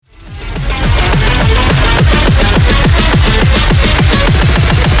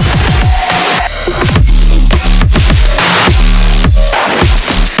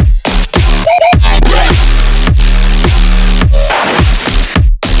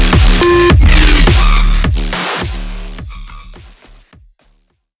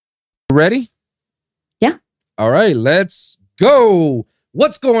Ready? Yeah. All right, let's go.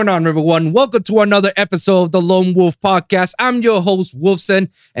 What's going on, everyone? Welcome to another episode of the Lone Wolv Podcast. I'm your host, Wolfson,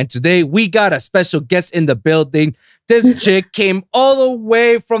 and today we got a special guest in the building. This chick came all the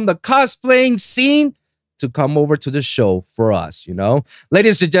way from the cosplaying scene to come over to the show for us, you know?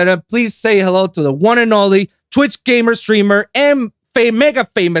 Ladies and gentlemen, please say hello to the one and only Twitch gamer, streamer, and mega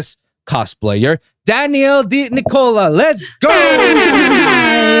famous cosplayer, Danielle DeNicola. Let's go!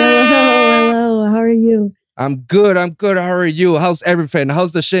 Hello. How are you? I'm good. How are you? How's everything?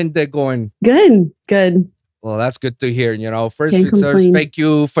 How's the shindig going? Good. Well, that's good to hear. You know, first, Can't complain. thank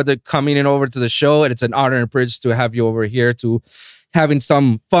you for coming in over to the show. And it's an honor and privilege to have you over here to having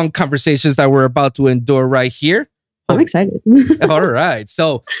some fun conversations that we're about to endure right here. I'm excited. All right.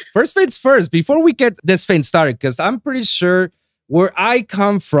 So first things first, before we get this thing started, because I'm pretty sure where I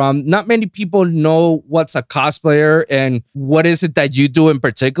come from, not many people know what's a cosplayer and what is it that you do in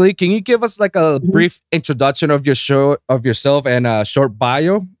particular. Can you give us like a brief introduction of yourself and a short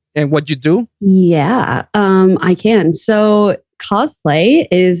bio and what you do? Yeah, I can. So cosplay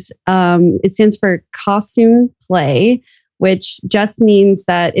is, it stands for costume play, which just means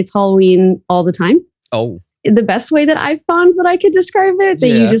that it's Halloween all the time. Oh. The best way that I found that I could describe it, that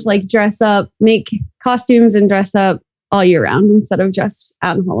you just like dress up, make costumes and dress up all year round instead of just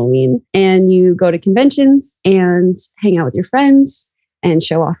on Halloween. And you go to conventions and hang out with your friends and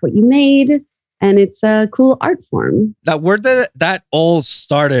show off what you made. And it's a cool art form. Now, where did that all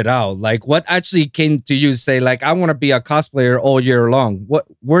started out? Like, what actually came to you say, like, I want to be a cosplayer all year long?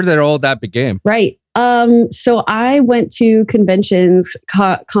 Where did all that begin? Right. So I went to conventions,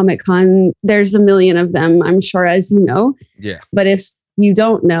 Comic-Con. There's a million of them, I'm sure, as you know. Yeah. But if you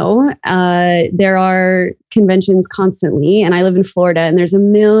don't know, there are conventions constantly, and I live in Florida, and there's a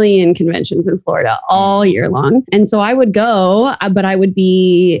million conventions in Florida all year long. And so I would go, but I would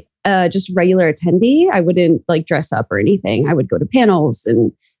be just regular attendee. I wouldn't like dress up or anything. I would go to panels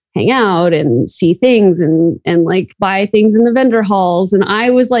and hang out and see things and like buy things in the vendor halls. And I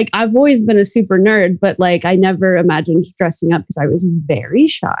was like, I've always been a super nerd, but like I never imagined dressing up because I was very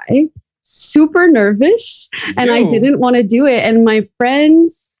shy, super nervous, and I didn't want to do it. And my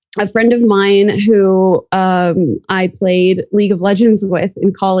friends, a friend of mine who I played League of Legends with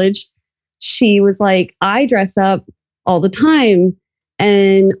in college, she was like, I dress up all the time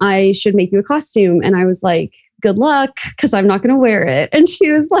and I should make you a costume. And I was like, good luck, because I'm not going to wear it. And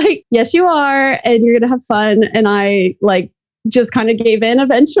she was like, yes, you are. And you're going to have fun. And I like just kind of gave in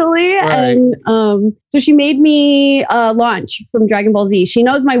eventually. Right. And so she made me Launch from Dragon Ball Z. She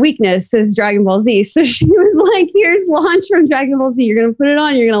knows my weakness is Dragon Ball Z. So she was like, here's Launch from Dragon Ball Z. You're going to put it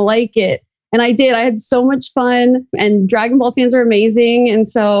on. You're going to like it. And I did. I had so much fun. And Dragon Ball fans are amazing. And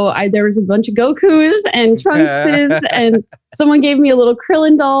so there was a bunch of Gokus and Trunkses. And someone gave me a little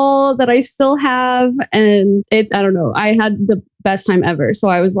Krillin doll that I still have. And I don't know. I had the best time ever. So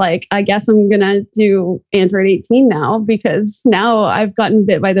I was like, I guess I'm going to do Android 18 now, because now I've gotten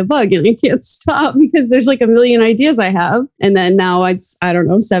bit by the bug and I can't stop because there's like a million ideas I have. And then now it's, I don't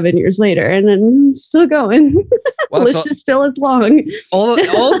know, 7 years later and then I'm still going. Well, list is still as long. All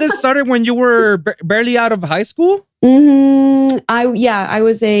this started when you were barely out of high school? I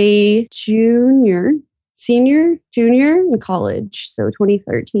was a junior in college. So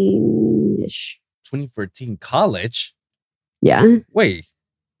 2013-ish. 2013 college? Yeah. Wait,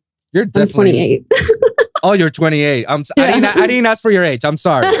 you're definitely 28. Oh, you're 28. I didn't ask for your age. I'm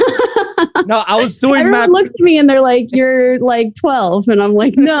sorry. No, I was doing Everyone math. looks at me and they're like, you're like 12. And I'm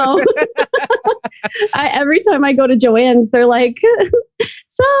like, no. Every time I go to Joann's, they're like,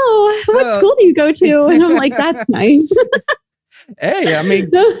 so what school do you go to? And I'm like, that's nice. Hey, I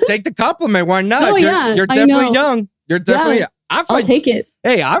mean, take the compliment. Why not? Oh, You're definitely young. You're definitely. I'll take it.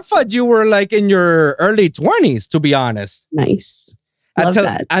 Hey, I thought you were like in your early 20s, to be honest. Nice. Love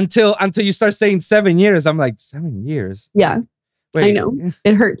that. Until you start saying 7 years, I'm like, 7 years? Yeah. Wait. I know.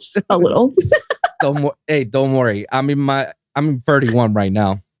 It hurts a little. Don't worry. I'm 31 right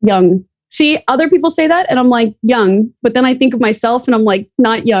now. Young. See, other people say that and I'm like, young. But then I think of myself and I'm like,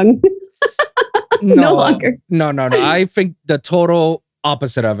 not young. No longer. No. I think the total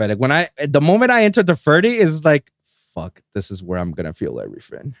opposite of it. The moment I entered the 30 is like, fuck, this is where I'm going to feel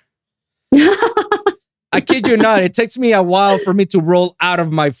everything. I kid you not. It takes me a while for me to roll out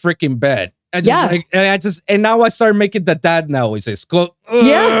of my freaking bed. And now I start making the dad now. He says, "Go."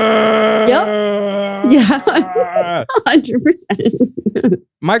 Yeah. Yep. Yeah. 100%.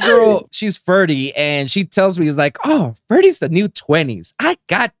 My girl, she's 30 and she tells me, he's like, oh, 30's the new 20s. I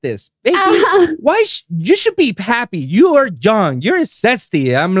got this. Baby, you should be happy. You are young. You're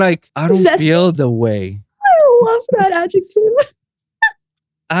zesty. I'm like, I don't feel the way. I love that adjective.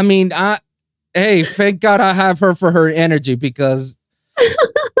 I mean, hey, thank God I have her for her energy because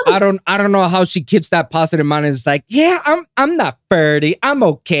I don't know how she keeps that positive mind. It's like, yeah, I'm not 30. I'm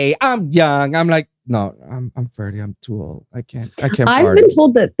okay. I'm young. I'm like, no, I'm 30. I'm too old. I can't I've party. been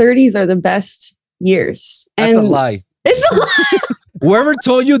told that 30s are the best years. That's a lie. It's a lie. Whoever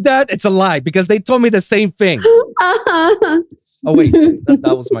told you that, it's a lie because they told me the same thing. Oh, wait,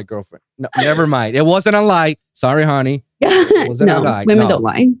 that was my girlfriend. No, never mind. It wasn't a lie. Sorry, honey. It wasn't a lie. Women don't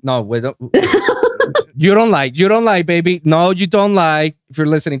lie. No, we don't. You don't lie. You don't lie, baby. No, you don't lie. If you're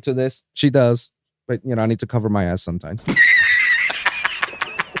listening to this, she does. But, I need to cover my ass sometimes.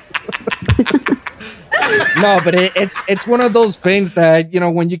 No, but it's one of those things that,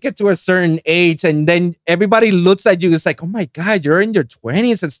 when you get to a certain age and then everybody looks at you, it's like, oh my God, you're in your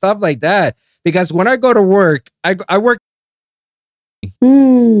 20s and stuff like that. Because when I go to work, I work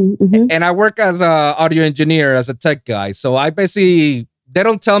and I work as an audio engineer, as a tech guy. So they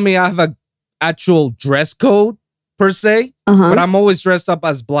don't tell me I have a actual dress code per se, but I'm always dressed up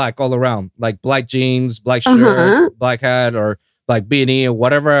as black all around, like black jeans, black shirt, black hat, or black beanie, or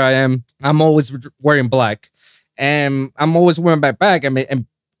whatever I am. I'm always wearing black, and I'm always wearing my bag. I mean, and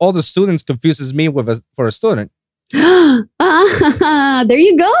all the students confuses me for a student. There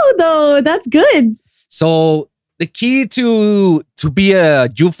you go, though. That's good. So the key to be a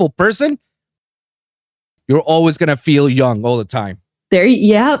youthful person, you're always gonna feel young all the time. There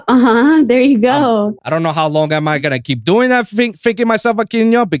you go. I don't know how long am I gonna keep doing that, thinking myself a kid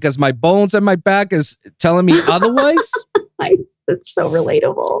young, because my bones and my back is telling me otherwise. It's so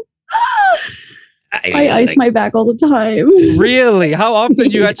relatable. I ice my back all the time. Really? How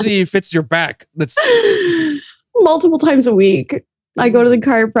often you actually fix your back? Multiple times a week. I go to the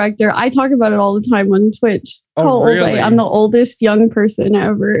chiropractor. I talk about it all the time on Twitch. Oh, really? I'm the oldest young person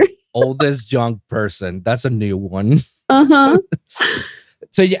ever. Oldest young person. That's a new one.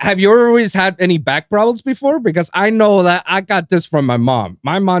 So have you always had any back problems before? Because I know that I got this from my mom.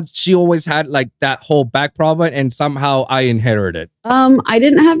 My mom, she always had like that whole back problem, and somehow I inherited it. I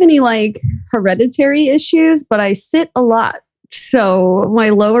didn't have any like hereditary issues, but I sit a lot. So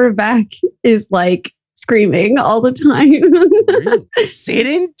my lower back is like screaming all the time. Really?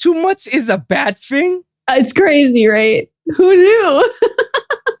 Sitting too much is a bad thing? It's crazy, right? Who knew?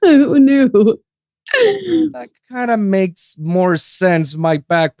 Who knew? That kind of makes more sense. My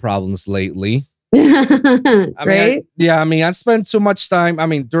back problems lately. Right? I spent too much time.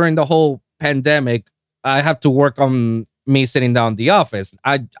 During the whole pandemic, I have to work on me sitting down in the office.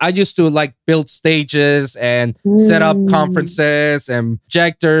 I used to like build stages and set up conferences and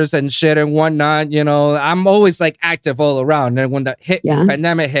projectors and shit and whatnot. I'm always like active all around. And when the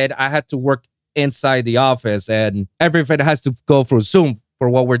pandemic hit, I had to work inside the office, and everything has to go through Zoom for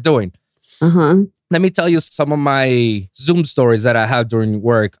what we're doing. Let me tell you some of my Zoom stories that I have during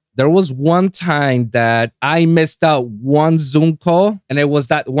work. There was one time that I missed out one Zoom call, and it was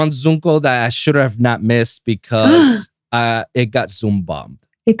that one Zoom call that I should have not missed because it got Zoom bombed.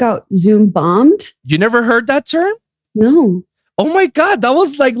 It got Zoom bombed? You never heard that term? No. Oh my God, that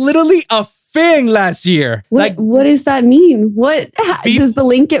was like literally a thing last year. What does that mean? Does the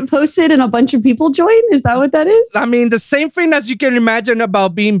link get posted and a bunch of people join? Is that what that is? The same thing as you can imagine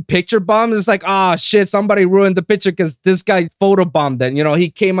about being picture bombed. It's like, shit, somebody ruined the picture because this guy photo bombed it. He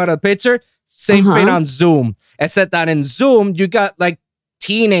came out of the picture. Same thing on Zoom. Except that in Zoom, you got like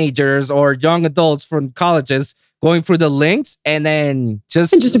teenagers or young adults from colleges going through the links and then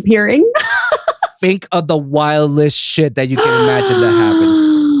just appearing. Think of the wildest shit that you can imagine that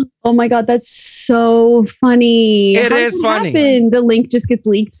happens. Oh my God, that's so funny. It is funny. Happen? The link just gets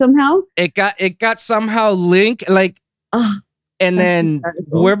leaked somehow? It got somehow linked, and then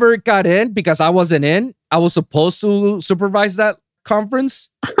whoever got in, because I wasn't in, I was supposed to supervise that conference.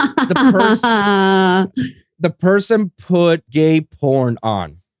 The person put gay porn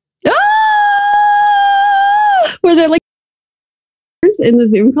on. Were there like in the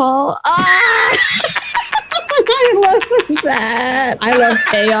Zoom call? I love that. I love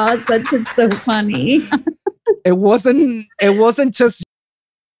chaos. That shit's so funny. It wasn't just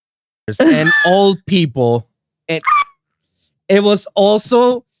and old people. It was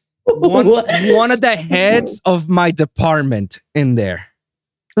also one of the heads of my department in there.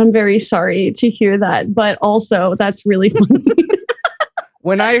 I'm very sorry to hear that, but also that's really funny.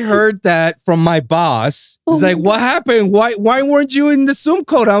 When I heard that from my boss, he's like, what happened? Why weren't you in the Zoom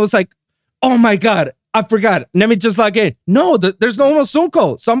call? I was like, oh my God, I forgot. Let me just log in. No, there's no more Zoom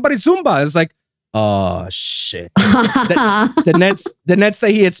call. Somebody Zumba. It's like, oh shit. The next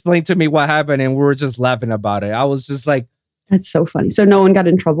day he explained to me what happened and we were just laughing about it. I was just like, that's so funny. So no one got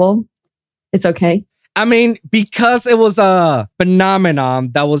in trouble? It's okay? I mean, because it was a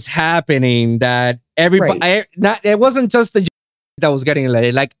phenomenon that was happening that everybody, it wasn't just the that was getting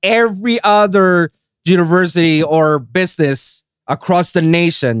laid. Like every other university or business across the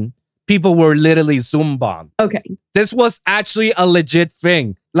nation, people were literally Zoom bombed. Okay. This was actually a legit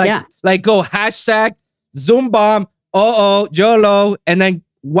thing. Like go hashtag Zoom bomb, YOLO, and then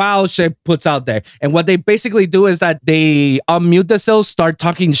wow shit puts out there. And what they basically do is that they unmute themselves, start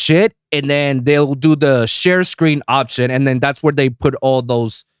talking shit, and then they'll do the share screen option, and then that's where they put all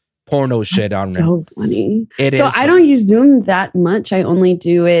those porno shit on there. So funny. It so is I don't use Zoom that much. I only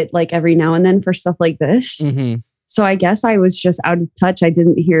do it like every now and then for stuff like this. Mm-hmm. So I guess I was just out of touch. I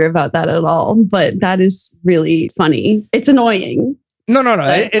didn't hear about that at all. But that is really funny. It's annoying. No.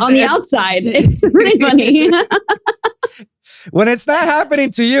 On the outside, it's really funny. When it's not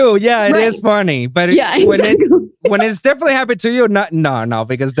happening to you, yeah, it is funny. But when it's definitely happened to you, no,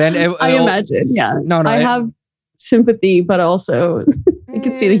 because then I imagine, yeah. No, I have sympathy, but also I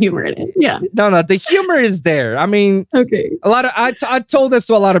can see the humor in it. Yeah. No, the humor is there. I mean, okay. I told this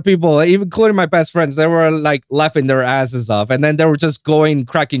to a lot of people, even including my best friends. They were like laughing their asses off, and then they were just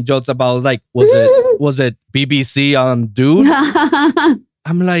cracking jokes about like, was it BBC on Dude?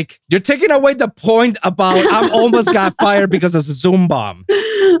 I'm like, you're taking away the point about I'm almost got fired because of a Zoom bomb.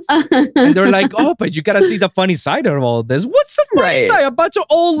 And they're like, oh, but you gotta see the funny side of all this. What's the funny side? A bunch of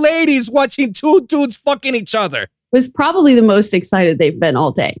old ladies watching two dudes fucking each other. Was probably the most excited they've been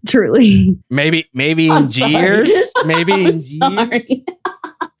all day, truly. Maybe in years. Maybe in years.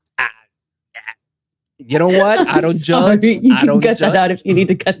 You know what? I don't judge. You can cut that out if you need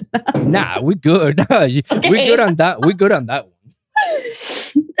to cut that out. Nah, we good. Okay. We good on that. We good on that one.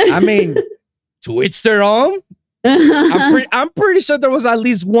 I mean, to each their own. I'm pretty sure there was at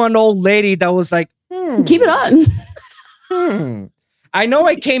least one old lady that was like, keep it on. I know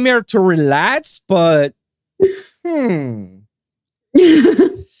I came here to relax, but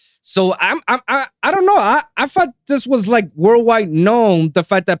So I don't know. I thought this was like worldwide known, the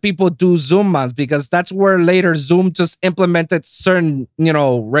fact that people do Zoom bombs, because that's where later Zoom just implemented certain,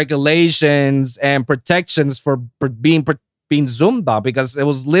 regulations and protections for being Zoom bombed, because it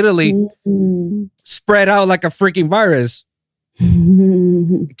was literally spread out like a freaking virus.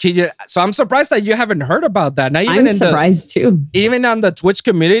 So I'm surprised that you haven't heard about that. Now, even I'm surprised too. Even on the Twitch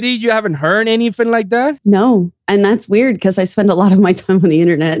community, you haven't heard anything like that? No. And that's weird because I spend a lot of my time on the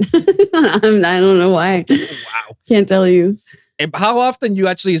internet. I don't know why. Wow. Can't tell you. How often you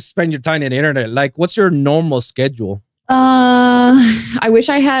actually spend your time on the internet? Like, what's your normal schedule? I wish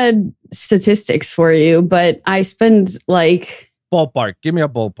I had statistics for you, but I spend like... Ballpark. Give me a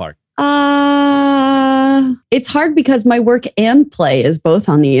ballpark. It's hard because my work and play is both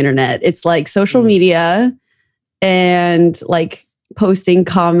on the internet. It's like social media and like posting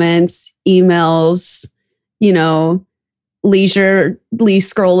comments, emails, leisurely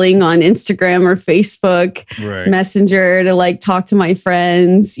scrolling on Instagram or Facebook, Messenger to like talk to my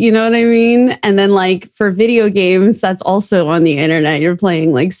friends. You know what I mean? And then like for video games, that's also on the internet. You're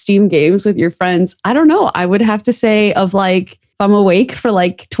playing like Steam games with your friends. I don't know. I would have to say of like, I'm awake for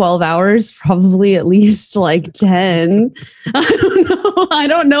like 12 hours, probably at least like 10. I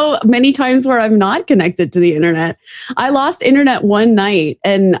don't know many times where I'm not connected to the internet. I lost internet one night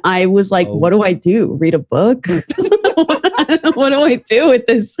and I was like, what do I do? Read a book? What do I do with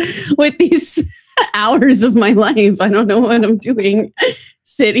these hours of my life? I don't know what I'm doing.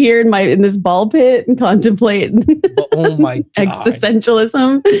 Sit here in this ball pit and contemplate oh my God.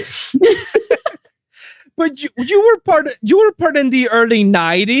 Existentialism. But you were part in the early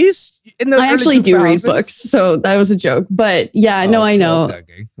 90s. I actually do read books, so that was a joke. But yeah, I know.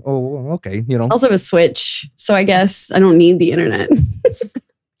 Okay. Oh, okay. Also have a Switch, so I guess I don't need the internet.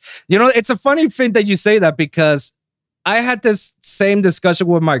 It's a funny thing that you say that, because I had this same discussion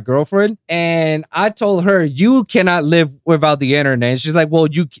with my girlfriend, and I told her, you cannot live without the internet. And she's like, well,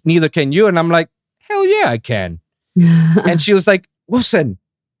 neither can you. And I'm like, hell yeah, I can. And she was like, Wilson,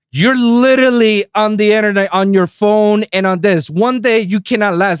 you're literally on the internet, on your phone, and on this. One day you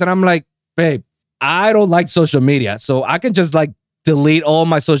cannot last. And I'm like, babe, I don't like social media. So I can just like delete all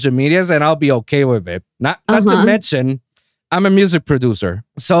my social medias and I'll be okay with it. Not to mention, I'm a music producer.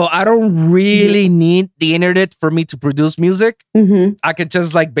 So I don't really need the internet for me to produce music. Mm-hmm. I could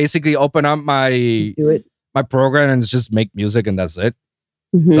just like basically open up my program and just make music, and that's it.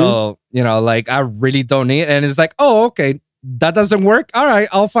 Mm-hmm. So, like I really don't need it. And it's like, oh, okay. That doesn't work. All right,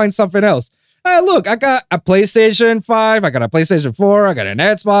 I'll find something else. Look, I got a PlayStation 5. I got a PlayStation 4. I got an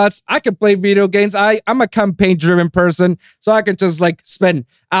Xbox. I can play video games. I'm a campaign-driven person, so I can just like spend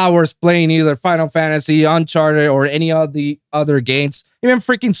hours playing either Final Fantasy, Uncharted, or any of the other games. Even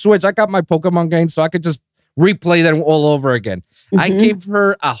freaking Switch. I got my Pokemon games so I could just replay them all over again. I gave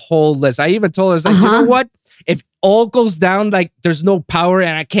her a whole list. I even told her, I was like, you know what? If all goes down, like there's no power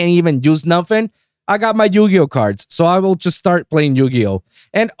and I can't even use nothing, I got my Yu-Gi-Oh cards. So I will just start playing Yu-Gi-Oh.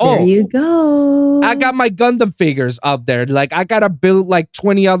 And there you go. I got my Gundam figures out there. Like I gotta build like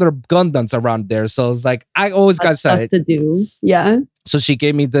 20 other Gundams around there. So it's like I always got stuff to do. Yeah. So she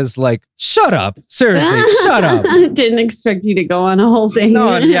gave me this like, shut up. Seriously, shut up. Didn't expect you to go on a whole thing.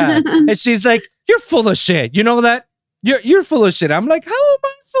 No, yeah. And she's like, you're full of shit. You know that? You're full of shit. I'm like, how am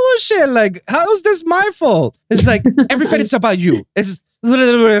I full of shit? Like, how is this my fault? It's like, everything is about you. It's I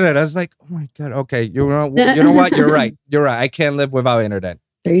was like, oh my God, okay. You know what? You're right. You're right. I can't live without internet.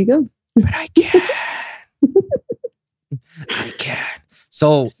 There you go. But I can. I can.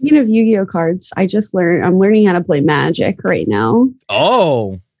 So speaking of Yu-Gi-Oh cards, I'm learning how to play Magic right now.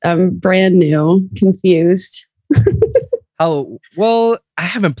 Oh. I'm brand new, confused. Well, I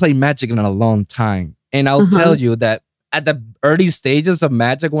haven't played Magic in a long time. And I'll tell you that at the early stages of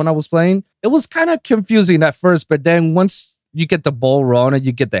Magic when I was playing, it was kind of confusing at first, but then once you get the ball rolling and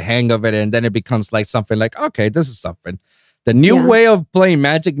you get the hang of it, and then it becomes like something like, okay, this is something. The new way of playing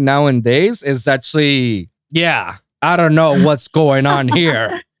Magic nowadays is actually, I don't know what's going on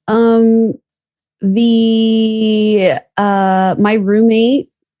here. My roommate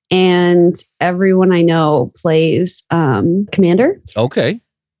and everyone I know plays Commander. Okay.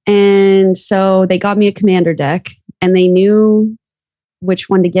 And so they got me a Commander deck, and they knew which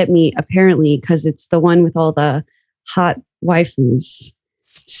one to get me, apparently, because it's the one with all the hot waifus.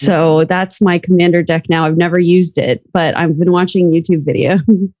 So that's my Commander deck now. I've never used it, but I've been watching YouTube videos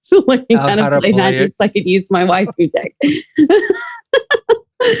learning how to play Magic so I could use my waifu deck.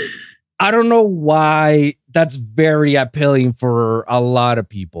 I don't know why that's very appealing for a lot of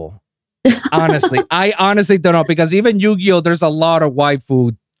people. Honestly, I honestly don't know, because even Yu-Gi-Oh, there's a lot of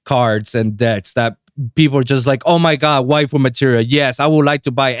waifu cards and decks that people are just like, oh my God, waifu material. Yes, I would like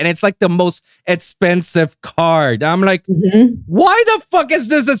to buy it. And it's like the most expensive card. I'm like, why the fuck is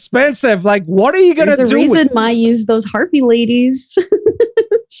this expensive? Like, what are you going to do? There's a reason I use those Harpy ladies.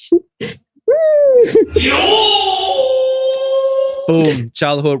 Boom,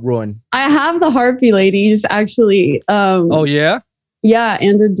 childhood ruin. I have the Harpy ladies, actually. Oh, yeah? Yeah,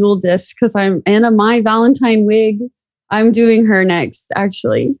 and a dual disc, because my Valentine wig. I'm doing her next,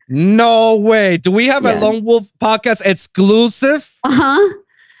 actually. No way. Do we have a Lone Wolf podcast exclusive?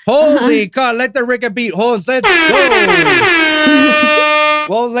 Holy God, let the record beat. Hold on, let's go.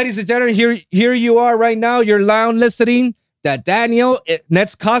 Well, ladies and gentlemen, here you are right now. You're loud listening that Danielle,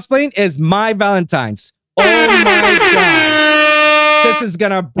 next cosplaying is my Valentine's. Oh my God. This is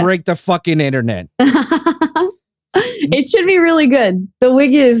going to break the fucking internet. It should be really good. The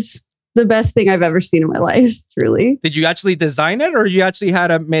wig is the best thing I've ever seen in my life, truly. Did you actually design it, or you actually had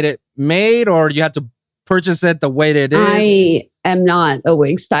it made, or you had to purchase it the way that it is? I am not a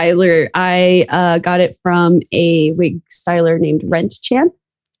wig styler. I got it from a wig styler named Rent Champ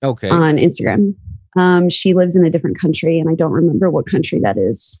on Instagram. She lives in a different country, and I don't remember what country that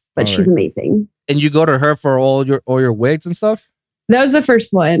is, but she's amazing. And you go to her for all your wigs and stuff? That was the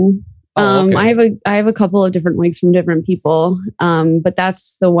first one. I have a couple of different wigs from different people. But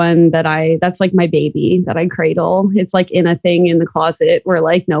that's the one that's like my baby that I cradle. It's like in a thing in the closet where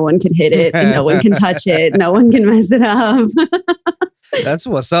like no one can hit it and no one can touch it. No one can mess it up. That's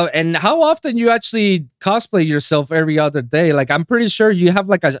what's up. And how often you actually cosplay yourself every other day? Like, I'm pretty sure you have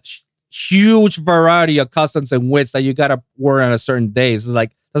like a huge variety of costumes and wigs that you got to wear on a certain days.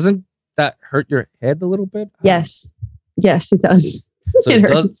 Like, doesn't that hurt your head a little bit? Yes, it does.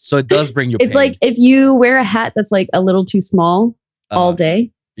 So it does bring you pain. It's like if you wear a hat that's like a little too small all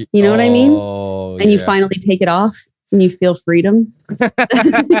day, you know what I mean? And you finally take it off and you feel freedom. That's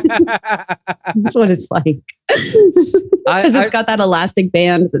what it's like. Because it's got that elastic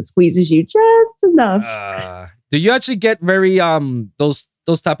band that squeezes you just enough. Do you actually get very those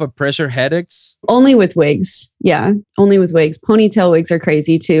type of pressure headaches? Only with wigs. Yeah, only with wigs. Ponytail wigs are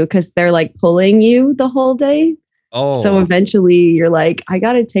crazy too, because they're like pulling you the whole day. Oh. So eventually you're like, I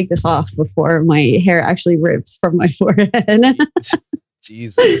got to take this off before my hair actually rips from my forehead.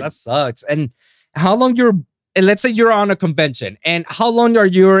 Jesus, that sucks. And how long let's say you're on a convention, and how long are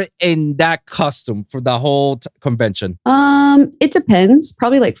you in that costume for the whole convention? It depends.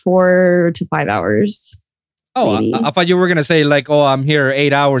 Probably like 4 to 5 hours. Oh, I thought you were gonna say like, oh, I'm here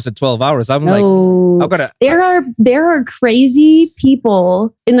 8 hours and 12 hours. I'm like, I'm gonna. There are crazy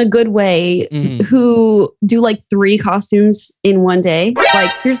people in the good way who do like 3 costumes in one day.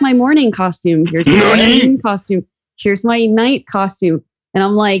 Like, here's my morning costume. Here's my afternoon costume. Here's my night costume. And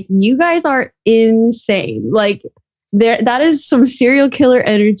I'm like, you guys are insane. Like, that is some serial killer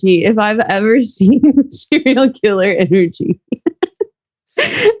energy if I've ever seen serial killer energy.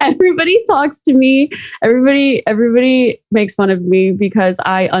 Everybody talks to me. Everybody makes fun of me because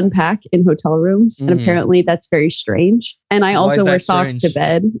I unpack in hotel rooms. And apparently that's very strange. And I also wear socks to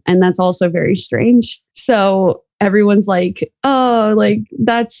bed. And that's also very strange. So everyone's like, oh, like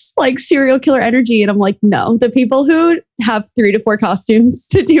that's like serial killer energy. And I'm like, no, the people who have 3 to 4 costumes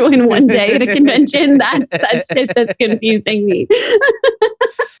to do in one day at a convention, that's shit that's confusing me.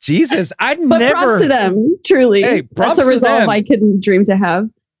 Jesus, But props to them, truly. Hey, props that's a resolve them. I couldn't dream to have.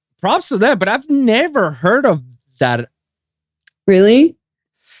 Props to them, but I've never heard of that. Really?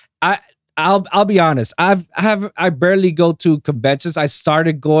 I'll be honest. I barely go to conventions. I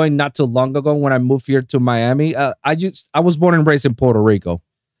started going not too long ago when I moved here to Miami. I was born and raised in Puerto Rico.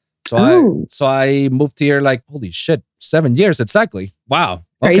 So I moved here like, holy shit, 7 years exactly. Wow.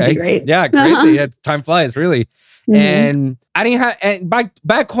 Crazy, okay. right? Yeah, crazy. Time flies, really. And I didn't have, and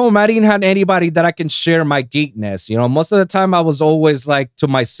back home, I didn't have anybody that I can share my geekness. You know, most of the time I was always like to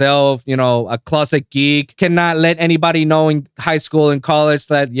myself, you know, a closet geek. Cannot let anybody know in high school and college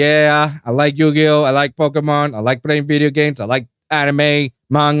that, yeah, I like Yu-Gi-Oh! I like Pokemon. I like playing video games. I like anime,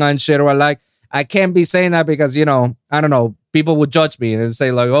 manga, and shit. Or I can't be saying that because, you know, I don't know, people would judge me and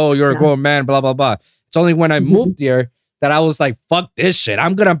say like, oh, you're a grown man, blah, blah, blah. It's only when I moved here that I was like, fuck this shit.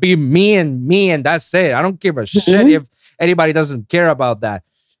 I'm going to be me and that's it. I don't give a shit if anybody doesn't care about that.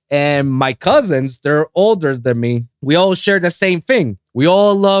 And my cousins, they're older than me. We all share the same thing. We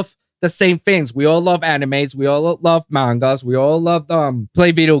all love the same things. We all love animes. We all love mangas. We all love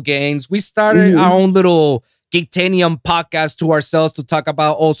play video games. We started our own little Geektanium podcast to ourselves to talk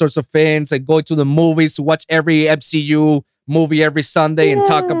about all sorts of things and go to the movies to watch every MCU movie every Sunday and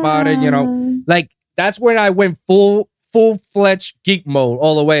talk about it. You know, like that's when I went full-fledged geek mode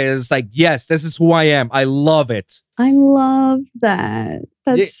all the way. It's like, yes, this is who I am. I love it. I love that.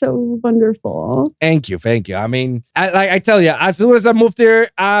 That's so wonderful. Thank you. I mean, I tell you, as soon as I moved here,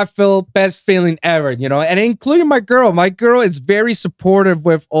 I feel best feeling ever, you know, and including my girl. My girl is very supportive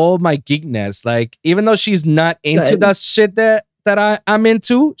with all my geekness. Like, even though she's not into that shit that I'm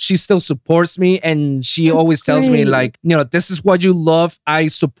into, she still supports me, and she always tells me like, you know, this is what you love. I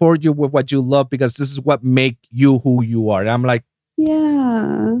support you with what you love because this is what make you who you are. And I'm like,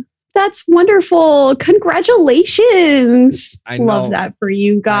 yeah, that's wonderful. Congratulations. I know. Love that for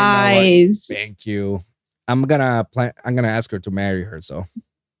you guys. Thank you. I'm gonna ask her to marry her. So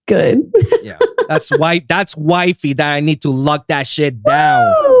good. Yeah, that's wifey that I need to lock that shit down.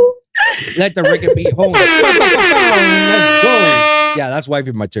 Woo! Let the record be home. Let's go. Yeah, that's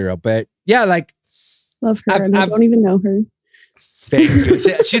wifey material. But yeah, like, love her. I don't even know her. Thank you.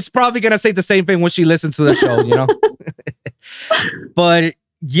 She's probably gonna say the same thing when she listens to the show, you know. But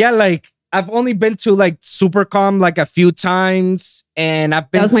yeah, like I've only been to like SuperCon like a few times, and I've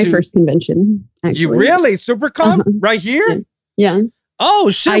been. That was my first convention. Actually, you really SuperCon right here? Yeah.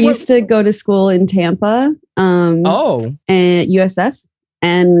 Oh shit! I used to go to school in Tampa. And USF.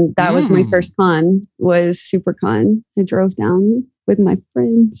 And that was my first con, was SuperCon. I drove down with my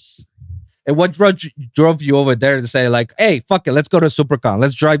friends. And what drove you over there to say like, hey, fuck it, let's go to SuperCon.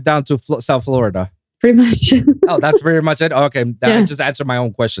 Let's drive down to South Florida. Pretty much. Oh, that's very much it? Okay, I just answered my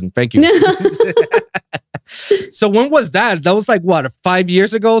own question. Thank you. So when was that? That was like, what, 7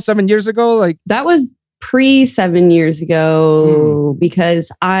 years ago? Like that was pre 7 years ago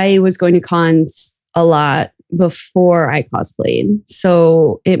because I was going to cons a lot before I cosplayed.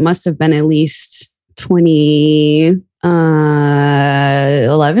 So it must have been at least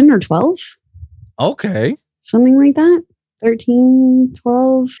 2011 or 12. Okay. Something like that. 13,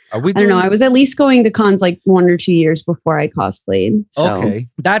 12. I don't know. I was at least going to cons like 1 or 2 years before I cosplayed. So okay.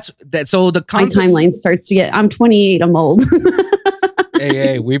 That's that. So the my timeline starts to get, I'm 28. I'm old.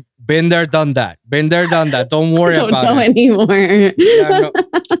 hey, we've been there, done that. Don't worry about it. I don't know anymore. Yeah, no.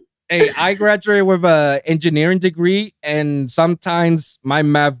 Hey, I graduated with an engineering degree, and sometimes my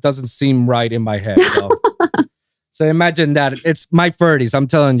math doesn't seem right in my head. So imagine that. It's my 30s. I'm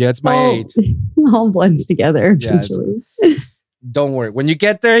telling you, it's my age. All blends together eventually. Don't worry. When you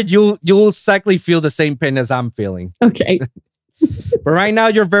get there, you'll exactly feel the same pain as I'm feeling. Okay. But right now,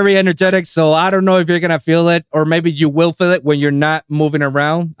 you're very energetic, so I don't know if you're going to feel it, or maybe you will feel it when you're not moving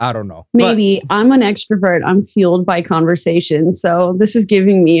around. I don't know. Maybe. I'm an extrovert. I'm fueled by conversation, so this is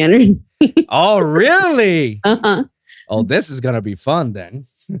giving me energy. Oh, really? Uh-huh. Oh, this is going to be fun then.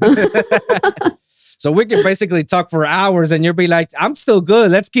 So we can basically talk for hours, and you'll be like, I'm still good.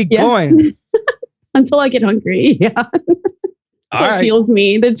 Let's keep going. Until I get hungry. Yeah. So it fuels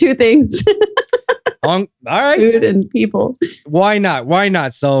me. The two things. All right. Food and people. Why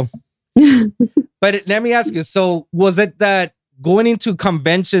not? So But let me ask you, so was it that going into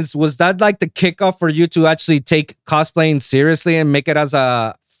conventions, was that like the kickoff for you to actually take cosplaying seriously and make it as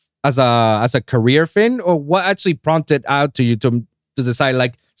a career thing? Or what actually prompted out to you to decide,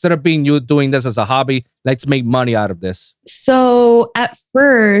 like, instead of being you doing this as a hobby, let's make money out of this? So at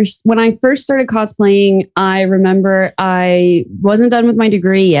first, when I first started cosplaying, I remember I wasn't done with my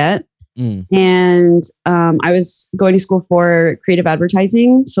degree yet. And I was going to school for creative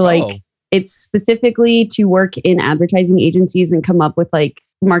advertising. So like it's specifically to work in advertising agencies and come up with like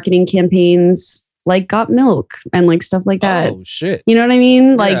marketing campaigns like Got Milk and like stuff like that. Oh shit. You know what I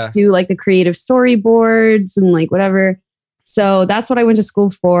mean? Like do like the creative storyboards and like whatever. So that's what I went to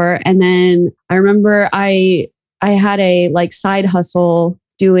school for. And then I remember I had a like side hustle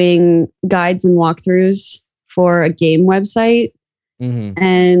doing guides and walkthroughs for a game website.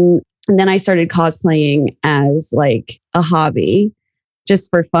 And then I started cosplaying as like a hobby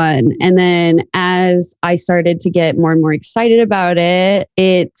just for fun. And then as I started to get more and more excited about it,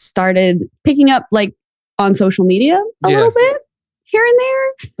 it started picking up like on social media a little bit here and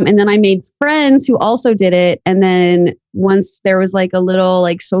there. And then I made friends who also did it. And then once there was like a little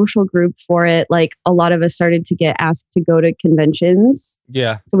like social group for it, like a lot of us started to get asked to go to conventions.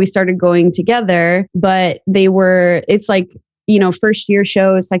 Yeah. So we started going together, but it's like, you know, first year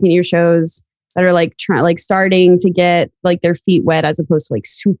shows, second year shows that are like starting to get like their feet wet, as opposed to like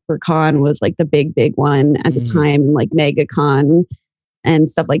SuperCon was like the big one at the time, and like MegaCon and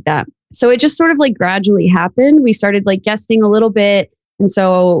stuff like that. So it just sort of like gradually happened. We started like guesting a little bit. And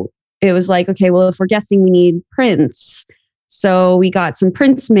so it was like, okay, well, if we're guesting, we need prints. So we got some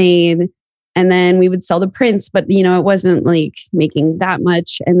prints made. And then we would sell the prints, but you know, it wasn't like making that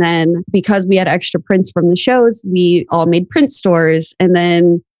much. And then because we had extra prints from the shows, we all made print stores. And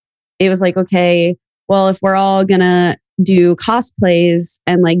then it was like, okay, well, if we're all gonna do cosplays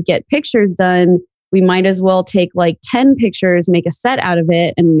and like get pictures done, we might as well take like 10 pictures, make a set out of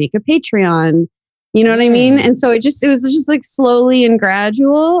it, and make a Patreon. You know what I mean? And so it was just like slowly and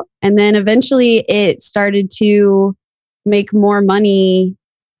gradual. And then eventually it started to make more money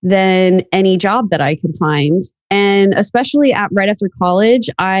than any job that I could find. And especially right after college,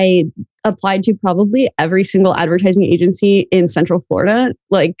 I applied to probably every single advertising agency in Central Florida,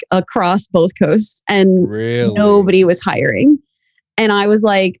 like across both coasts, and nobody was hiring. And I was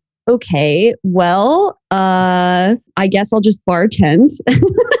like, okay, well, I guess I'll just bartend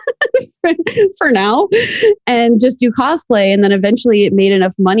for now and just do cosplay. And then eventually it made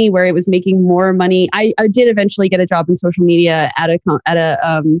enough money where it was making more money. I did eventually get a job in social media at a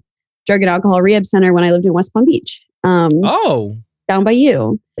drug and alcohol rehab center when I lived in West Palm Beach. Down by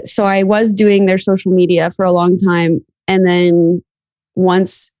you. So I was doing their social media for a long time. And then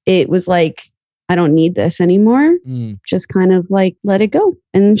once it was like, I don't need this anymore, just kind of like let it go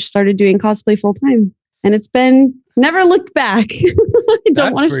and started doing cosplay full time. And it's been never looked back. I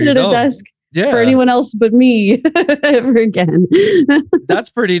don't want to sit at a desk for anyone else but me ever again.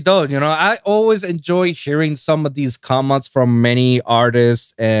 That's pretty dope. You know, I always enjoy hearing some of these comments from many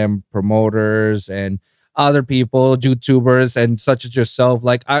artists and promoters and other people, YouTubers and such as yourself.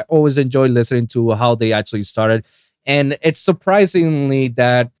 Like, I always enjoy listening to how they actually started. And it's surprisingly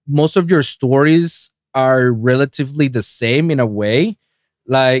that most of your stories are relatively the same in a way.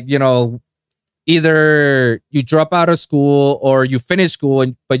 Like, you know, either you drop out of school or you finish school,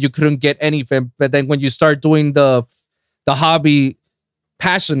 but you couldn't get anything. But then when you start doing the hobby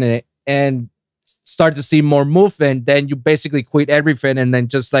passionate and start to see more movement, then you basically quit everything and then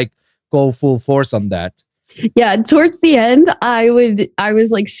just like go full force on that. Yeah, towards the end, I was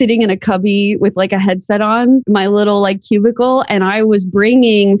like sitting in a cubby with like a headset on, my little like cubicle, and I was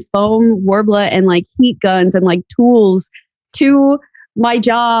bringing foam warbler and like heat guns and like tools to my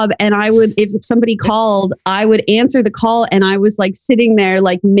job. And I would, if somebody called, I would answer the call, and I was like sitting there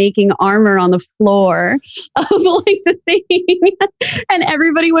like making armor on the floor of like the thing, and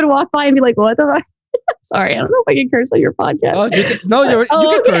everybody would walk by and be like, "What the fuck?" Sorry, I don't know if I can curse on your podcast. Oh, you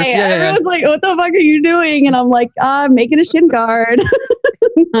can curse. Yeah, everyone's like, "What the fuck are you doing?" And I'm like, "I'm making a shin guard."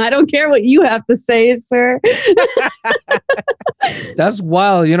 I don't care what you have to say, sir. That's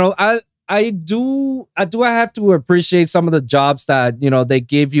wild. You know, I do have to appreciate some of the jobs that, you know, they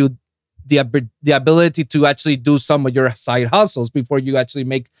give you the ability to actually do some of your side hustles before you actually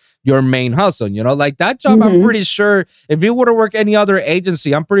make your main hustle. You know, like that job, I'm pretty sure if you were to work any other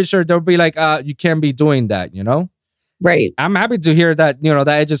agency, I'm pretty sure they'll be like, you can't be doing that, you know? Right. I'm happy to hear that, you know,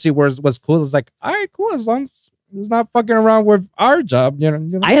 that agency was cool. It's like, all right, cool. As long as it's not fucking around with our job, you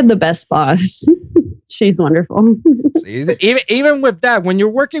know? I had the best boss. She's wonderful. See, even with that, when you're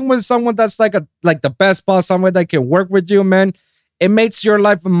working with someone that's like the best boss, someone that can work with you, man, it makes your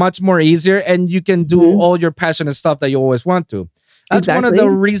life much more easier, and you can do all your passionate stuff that you always want to. That's one of the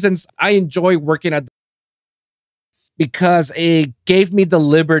reasons I enjoy working at, because it gave me the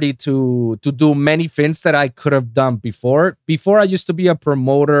liberty to do many things that I could have done before. Before, I used to be a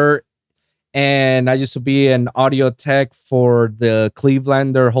promoter, and I used to be an audio tech for the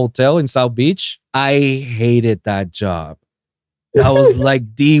Clevelander Hotel in South Beach. I hated that job. That was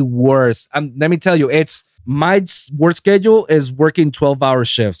like the worst. Let me tell you, my work schedule is working 12-hour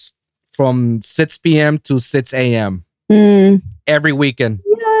shifts from 6 p.m. to 6 a.m. Every weekend.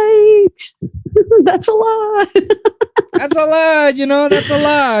 Yikes. That's a lot. That's a lot, that's a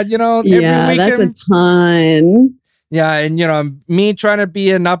lot, every weekend. That's a ton. Yeah, and me trying to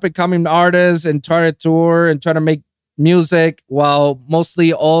be an up-and-coming artist and try to tour and try to make music while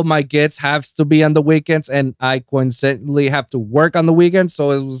mostly all my gigs have to be on the weekends, and I coincidentally have to work on the weekends.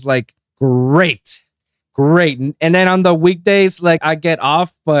 So it was like great. And then on the weekdays, like I get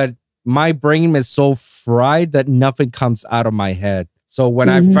off, but my brain is so fried that nothing comes out of my head. So when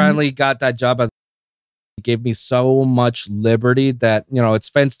I finally got that job, it gave me so much liberty that, it's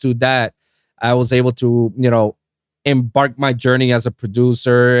thanks to that I was able to, embark my journey as a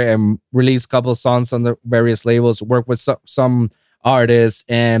producer and release a couple of songs on the various labels, work with some artists,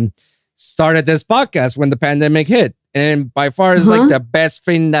 and started this podcast when the pandemic hit. And by far is like the best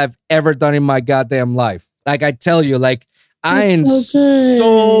thing I've ever done in my goddamn life. Like I tell you, like I am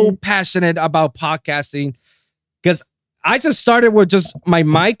so passionate about podcasting, because I just started with just my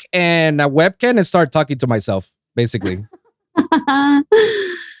mic and a webcam and started talking to myself, basically. I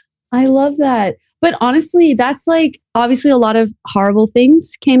love that. But honestly, that's like, obviously a lot of horrible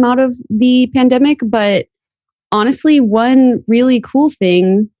things came out of the pandemic. But honestly, one really cool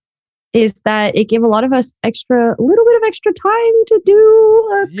thing is that it gave a lot of us a little bit of extra time to do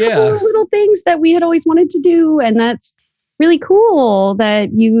a couple of little things that we had always wanted to do. And that's really cool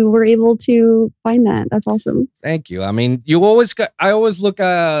that you were able to find that. That's awesome. Thank you. I mean, I always look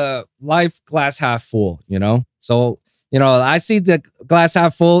at life glass half full, So, I see the glass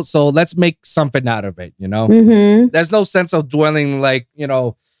half full, so let's make something out of it, There's no sense of dwelling like,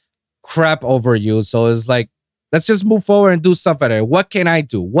 crap over you. So it's like, let's just move forward and do something. What can I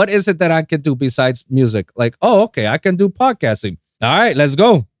do? What is it that I can do besides music? Like, oh, okay, I can do podcasting. All right, let's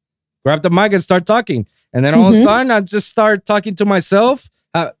go. Grab the mic and start talking. And then all of a sudden, I just start talking to myself,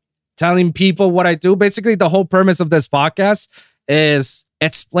 telling people what I do. Basically, the whole premise of this podcast is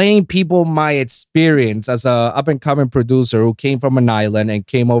explaining people my experience as a up-and-coming producer who came from an island and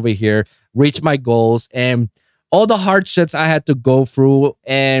came over here, reached my goals, and all the hardships I had to go through,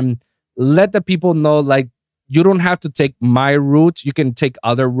 and let the people know, like, you don't have to take my route. You can take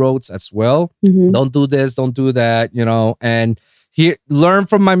other roads as well. Don't do this, don't do that, and learn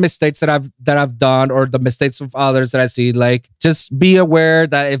from my mistakes that I've done, or the mistakes of others that I see. Like, just be aware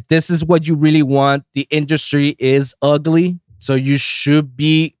that if this is what you really want, the industry is ugly. So you should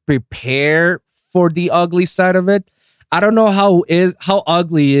be prepared for the ugly side of it. I don't know how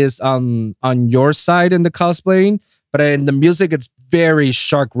ugly is on your side in the cosplaying, but in the music, it's very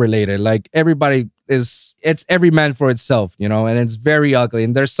shark related. Like it's every man for itself, and it's very ugly.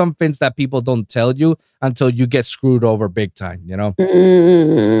 And there's some things that people don't tell you until you get screwed over big time,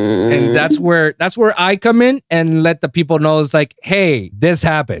 And that's where I come in and let the people know, it's like, hey, this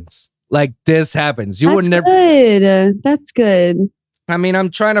happens. Like, this happens. You would never. Good. That's good. I mean, I'm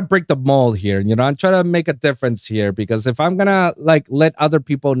trying to break the mold here. I'm trying to make a difference here, because if I'm gonna like let other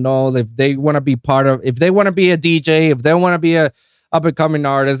people know if they want to be if they want to be a DJ, if they want to be a up and coming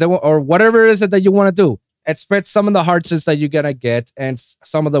artist, or whatever it is that you want to do, expect some of the hardships that you're gonna get and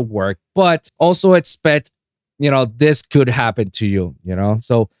some of the work, but also expect, this could happen to you.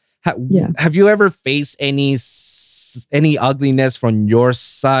 So have you ever faced any ugliness from your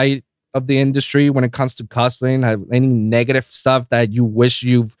side of the industry when it comes to cosplaying? Have any negative stuff that you wish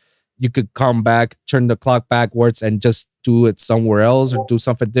you could come back, turn the clock backwards, and just do it somewhere else or do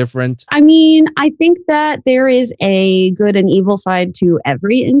something different? I mean, I think that there is a good and evil side to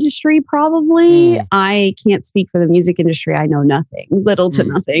every industry, probably. I can't speak for the music industry. I know little to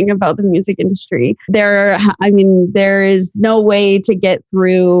nothing about the music industry. There is no way to get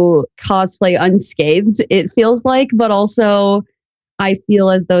through cosplay unscathed, it feels like, but also I feel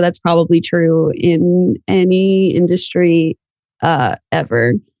as though that's probably true in any industry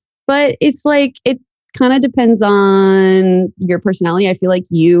ever. But it's like, it kind of depends on your personality. I feel like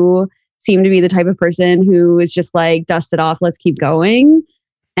you seem to be the type of person who is just like, dust it off, let's keep going.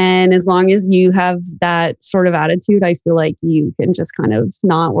 And as long as you have that sort of attitude, I feel like you can just kind of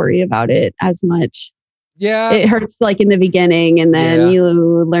not worry about it as much. Yeah. It hurts like in the beginning, and then Yeah. you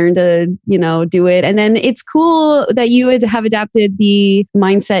learn to, do it. And then it's cool that you would have adapted the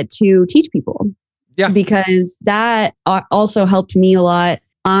mindset to teach people. Yeah. Because that also helped me a lot.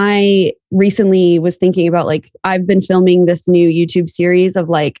 I recently was thinking about I've been filming this new YouTube series of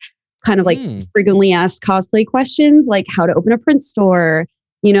frequently asked cosplay questions, like how to open a print store,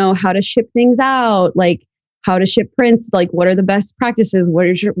 how to ship things out, like how to ship prints, like what are the best practices,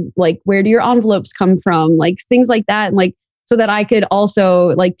 where do your envelopes come from, like things like that, and so that I could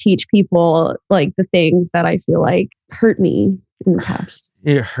also teach people the things that I feel like hurt me in the past.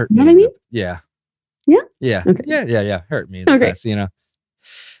 It hurt me. You know what I mean? Yeah. Yeah. Yeah. Okay. Yeah. Hurt me in the past,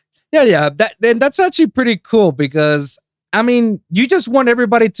 Yeah. That's actually pretty cool because I mean, you just want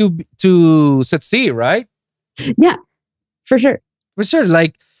everybody to succeed, right? Yeah, for sure. For sure.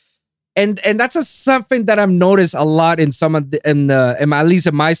 And that's something that I've noticed a lot in some of at least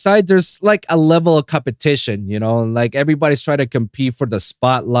in my side. There's a level of competition, everybody's trying to compete for the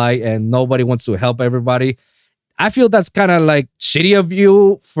spotlight and nobody wants to help everybody. I feel that's kind of shitty of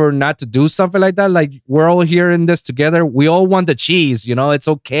you for not to do something like that. We're all here in this together. We all want the cheese, it's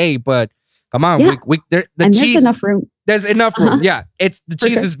okay, but come on, yeah. the and cheese. There's enough room. There's enough room. Yeah, it's the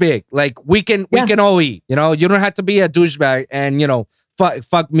cheese is big. We can all eat. You don't have to be a douchebag and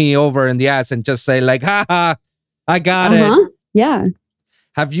fuck me over in the ass and just say ha, I got it. Yeah.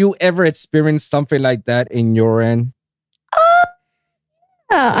 Have you ever experienced something like that in your end?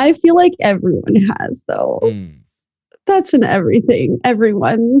 Yeah, I feel like everyone has though. That's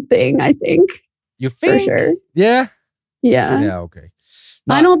everyone thing, I think. You think? For sure. Yeah. Yeah. Okay.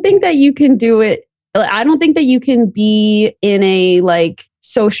 I don't think that you can do it. I don't think that you can be in a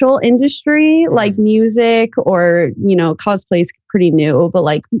social industry like music or, cosplay is pretty new,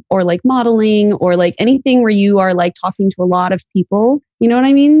 but or modeling or anything where you are talking to a lot of people, you know what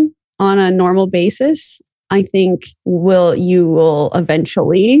I mean? On a normal basis, I think you will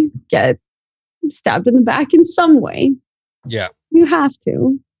eventually get stabbed in the back in some way. Yeah. You have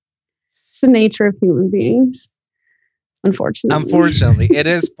to. It's the nature of human beings. Unfortunately, it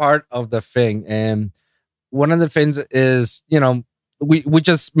is part of the thing. And one of the things is, we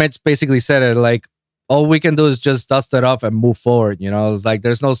just basically said it all we can do is just dust it off and move forward. It's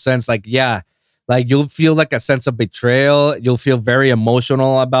there's no sense you'll feel a sense of betrayal. You'll feel very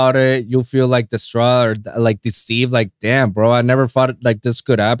emotional about it. You'll feel distraught or deceived. Damn, bro, I never thought this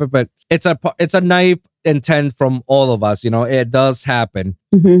could happen. But it's a naive intent from all of us. It does happen.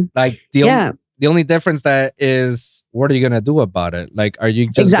 Mm-hmm. The only difference that is, what are you gonna do about it? Are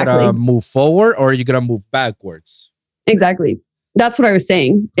you just gonna move forward or are you gonna move backwards? Exactly. That's what I was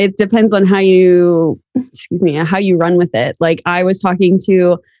saying. It depends on how you run with it. I was talking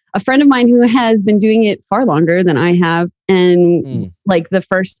to a friend of mine who has been doing it far longer than I have. And the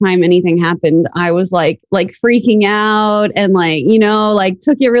first time anything happened, I was freaking out and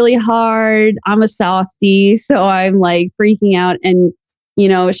took it really hard. I'm a softie. So I'm freaking out. And,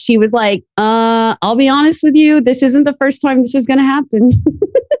 she was I'll be honest with you. This isn't the first time this is going to happen.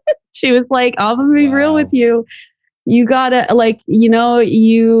 She was I'm going to be real with you. You gotta I'm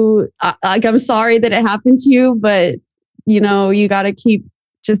sorry that it happened to you, but you gotta keep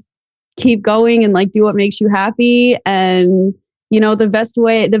going and do what makes you happy. And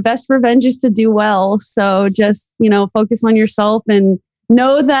the best revenge is to do well. So just focus on yourself and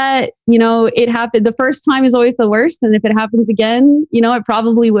know that it happened. The first time is always the worst, and if it happens again, it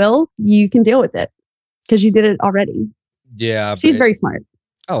probably will. You can deal with it because you did it already. Yeah, she's very smart.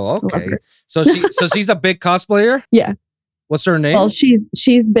 Oh, okay. So she's a big cosplayer? Yeah. What's her name? Well,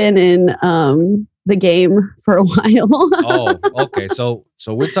 she's been in the game for a while. Oh, okay. So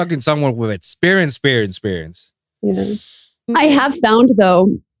we're talking someone with experience. Yeah. I have found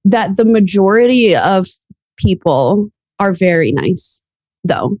though that the majority of people are very nice.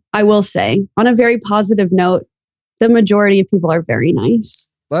 Though I will say, on a very positive note, the majority of people are very nice.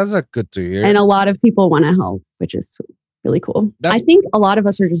 Well, that's good to hear. And a lot of people want to help, which is really cool. I think a lot of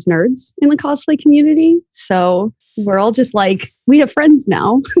us are just nerds in the cosplay community. So we're all just we have friends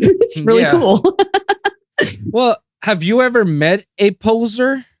now. It's really cool. Well, have you ever met a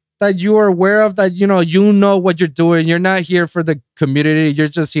poser that you are aware of that, you know what you're doing? You're not here for the community. You're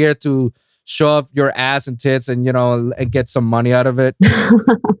just here to show off your ass and tits and, and get some money out of it.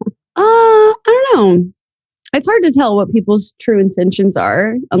 I don't know. It's hard to tell what people's true intentions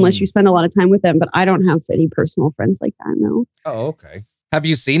are unless you spend a lot of time with them. But I don't have any personal friends like that. No. Oh, okay. Have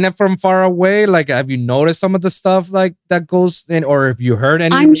you seen it from far away? Have you noticed some of the stuff that goes in, or have you heard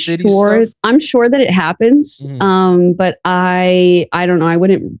any shitty stuff? I'm sure that it happens. But I don't know.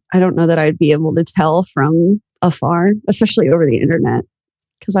 I don't know that I'd be able to tell from afar, especially over the internet.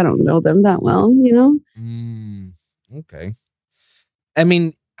 because I don't know them that well, you know? Okay. I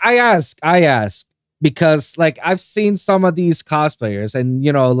mean, I ask because like I've seen some of these cosplayers and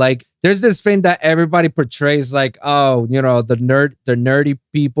like there's this thing that everybody portrays like, oh, the nerdy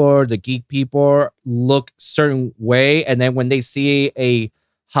people or the geek people look certain way. And then when they see a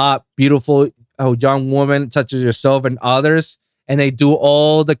hot, beautiful young woman such as yourself and others, and they do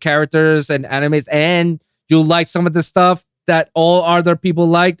all the characters and animes and you like some of the stuff that all other people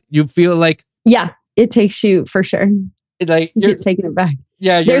liked, you feel like, yeah, it takes you for sure. Like you're taking it back.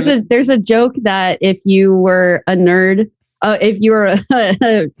 Yeah, there's a joke that if you were a nerd, if you were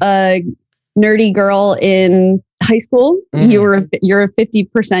a nerdy girl in high school, you're a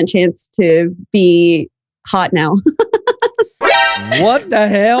 50% chance to be hot now. What the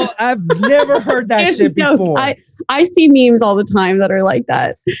hell? I've never heard that shit before. I see memes all the time that are like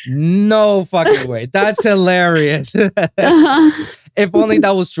that. No fucking way. That's hilarious. If only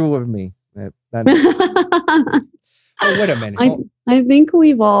that was true with me. Oh, wait a minute. I think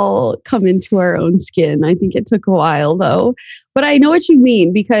we've all come into our own skin. I think it took a while though, but I know what you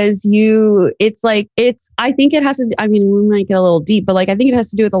mean because I think it has to, I mean, we might get a little deep, but like, I think it has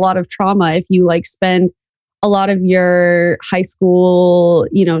to do with a lot of trauma. If you like spend a lot of your high school,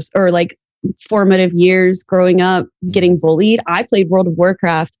 or like formative years growing up getting bullied. I played World of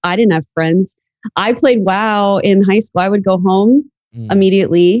Warcraft. I didn't have friends. I played WoW in high school. I would go home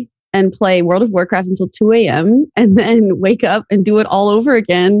immediately and play World of Warcraft until 2 a.m. and then wake up and do it all over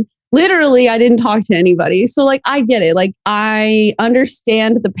again. Literally, I didn't talk to anybody. So like, I get it. Like, I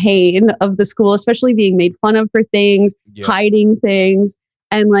understand the pain of the school, especially being made fun of for things, hiding things.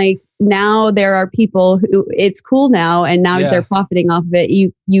 And like, now there are people who it's cool now. And now they're profiting off of it.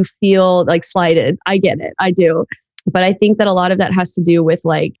 You feel like slighted. I get it. I do. But I think that a lot of that has to do with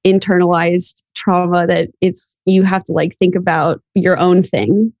like internalized trauma that you have to like think about your own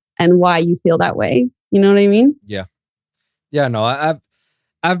thing and why you feel that way. You know what I mean? Yeah. Yeah, no,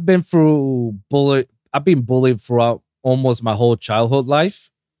 I've been through I've been bullied throughout almost my whole childhood life,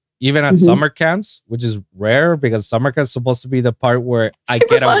 even at summer camps, which is rare because summer camp is supposed to be the part where I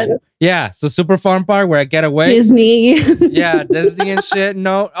get away. Yeah, it's the super fun part where I get away. Disney. Yeah, Disney and shit.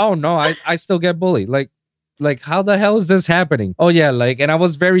 No, I still get bullied. Like how the hell is this happening? Oh yeah, like, and I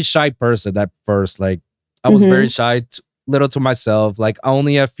was very shy person at first. Like I was very shy, little to myself. Like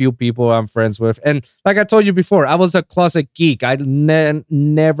only a few people I'm friends with, and like I told you before, I was a closet geek. I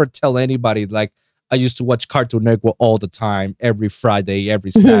never tell anybody. Like I used to watch Cartoon Network all the time, every Friday,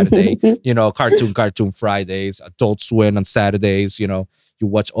 every Saturday. Cartoon Fridays, Adult Swim on Saturdays. You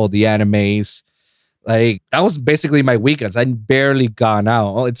watch all the animes. Like that was basically my weekends. I barely gone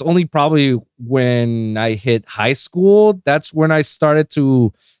out. It's only probably when I hit high school that's when I started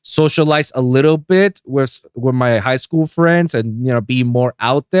to socialize a little bit with my high school friends and be more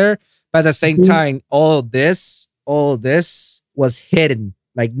out there. But at the same time, all this was hidden.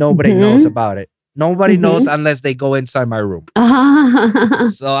 Like nobody knows about it. Nobody knows unless they go inside my room.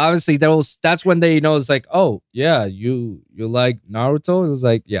 So obviously that's when they know. It's like, oh yeah, you like Naruto? It's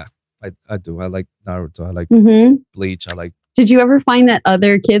like, yeah. I do. I like Naruto. I like Bleach. Did you ever find that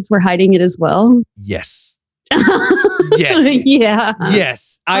other kids were hiding it as well? Yes. Yes. Yeah.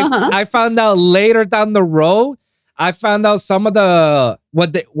 Yes. I found out later down the road. I found out some of the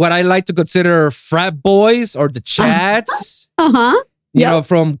what I like to consider frat boys or the chads.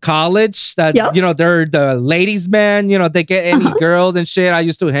 From college that they're the ladies' man. They get any girls and shit. I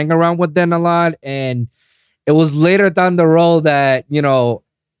used to hang around with them a lot, and it was later down the road that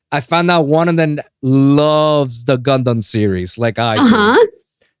I found out one of them loves the Gundam series like I do.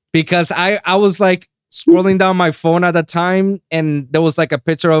 Because I was like scrolling down my phone at the time and there was like a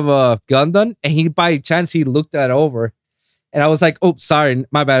picture of a Gundam and by chance he looked that over and I was like, oh, sorry,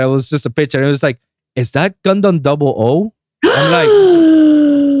 my bad. It was just a picture. And it was like, is that Gundam 00? I'm like,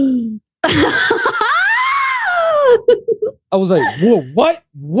 I was like, whoa,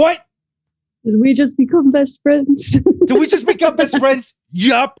 what? Did we just become best friends? Did we just become best friends?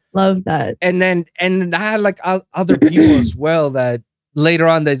 Yup. Love that. And I had like other people as well that later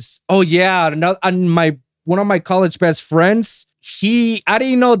on one of my college best friends, I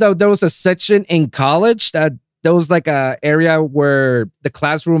didn't know that there was a section in college that there was like a area where the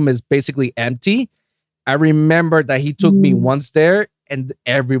classroom is basically empty. I remember that he took me once there and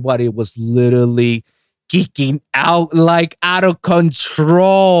everybody was literally geeking out like out of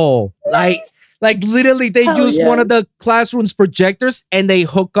control. Like literally they use one of the classroom's projectors and they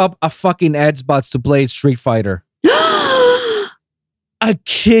hook up a fucking Xbox to play Street Fighter. I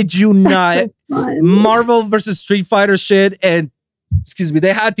kid you not. So Marvel versus Street Fighter shit. And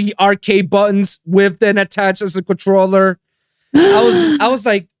they had the arcade buttons with then attached as a controller. I was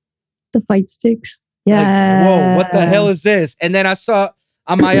like, the fight sticks. Yeah. whoa, what the hell is this? And then I saw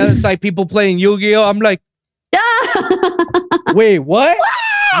on my other side people playing Yu-Gi-Oh. I'm like, wait, what?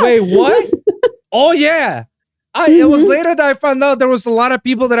 Wait, what? Oh yeah. It was later that I found out there was a lot of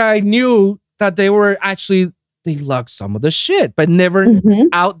people that I knew that they lugged some of the shit, but never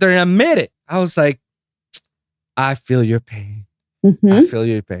out there and admit it. I was like, I feel your pain. I feel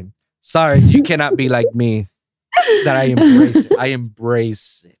your pain. Sorry, you cannot be like me. That I embrace it. I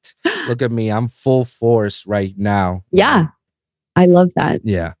embrace it. Look at me. I'm full force right now. Yeah. I love that.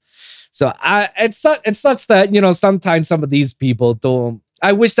 Yeah. So it sucks that, sometimes some of these people don't.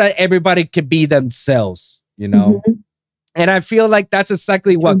 I wish that everybody could be themselves, And I feel like that's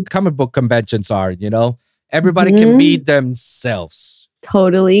exactly what comic book conventions are, Everybody can be themselves.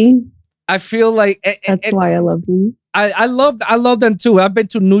 Totally. I feel like that's why I love them. I love them too. I've been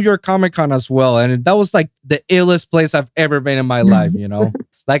to New York Comic Con as well, and that was like the illest place I've ever been in my life.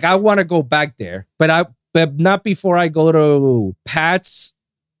 Like I want to go back there, but not before I go to PAX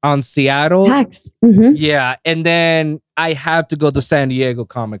on Seattle. PAX, yeah, and then I have to go to San Diego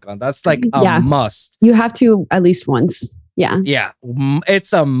Comic Con. That's like a must. You have to at least once. Yeah,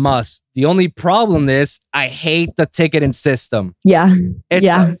 it's a must. The only problem is I hate the ticketing system. Yeah, it's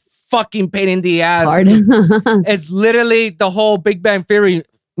a fucking pain in the ass. Hard. It's literally the whole Big Bang Theory,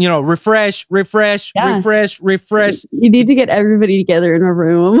 refresh. You need to get everybody together in a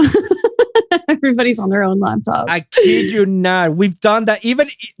room. Everybody's on their own laptop. I kid you not. We've done that even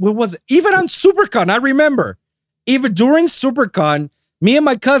on SuperCon. I remember even during SuperCon, me and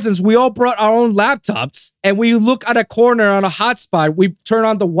my cousins, we all brought our own laptops and we look at a corner on a hotspot. We turn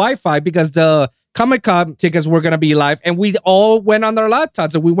on the Wi-Fi because the Comic-Con tickets were going to be live, and we all went on their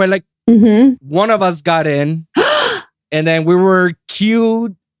laptops, and we went like, one of us got in, and then we were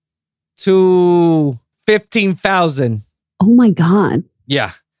queued to 15,000. Oh my God.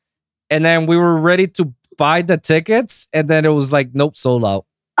 Yeah. And then we were ready to buy the tickets, and then it was like, nope, sold out.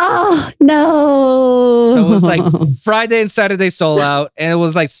 Oh, no. So it was like Friday and Saturday sold out, and it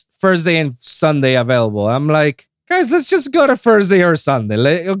was like Thursday and Sunday available. I'm like, guys, let's just go to Thursday or Sunday.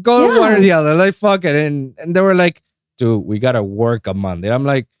 Go to one or the other. Like, fuck it. And they were like, dude, we got to work on Monday. I'm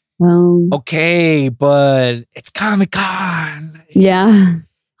like, okay, but it's Comic-Con. Yeah.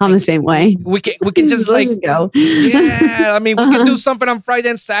 I'm the same way. We can just like go. Yeah. I mean, we can do something on Friday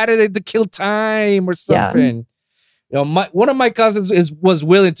and Saturday to kill time or something. One of my cousins was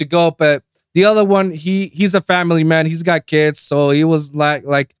willing to go, but the other one, he's a family man. He's got kids. So he was like,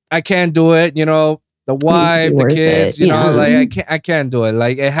 I can't do it. The wife, the kids, I can't do it.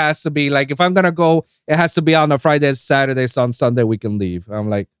 Like, it has to be like, if I'm going to go, it has to be on a Friday and Saturday. So on Sunday we can leave. I'm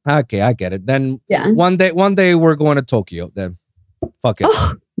like, okay, I get it. Then one day we're going to Tokyo then. Fuck it.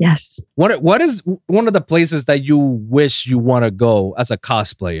 Oh, yes. What is one of the places that you wish you want to go as a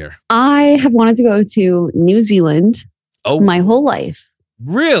cosplayer? I have wanted to go to New Zealand my whole life.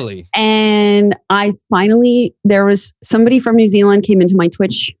 Really? And there was somebody from New Zealand came into my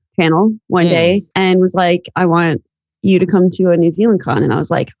Twitch channel one day and was like, I want you to come to a New Zealand con. And I was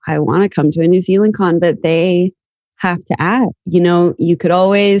like, I want to come to a New Zealand con, but they have to add, you could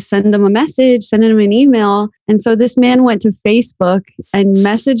always send them a message, send them an email. And so this man went to Facebook and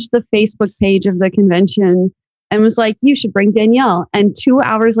messaged the Facebook page of the convention and was like, you should bring Danielle. And 2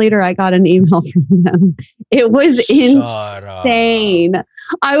 hours later, I got an email from them. It was insane.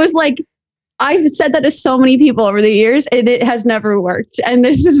 I was like, I've said that to so many people over the years and it has never worked. And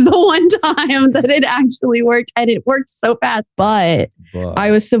this is the one time that it actually worked, and it worked so fast. But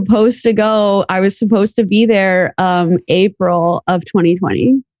I was supposed to go. I was supposed to be there April of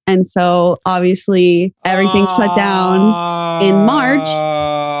 2020. And so obviously everything shut down in March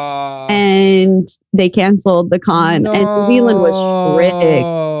and they canceled the con and New Zealand was strict.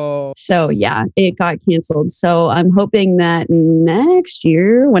 So yeah, it got canceled. So I'm hoping that next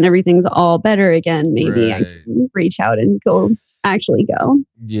year when everything's all better again, maybe I can reach out and actually go.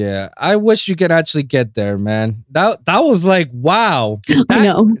 Yeah. I wish you could actually get there, man. That was like, wow. I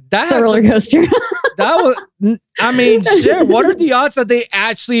know. That's a roller coaster. Shit. What are the odds that they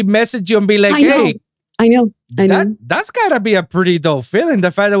actually message you and be like, hey, I know. That's gotta be a pretty dope feeling.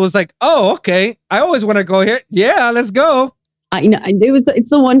 The fact that it was like, oh, okay, I always want to go here. Yeah, let's go. I know it's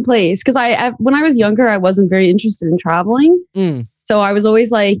the one place because when I was younger, I wasn't very interested in traveling. So I was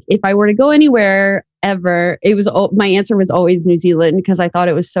always like, if I were to go anywhere ever, my answer was always New Zealand because I thought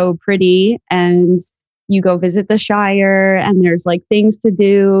it was so pretty and you go visit the Shire and there's like things to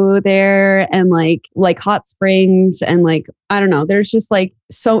do there and like hot springs and like, I don't know, there's just like,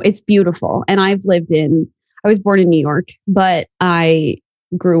 so it's beautiful. And I was born in New York, but I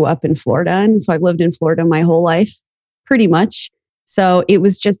grew up in Florida. And so I've lived in Florida my whole life pretty much. So it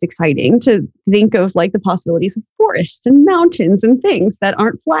was just exciting to think of like the possibilities of forests and mountains and things that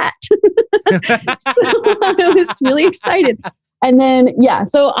aren't flat. So I was really excited. And then,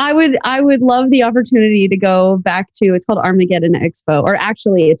 so I would love the opportunity to go back to, it's called Armageddon Expo, or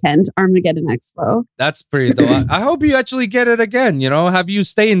actually attend Armageddon Expo. That's pretty dope. I hope you actually get it again. Have you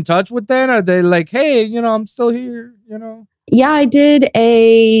stayed in touch with them? Are they like, hey, I'm still here, Yeah, I did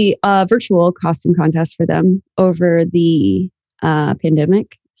a virtual costume contest for them over the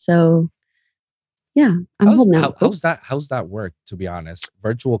pandemic. So yeah, I'm holding out. How's that work, to be honest?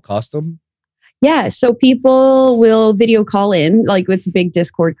 Virtual costume? Yeah. So people will video call in, like it's a big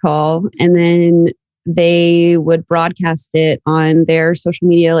Discord call, and then they would broadcast it on their social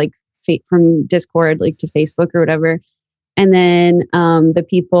media, like from Discord, like to Facebook or whatever. And then the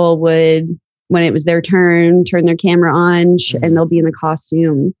people would, when it was their turn, turn their camera on and they'll be in the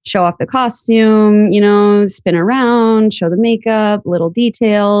costume, show off the costume, spin around, show the makeup, little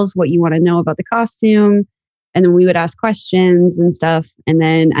details, what you want to know about the costume. And then we would ask questions and stuff. And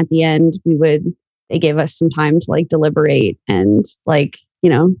then at the end, they gave us some time to like deliberate and like,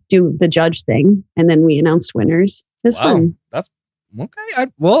 do the judge thing. And then we announced winners. It's fun. That's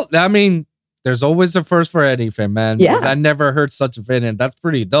okay. There's always a first for anything, man. Yeah. I never heard such a thing, and that's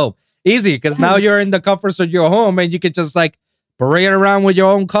pretty dope. Easy, because now you're in the comforts of your home and you can just like parade around with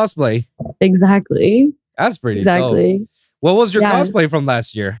your own cosplay. Exactly. That's pretty dope. What was your cosplay from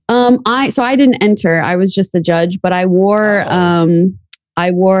last year? I didn't enter. I was just a judge, but I wore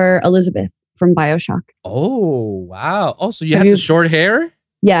Elizabeth from BioShock. Oh, wow. Oh, so you had the short hair?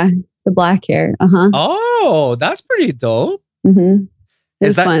 Yeah, the black hair. Oh, that's pretty dope. Mm-hmm.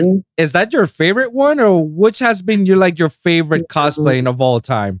 It's fun. Is that your favorite one, or which has been your favorite cosplaying of all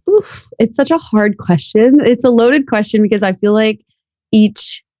time? Oof, it's such a hard question. It's a loaded question because I feel like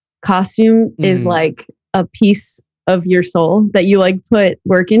each costume is like a piece of your soul that you like put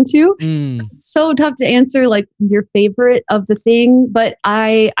work into. So it's so tough to answer like your favorite of the thing, but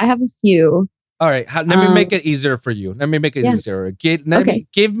I have a few. All right, let me make it easier for you. Let me make it easier. Give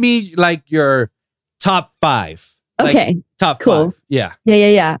me like your top 5. Okay. Top cool. 5. Yeah.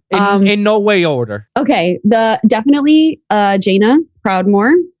 Yeah. In no way order. Okay. Definitely Jaina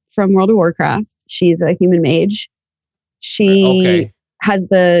Proudmoore from World of Warcraft. She's a human mage. She has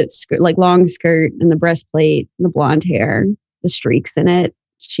the long skirt and the breastplate, and the blonde hair, the streaks in it.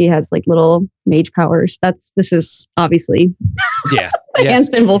 She has like little mage powers. This is obviously the hand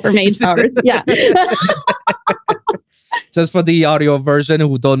symbol for mage powers. Yeah. Just for the audio version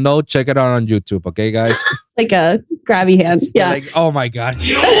who don't know, check it out on YouTube. Okay, guys. Like a grabby hand. Yeah. Like, oh my God.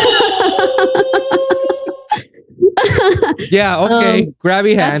 Yeah. Okay.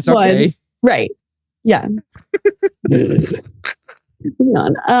 Grabby hands. Okay. One. Right. Yeah.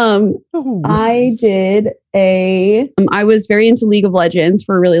 I did I was very into League of Legends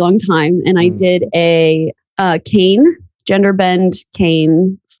for a really long time, and I did a Kane, gender bend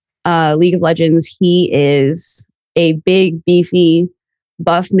Kane, League of Legends. He is a big, beefy,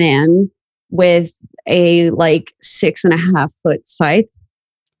 buff man with a 6.5 foot scythe.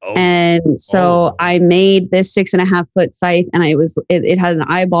 And so I made this 6.5 foot scythe, and it had an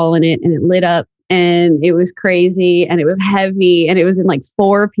eyeball in it, and it lit up, and it was crazy, and it was heavy, and it was in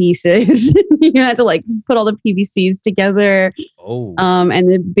 4 pieces. You had to put all the PVCs together.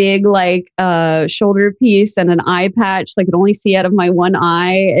 And the big shoulder piece and an eye patch I could only see out of my one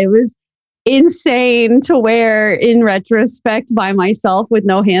eye. It was insane to wear in retrospect by myself with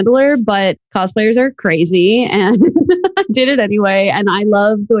no handler, but cosplayers are crazy, and I did it anyway, and I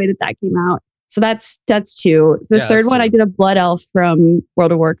love the way that came out. So that's 2. The third one, I did a blood elf from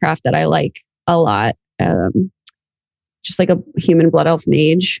World of Warcraft that I like a lot. Just like a human blood elf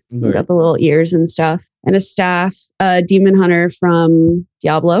mage. We got the little ears and stuff, and a staff, a demon hunter from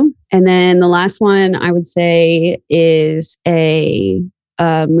Diablo. And then the last one I would say is a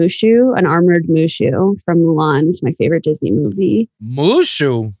Mushu, an armored Mushu from Mulan. It's my favorite Disney movie.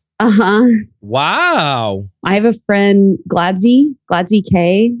 Mushu? Wow. I have a friend, Gladzy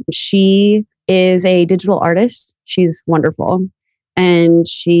K. She is a digital artist. She's wonderful. And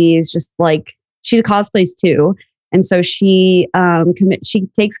she's just she cosplays too. And so she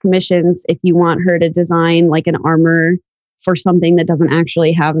takes commissions if you want her to design an armor for something that doesn't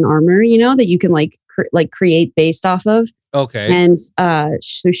actually have an armor, that you can create based off of. Okay. And so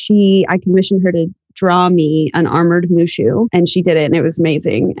I commissioned her to draw me an armored Mushu, and she did it, and it was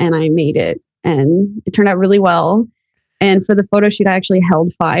amazing. And I made it, and it turned out really well. And for the photo shoot, I actually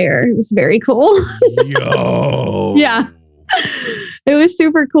held fire. It was very cool. Yo. Yeah. It was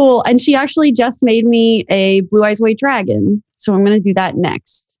super cool. And she actually just made me a Blue Eyes White Dragon. So I'm going to do that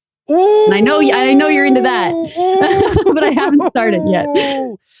next. Ooh. And I know you're into that, but I haven't started yet.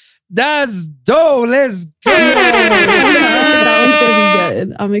 That's dope. Let's go. That one's gonna be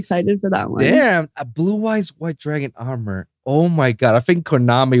good. I'm excited for that one. Damn, a blue eyes white dragon armor. Oh my god. I think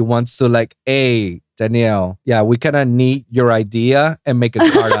Konami wants to like, hey, Danielle, yeah, we kind of need your idea and make a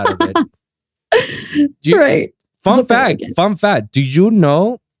card out of it. Right. Fun fact. Do you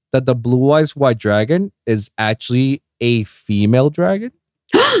know that the blue eyes white dragon is actually a female dragon?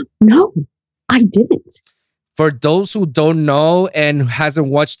 No, I didn't. For those who don't know and hasn't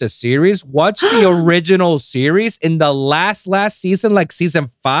watched the series, watch the original series in the last season, like season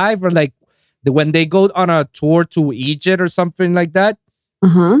 5, or like when they go on a tour to Egypt or something like that.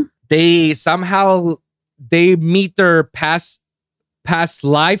 They somehow meet their past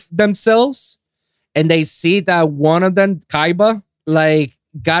life themselves, and they see that one of them, Kaiba, like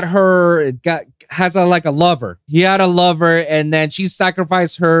has a lover. He had a lover, and then she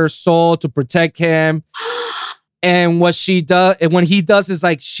sacrificed her soul to protect him. And what she does, and when he does, is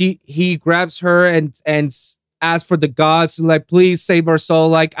like he grabs her and asks for the gods to like, please save her soul.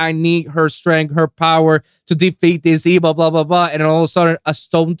 Like, I need her strength, her power to defeat this evil, blah blah blah. And all of a sudden, a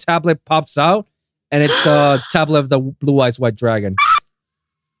stone tablet pops out, and it's the tablet of the blue eyes white dragon.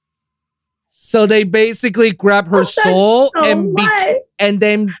 So they basically grab her soul, and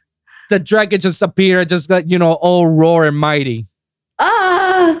then the dragon just appeared, just got all roar and mighty.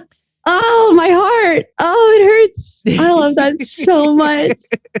 Oh, my heart. Oh, it hurts. I love that so much.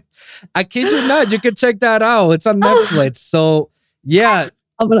 I kid you not. You can check that out. It's on Netflix. So, yeah.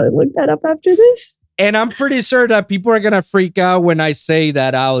 I'm going to look that up after this. And I'm pretty sure that people are going to freak out when I say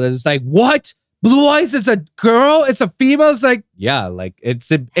that out. It's like, what? Blue eyes is a girl? It's a female? It's like, yeah, like it's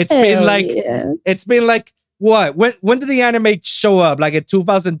been like what? When did the anime show up? Like in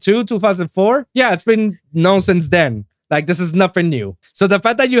 2002, 2004? Yeah, it's been known since then. Like, this is nothing new. So the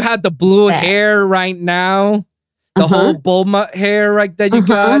fact that you have the blue hair right now, the whole Bulma hair right that you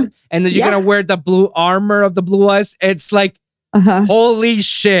got, and then you're going to wear the blue armor of the blue eyes, it's like, holy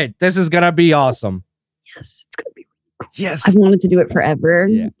shit, this is going to be awesome. Yes, it's going to be really cool. Yes. I've wanted to do it forever.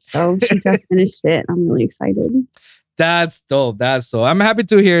 Yeah. So she just finished it. I'm really excited. That's dope. That's so. I'm happy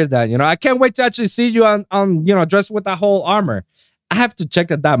to hear that. I can't wait to actually see you on dressed with that whole armor. I have to check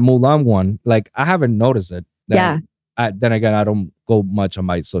that Mulan one. Like, I haven't noticed it. Yeah. Then again, I don't go much on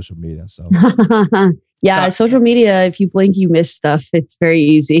my social media. So social media, if you blink, you miss stuff. It's very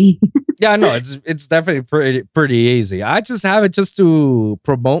easy. Yeah, no, it's definitely pretty easy. I just have it just to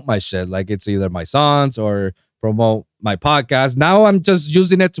promote my shit. Like, it's either my songs or promote my podcast. Now I'm just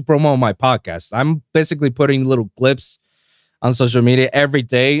using it to promote my podcast. I'm basically putting little clips on social media every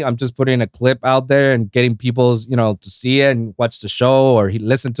day. I'm just putting a clip out there and getting people, to see it and watch the show or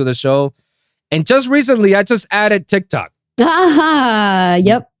listen to the show. And just recently, I just added TikTok.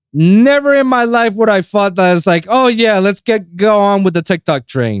 Yep. Never in my life would I thought that it's like, oh yeah, let's go on with the TikTok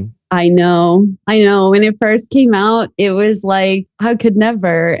train. I know. When it first came out, it was like, I could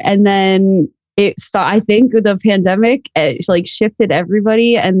never. And then I think the pandemic, it like shifted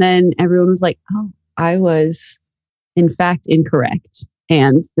everybody. And then everyone was like, oh, I was in fact incorrect.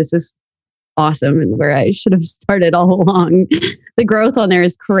 And this is awesome and where I should have started all along. The growth on there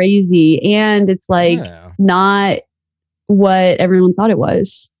is crazy. And it's like not what everyone thought it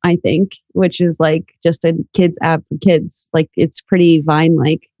was, I think, which is like just a kids app for kids. Like, it's pretty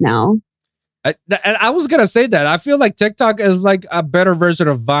Vine-like now. I was going to say that. I feel like TikTok is like a better version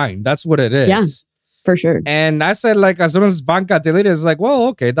of Vine. That's what it is. Yeah, for sure. And I said, like, as soon as Vine got deleted, it's like, well,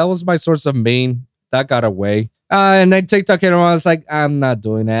 okay, that was my source of main. That got away. And then TikTok came around. I was like, I'm not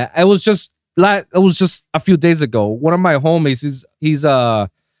doing that. It was just a few days ago. One of my homies, he's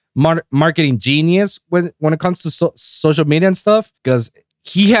a marketing genius when it comes to social media and stuff, because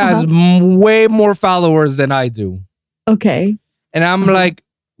he has way more followers than I do. Okay. And I'm like,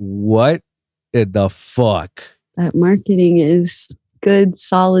 what the fuck? That marketing is good,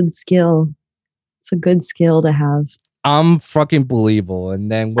 solid skill. It's a good skill to have. I'm fucking believable.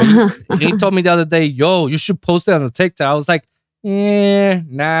 And then when he told me the other day, yo, you should post it on the TikTok. I was like,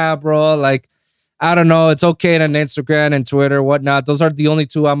 nah, bro. Like, I don't know. It's okay on Instagram and Twitter, whatnot. Those are the only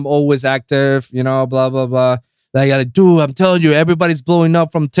two I'm always active, blah, blah, blah. Like, dude, I'm telling you, everybody's blowing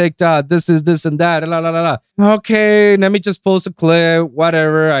up from TikTok. This is this and that. La, la, la, la. Okay, let me just post a clip,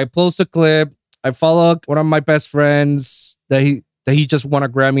 whatever. I post a clip. I follow one of my best friends that he just won a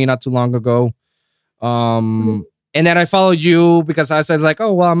Grammy not too long ago. And then I follow you because I said, like,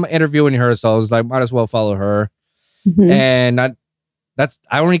 oh, well, I'm interviewing her. So I was like, might as well follow her. Mm-hmm. And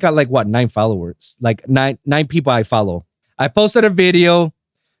I only got like 9 followers, like nine people I follow. I posted a video.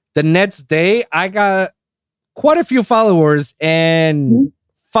 The next day, I got quite a few followers, and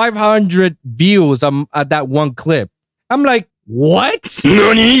 500 views at that one clip. I'm like, what?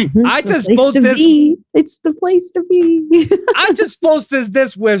 I just posted this. It's the place to be. I just posted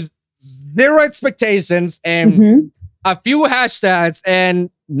this with zero expectations and a few hashtags and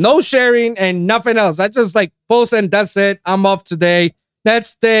no sharing and nothing else. I just like post and that's it. I'm off today.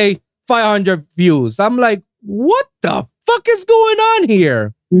 Next day, 500 views. I'm like, what the fuck is going on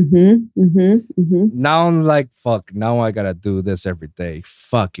here? Now I'm like, fuck, now I gotta do this every day.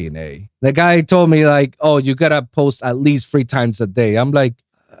 Fucking A. The guy told me like, oh, you gotta post at least 3 times a day. I'm like,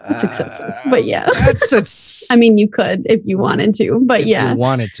 it's excessive, but yeah. It's I mean, you could if you wanted to, but if yeah. you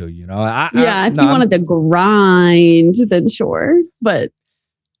wanted to, you know. If you wanted to grind, then sure, but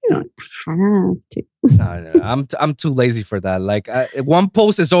you don't have to. No, I'm too lazy for that. Like one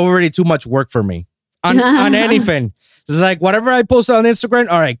post is already too much work for me on anything. It's like whatever I post on Instagram,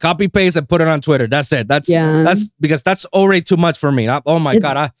 all right, copy paste and put it on Twitter. That's it. That's because that's already too much for me. Oh my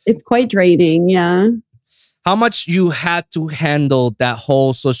God. It's quite draining. Yeah. How much you had to handle that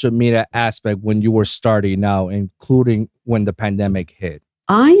whole social media aspect when you were starting out, including when the pandemic hit?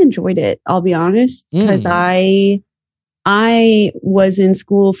 I enjoyed it. I'll be honest, because I was in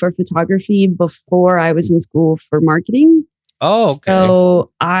school for photography before I was in school for marketing. Oh, okay.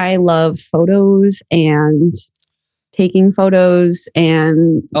 So I love photos and taking photos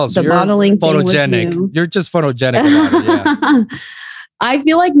and so the modeling photogenic. thing. You're just photogenic about it, yeah. I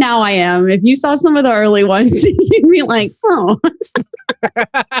feel like now I am. If you saw some of the early ones, you'd be like, oh.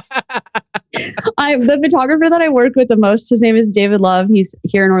 The photographer that I work with the most, his name is David Love. He's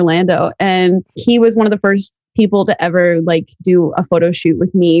here in Orlando. And he was one of the first people to ever like do a photo shoot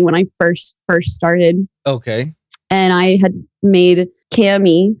with me when I first started. Okay. And I had made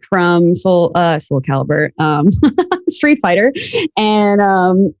Cammy from Soul Calibur, Street Fighter. And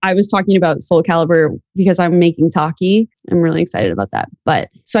I was talking about Soul Calibur because I'm making Taki. I'm really excited about that. But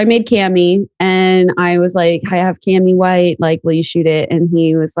so I made Cammy and I was like, I have Cammy White. Like, will you shoot it? And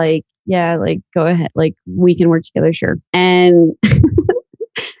he was like, yeah, like, go ahead. Like, we can work together. Sure. And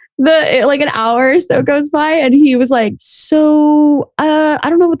an hour or so goes by and he was like, so I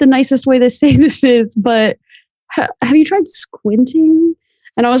don't know what the nicest way to say this is, but have you tried squinting?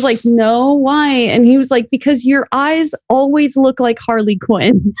 And I was like, no, why? And he was like, because your eyes always look like Harley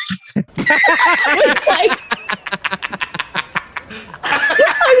Quinn. I was like,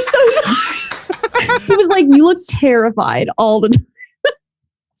 I'm so sorry. He was like, you look terrified all the time.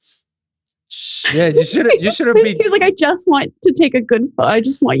 Yeah, you should have been. He was like, I just want to take a good photo. I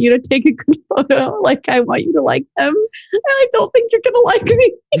just want you to take a good photo. Like, I want you to like them. And I don't think you're going to like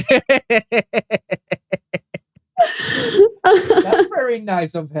me. That's very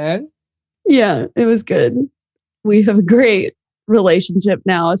nice of him. Yeah, it was good. We have a great relationship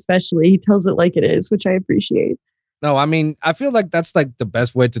now, especially. He tells it like it is, which I appreciate. No, I mean, I feel like that's like the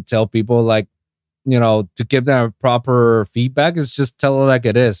best way to tell people, like, you know, to give them proper feedback is just tell it like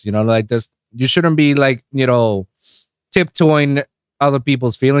it is. You know, like you shouldn't be like, you know, tiptoeing other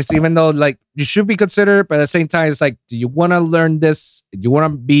people's feelings, even though like you should be considerate, but at the same time, it's like, do you want to learn this? Do you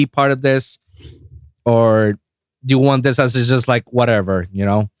want to be part of this? Or do you want this as it's just like whatever, you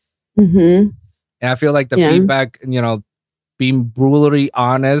know? And I feel like the feedback, you know, being brutally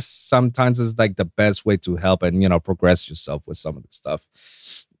honest sometimes is like the best way to help and, you know, progress yourself with some of the stuff.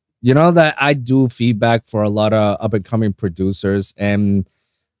 You know that I do feedback for a lot of up and coming producers, and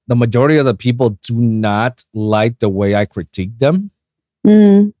the majority of the people do not like the way I critique them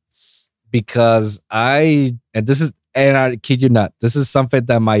because I kid you not, this is something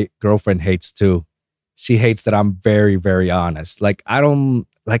that my girlfriend hates too. She hates that I'm very, very honest. Like I don't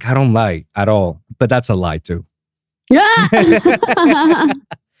lie at all, but that's a lie too.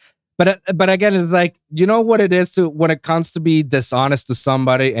 But again, it's like, you know what it is to when it comes to be dishonest to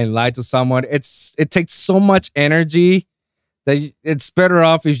somebody and lie to someone. It takes so much energy that it's better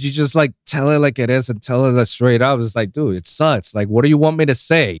off if you just like tell it like it is and tell it straight up. It's like, dude, it sucks. Like, what do you want me to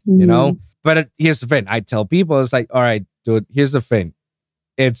say? You know. But here's the thing. I tell people, it's like, all right, dude. Here's the thing.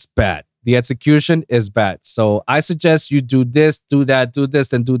 It's bad. The execution is bad. So I suggest you do this, do that, do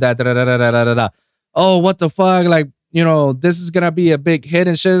this, and do that. Da, da, da, da, da, da, da. Oh, what the fuck? Like, you know, this is going to be a big hit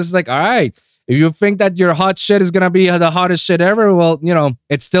and shit. It's like, all right, if you think that your hot shit is going to be the hottest shit ever, well, you know,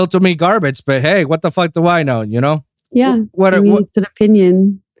 it's still to me garbage, but hey, what the fuck do I know, you know? Yeah. It's an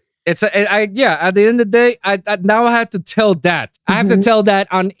opinion. At the end of the day, I now I have to tell that. I have to tell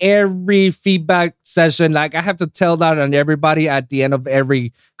that on every feedback session. Like I have to tell that on everybody at the end of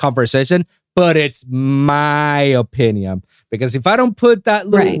every conversation, but it's my opinion. Because if I don't put that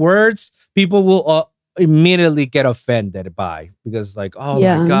little words, people will immediately get offended by, because like, oh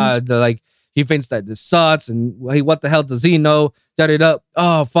my God, like He thinks that this sucks, and hey, what the hell does he know? Yada yada.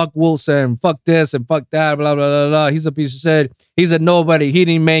 Oh, fuck Wilson, fuck this and fuck that, blah blah blah blah. He's a piece of shit. He's a nobody. He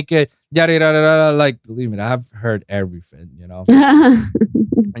didn't make it. Yada yada yada. Like, believe me, I've heard everything.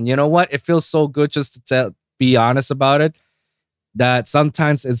 And you know what? It feels so good just to be honest about it. That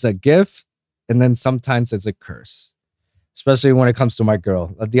sometimes it's a gift, and then sometimes it's a curse. Especially when it comes to my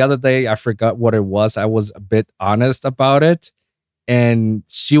girl. The other day, I forgot what it was. I was a bit honest about it, and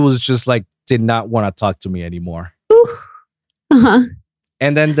she was just like, did not want to talk to me anymore. Uh-huh.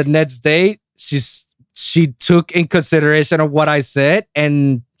 And then the next day, she took in consideration of what I said,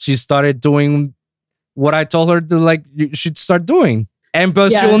 and she started doing what I told her to, like, you should start doing.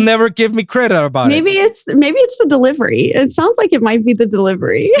 But she will never give me credit about maybe it. Maybe it's the delivery. It sounds like it might be the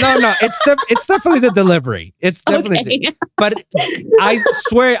delivery. No, it's definitely the delivery. It's definitely, but I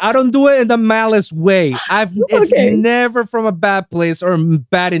swear I don't do it in the malice way. It's never from a bad place or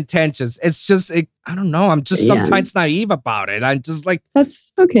bad intentions. It's just I don't know. I'm just sometimes naive about it. I'm just like,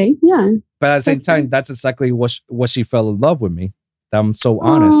 that's okay. Yeah. But at the same time, that's exactly what she fell in love with me. I'm so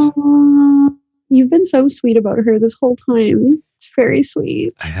honest. You've been so sweet about her this whole time. It's very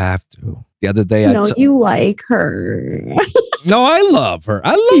sweet. I have to. The other day, you like her. No, I love her.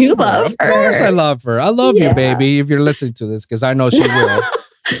 I love her. Of course, I love her. I love you, baby. If you're listening to this, because I know she will.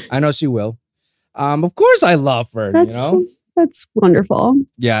 I know she will. Of course, I love her. That's wonderful.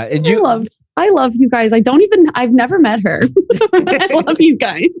 Yeah, and I love you guys. I've never met her. I love you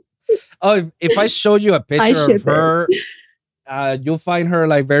guys. Oh, if I show you a picture of her. You'll find her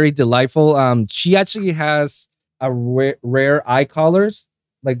like very delightful. She actually has a rare eye colors.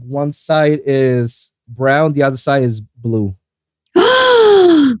 Like one side is brown, the other side is blue.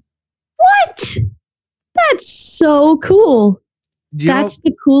 What? That's so cool. That's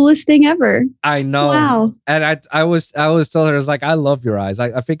the coolest thing ever. I know. Wow. And I always tell her, it's like, I love your eyes.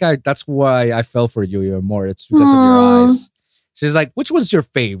 I think that's why I fell for you even more. It's because of your eyes. She's like, which one's your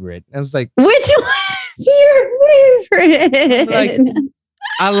favorite? And I was like, which one's your favorite? Like,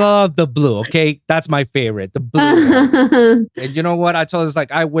 I love the blue. Okay, that's my favorite. The blue. And you know what? I told her, it's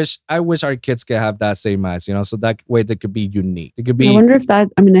like, I wish our kids could have that same eyes. So that way they could be unique. It could be. I wonder if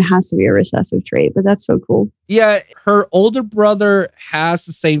it has to be a recessive trait, but that's so cool. Yeah, her older brother has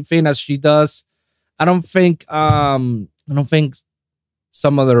the same thing as she does. I don't think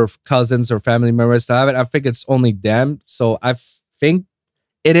some other cousins or family members have it. I think it's only them. So I think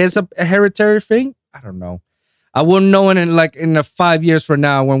it is a hereditary thing. I don't know. I wouldn't know in 5 years from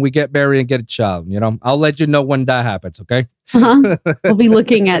now when we get married and get a child. I'll let you know when that happens. Okay. We'll be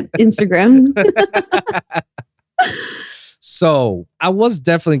looking at Instagram. So I was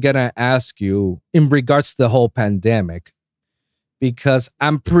definitely gonna ask you in regards to the whole pandemic, because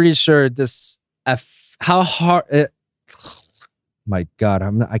I'm pretty sure how hard. My God,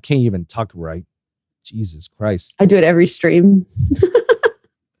 I can't even talk right. Jesus Christ. I do it every stream.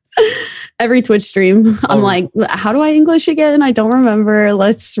 Every Twitch stream. I'm like, how do I English again? I don't remember.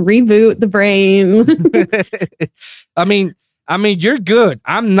 Let's reboot the brain. I mean, you're good.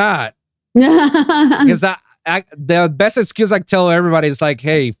 I'm not. Because the best excuse I tell everybody is like,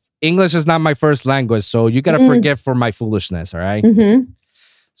 hey, English is not my first language, so you got to forgive for my foolishness, all right? Mm-hmm.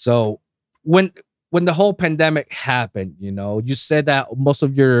 So when the whole pandemic happened, you said that most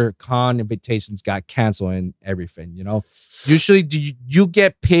of your con invitations got canceled and everything, Usually you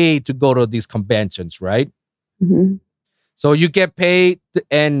get paid to go to these conventions, right? Mm-hmm. So you get paid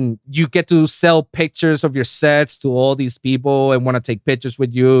and you get to sell pictures of your sets to all these people and want to take pictures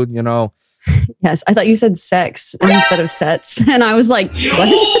with you, Yes, I thought you said sex instead of sets. And I was like, what?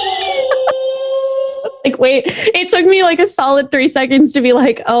 Like, wait, it took me like a solid 3 seconds to be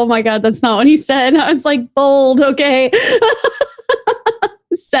like, oh my God, that's not what he said. I was like, bold, okay.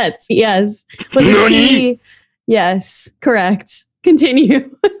 Sets, yes. With a T. Yes, correct.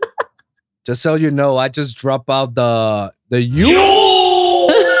 Continue. Just so you know, I just drop out the you.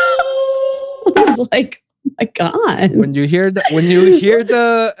 I was like, oh my God. When you hear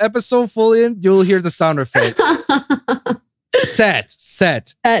the episode fully in, you'll hear the sound effect. Set.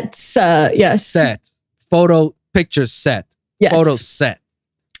 That's yes. Set. Photo picture set. Yes. Photo set.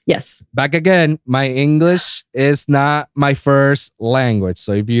 Yes. Back again, my English is not my first language.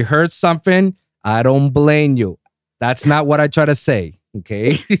 So if you heard something, I don't blame you. That's not what I try to say.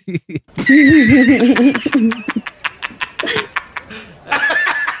 Okay.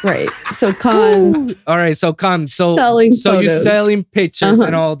 Right. So con. All right. So con. So you're selling pictures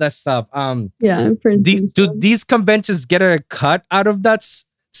and all that stuff. Yeah. Do these conventions get a cut out of that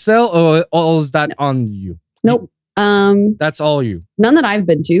sale, or is that on you? Nope. That's all you. None that I've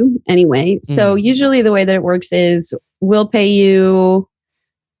been to anyway. So usually the way that it works is we'll pay you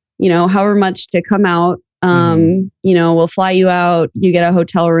however much to come out. We'll fly you out. You get a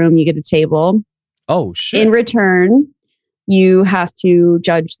hotel room, you get a table. Oh, shit. In return, you have to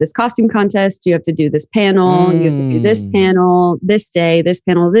judge this costume contest. You have to do this panel. You have to do this panel this day, this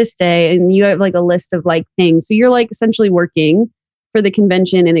panel this day. And you have like a list of like things. So you're like essentially working for the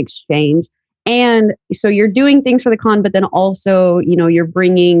convention in exchange. And so you're doing things for the con, but then also, you're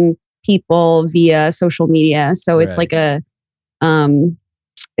bringing people via social media. So it's like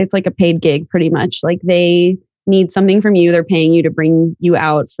it's like a paid gig pretty much. Like they need something from you. They're paying you to bring you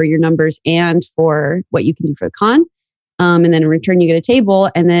out for your numbers and for what you can do for the con. And then in return, you get a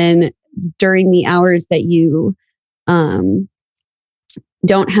table. And then during the hours that you don't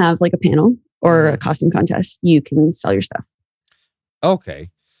have like a panel or a costume contest, you can sell your stuff. Okay.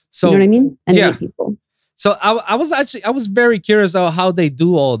 So, you know what I mean? And meet people. So I was very curious about how they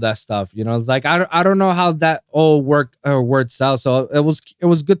do all that stuff. It's like I don't know how that all works out. So it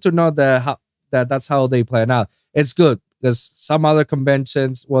was good to know that's how they plan out. It's good because some other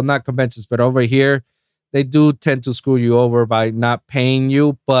conventions, well, not conventions, but over here, they do tend to screw you over by not paying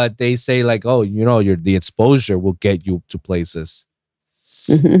you. But they say like, oh, the exposure will get you to places.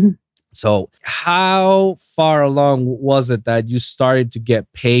 Mm-hmm. So how far along was it that you started to get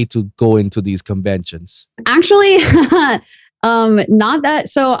paid to go into these conventions? Actually, not that.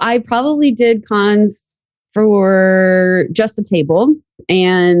 So I probably did cons for just the table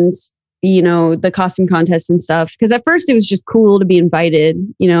and, the costume contest and stuff. Because at first it was just cool to be invited,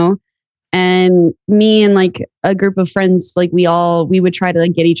 and me and like a group of friends, like we would try to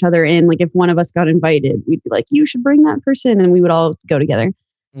like get each other in. Like if one of us got invited, we'd be like, you should bring that person. And we would all go together.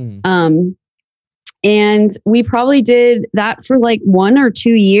 And we probably did that for like 1 or 2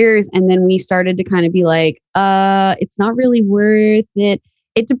 years. And then we started to kind of be like, it's not really worth it.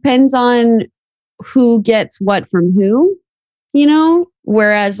 It depends on who gets what from who,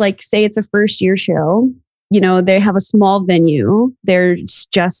 whereas like, say it's a first year show, they have a small venue. They're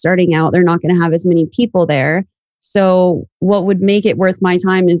just starting out. They're not going to have as many people there. So what would make it worth my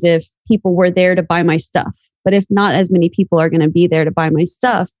time is if people were there to buy my stuff. But if not as many people are going to be there to buy my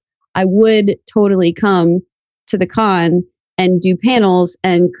stuff, I would totally come to the con and do panels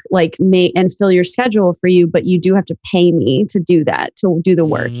and like and fill your schedule for you. But you do have to pay me to do that, to do the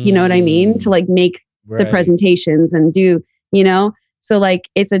work. You know what I mean? To like make the presentations and do, so like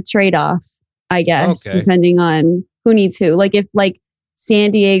it's a trade-off, I guess, depending on who needs who. Like if like San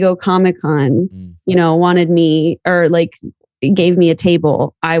Diego Comic-Con, wanted me or like gave me a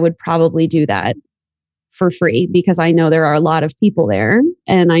table, I would probably do that for free because I know there are a lot of people there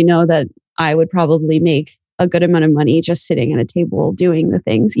and I know that I would probably make a good amount of money just sitting at a table doing the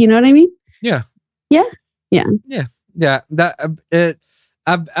things. You know what I mean? Yeah. Yeah. Yeah. Yeah. Yeah. That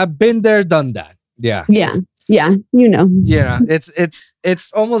I've been there, done that. Yeah. Yeah. Yeah. Yeah.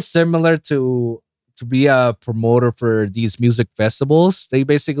 It's almost similar to be a promoter for these music festivals. They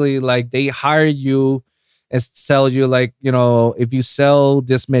basically like they hire you and sell you like, if you sell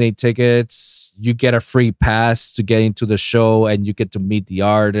this many tickets, you get a free pass to get into the show and you get to meet the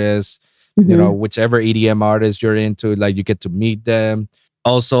artists, whichever EDM artist you're into, like you get to meet them.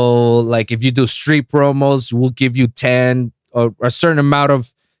 Also, like if you do street promos, we'll give you 10 or a certain amount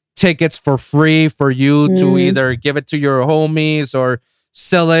of tickets for free for you to either give it to your homies or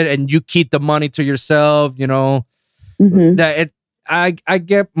sell it and you keep the money to yourself, that I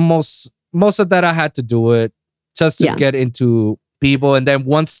get most of that I had to do it just to get into people. And then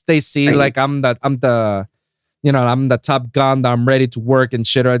once they see like I'm the top gun, that I'm ready to work and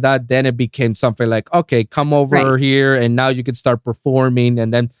shit like that, then it became something like, okay, come over here and now you can start performing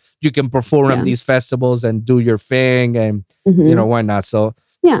and then you can perform at these festivals and do your thing and why not? So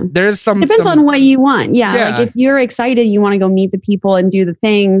there's depends on what you want. Like if you're excited, you want to go meet the people and do the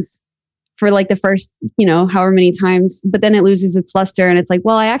things for like the first, however many times, but then it loses its luster and it's like,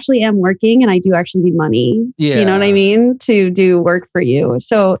 well, I actually am working and I do actually need money. Yeah. You know what I mean? To do work for you.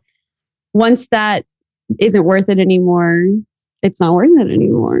 So once that isn't worth it anymore, it's not worth it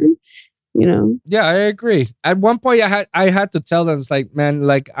anymore. Yeah, I agree. At one point I had to tell them, it's like, man,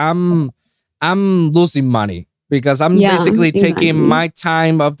 like I'm losing money because I'm basically taking my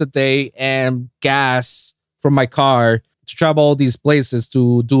time of the day and gas from my car to travel all these places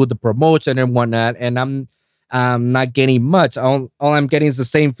to do the promotion and whatnot, and I'm not getting much. All I'm getting is the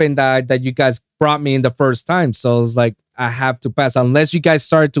same thing that you guys brought me in the first time. So it's like I have to pass unless you guys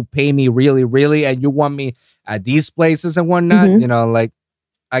started to pay me really, really, and you want me at these places and whatnot. Like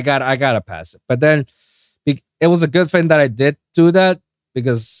I gotta pass it. But then it was a good thing that I did do that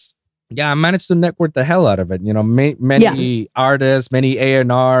because I managed to network the hell out of it. Many artists, many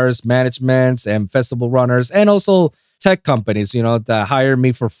A&Rs, managements, and festival runners, and also tech companies, that hire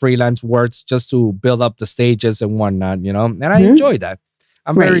me for freelance works just to build up the stages and whatnot, and I enjoy that.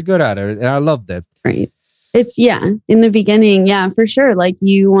 I'm very good at it, and I love that. Right. It's in the beginning, for sure. Like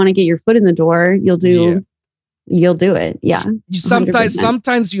you want to get your foot in the door, you'll do it. Yeah.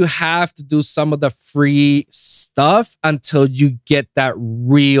 Sometimes you have to do some of the free stuff until you get that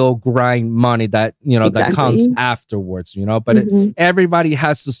real grind money that, that comes afterwards, but everybody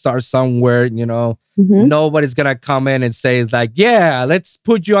has to start somewhere, Nobody's going to come in and say like, yeah, let's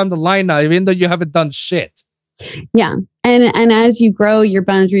put you on the line now, even though you haven't done shit. Yeah. And as you grow, your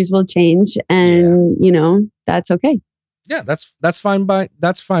boundaries will change and, that's okay. Yeah, that's fine.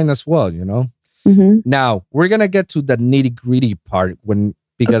 That's fine as well, Now we're going to get to the nitty gritty part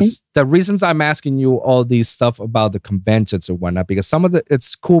because the reasons I'm asking you all these stuff about the conventions or whatnot, because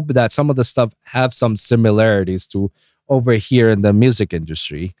it's cool that some of the stuff have some similarities to over here in the music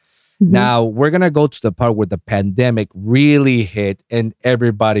industry. Now we're going to go to the part where the pandemic really hit and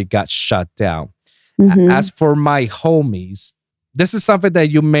everybody got shut down. As for my homies, this is something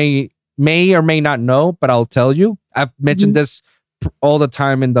that you may or may not know, but I'll tell you. I've mentioned this all the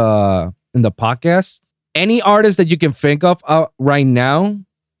time in the podcast. Any artist that you can think of right now,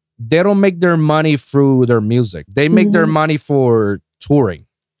 they don't make their money through their music. They make their money for touring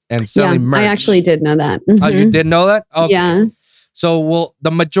and selling merch. I actually did know that. Oh, you did know that? Okay. Yeah. So,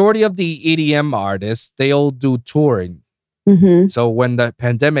 the majority of the EDM artists, they all do touring. So when the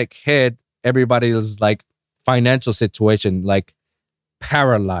pandemic hit, everybody's like financial situation like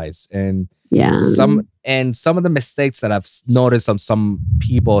paralyzed, and some of the mistakes that I've noticed on some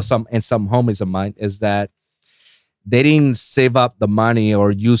people, some homies of mine, is that they didn't save up the money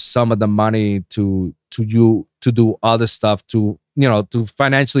or use some of the money to do other stuff to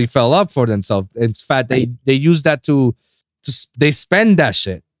financially fill up for themselves. In fact, they use that to they spend that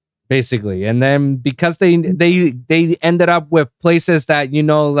shit. Basically, and then because they ended up with places that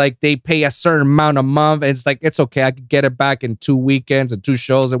like they pay a certain amount a month, and it's like it's okay, I could get it back in 2 weekends and 2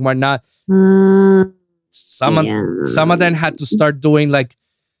 shows and whatnot. Some of them had to start doing like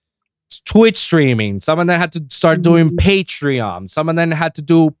Twitch streaming. Some of them had to start doing Patreon. Some of them had to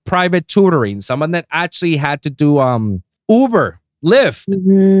do private tutoring. Some of them actually had to do Uber,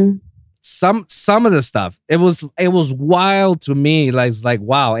 Lyft. Some of the stuff, it was wild to me. Like, it's like,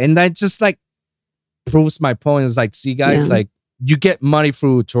 wow. And that just like proves my point. It's like, see guys, like you get money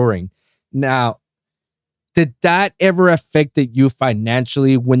through touring. Now, did that ever affected you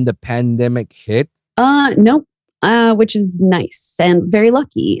financially when the pandemic hit? Nope. Which is nice and very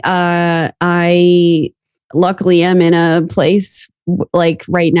lucky. I luckily am in a place like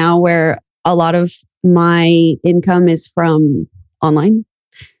right now where a lot of my income is from online.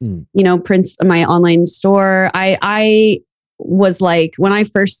 My online store. I was like, when I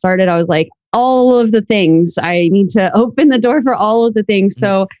first started, I was like, all of the things, I need to open the door for all of the things.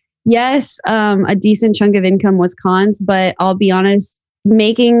 So yes, a decent chunk of income was cons, but I'll be honest,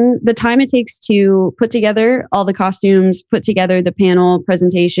 making the time it takes to put together all the costumes, put together the panel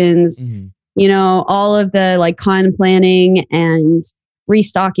presentations, all of the like con planning and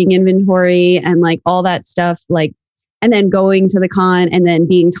restocking inventory and like all that stuff, like, and then going to the con and then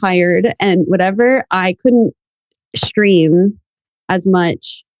being tired and whatever, I couldn't stream as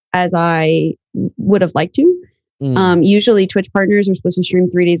much as I would have liked to. Usually Twitch partners are supposed to stream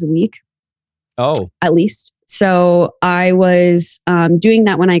 3 days a week. Oh, at least. So I was doing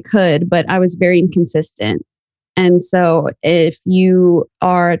that when I could, but I was very inconsistent. And so if you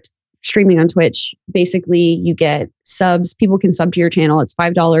are streaming on Twitch, basically you get subs. People can sub to your channel. It's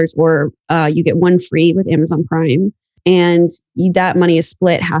 $5 or you get one free with Amazon Prime. And that money is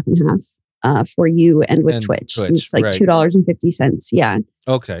split half and half for you and with Twitch. It's like $2.50. Yeah.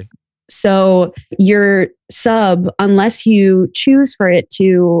 Okay. So your sub, unless you choose for it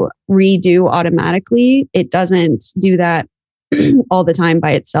to redo automatically, it doesn't do that all the time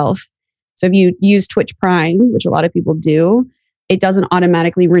by itself. So if you use Twitch Prime, which a lot of people do, it doesn't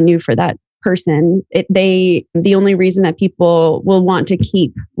automatically renew for that person. The only reason that people will want to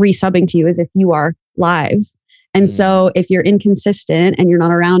keep resubbing to you is if you are live. And so if you're inconsistent and you're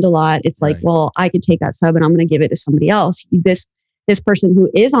not around a lot, it's like, well, I could take that sub and I'm going to give it to somebody else. This person who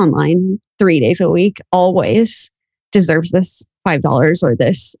is online 3 days a week always deserves this $5 or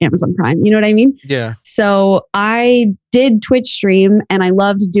this Amazon Prime. You know what I mean? Yeah. So I did Twitch stream and I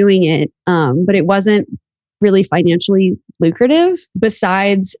loved doing it. But it wasn't really financially lucrative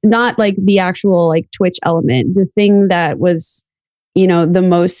besides not like the actual like Twitch element. The thing that was, the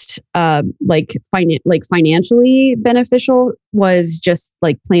most financially beneficial was just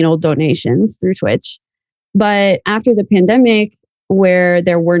like plain old donations through Twitch. But after the pandemic, where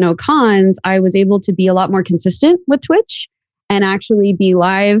there were no cons, I was able to be a lot more consistent with Twitch and actually be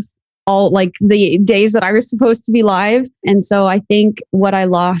live all like the days that I was supposed to be live. And so I think what I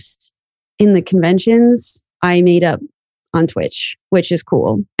lost in the conventions, I made up on Twitch, which is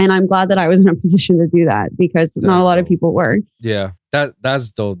cool. And I'm glad that I was in a position to do that because not a lot of people were. Yeah,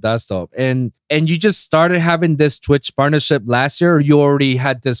 that's dope. That's dope. And you just started having this Twitch partnership last year, or you already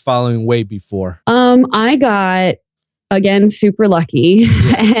had this following way before? I got, again, super lucky.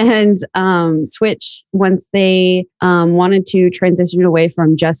 And Twitch, once they wanted to transition away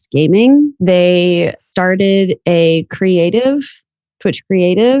from just gaming, they started a Twitch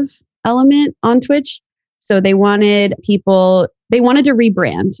creative element on Twitch. So they wanted to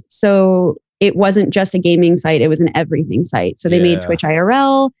rebrand. So it wasn't just a gaming site, it was an everything site. So they made Twitch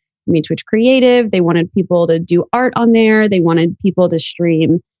IRL, made Twitch creative. They wanted people to do art on there. They wanted people to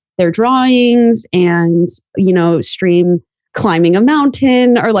stream their drawings and, stream climbing a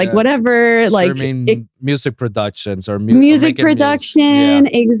mountain or whatever. Streaming music productions or music production.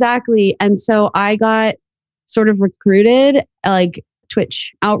 Exactly. And so I got sort of recruited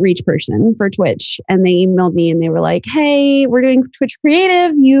Twitch outreach person for Twitch. And they emailed me and they were like, hey, we're doing Twitch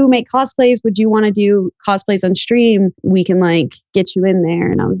creative. You make cosplays. Would you want to do cosplays on stream? We can get you in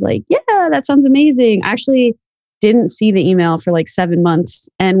there. And I was like, yeah, that sounds amazing. I actually didn't see the email for 7 months.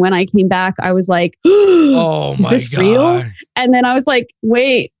 And when I came back, I was like, oh my God. Is this real? And then I was like,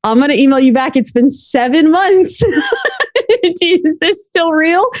 wait, I'm going to email you back. It's been 7 months. Is this still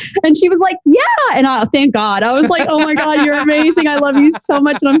real? And she was like, yeah. And thank God. I was like, oh my God, you're amazing. I love you so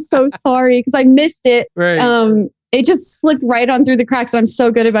much. And I'm so sorry because I missed it. Right. It just slipped right on through the cracks. I'm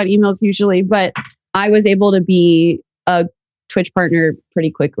so good about emails usually, but I was able to be a Twitch partner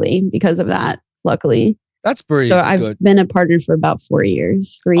pretty quickly because of that, luckily. That's pretty good. So I've been a partner for about 4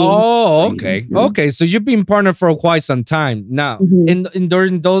 years. Okay. Okay. So you've been partner for quite some time now. Mm-hmm.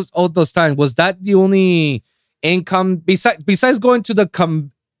 During all those times, was that the only income besides going to the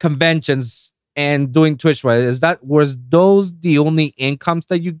conventions and doing Twitch, right? Was those the only incomes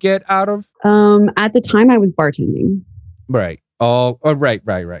that you get out of? At the time I was bartending. Right. Oh, right.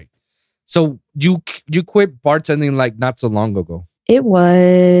 So you quit bartending not so long ago. It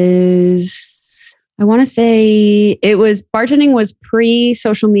was, I want to say bartending was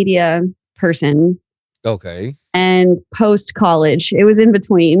pre-social media person. Okay. And post-college. It was in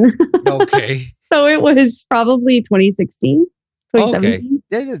between. Okay. So it was probably 2016, 2017.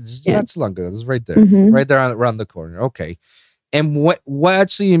 Okay. Yeah. That's long ago. It's right there. Mm-hmm. Right there around the corner. Okay. And what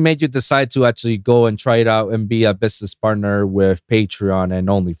actually made you decide to actually go and try it out and be a business partner with Patreon and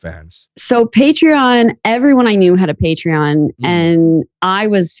OnlyFans? So Patreon, everyone I knew had a Patreon, and I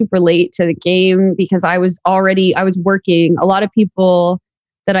was super late to the game because I was working. A lot of people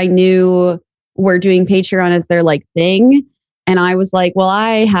that I knew were doing Patreon as their thing. And I was like, well,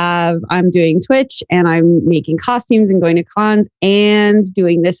 I'm doing Twitch and I'm making costumes and going to cons and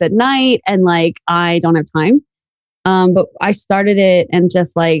doing this at night. And I don't have time. But I started it and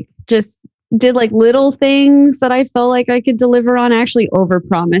just did little things that I felt like I could deliver on. I actually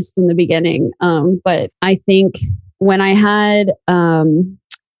overpromised in the beginning. But I think when I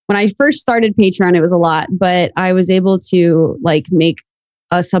first started Patreon, it was a lot, but I was able to make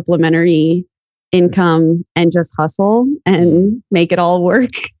a supplementary income and just hustle and make it all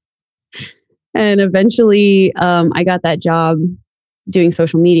work. And eventually I got that job doing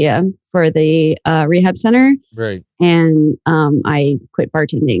social media for the rehab center. Right. And I quit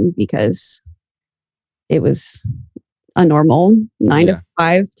bartending because it was a normal 9 to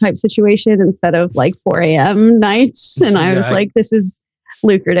 5 type situation instead of 4 a.m. nights. And I was like, this is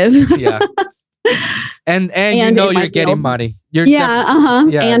lucrative. Yeah. And you're getting money.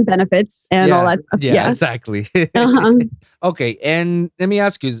 And benefits and all that stuff. Yeah, exactly. Okay, and let me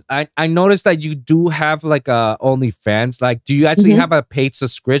ask you, I noticed that you do have a OnlyFans. Do you actually have a paid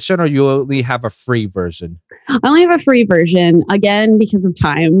subscription or you only have a free version? I only have a free version, again, because of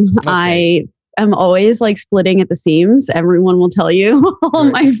time. Okay. I am always splitting at the seams. Everyone will tell you. All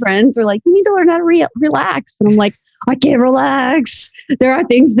my friends are like, you need to learn how to relax. And I'm like, I can't relax. There are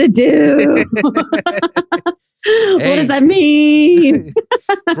things to do. What does that mean?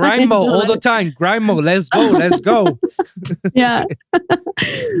 Grind mode all the time. Grind mode. Let's go. Yeah.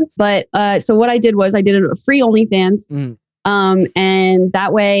 But so what I did was I did a free OnlyFans. And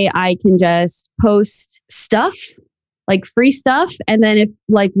that way I can just post stuff, free stuff. And then if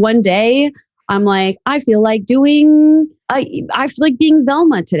one day I'm I feel like being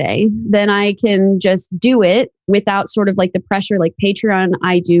Velma today, then I can just do it without sort of the pressure. Patreon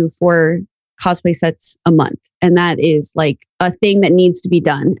I do for cosplay sets a month. And that is like a thing that needs to be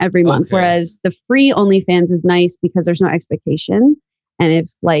done every month. Okay. Whereas the free OnlyFans is nice because there's no expectation. And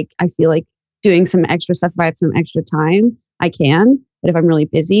if like, I feel like doing some extra stuff, if I have some extra time, I can. But if I'm really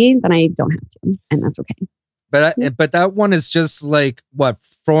busy, then I don't have to. And that's okay. But that one is just like what,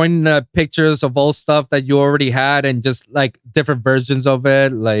 throwing pictures of old stuff that you already had and just like different versions of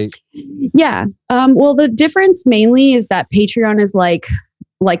it, like. Yeah. Well, the difference mainly is that Patreon is like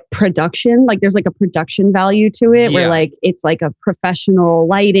production. Like there's like a production value to it, where like it's like a professional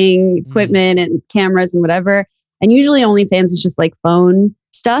lighting equipment and cameras and whatever. And usually OnlyFans is just like phone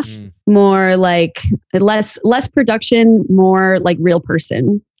stuff, more like less production, more like real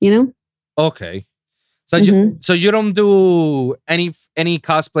person. You know? Okay. So you don't do any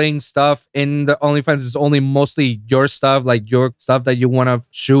cosplaying stuff in the OnlyFans. It's only mostly your stuff, like your stuff that you want to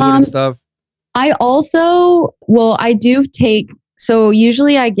shoot and stuff. I also, I do take. So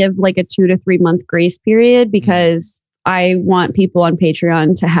usually I give like a 2 to 3 month grace period because I want people on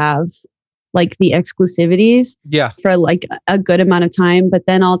Patreon to have like the exclusivities for like a good amount of time. But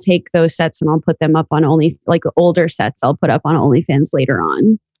then I'll take those sets and I'll put them up on like older sets. I'll put up on OnlyFans later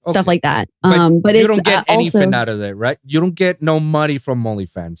on. Okay. Stuff like that. But you don't get anything out of it, right? You don't get no money from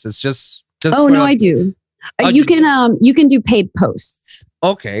OnlyFans. It's just oh no, I do. You can do paid posts.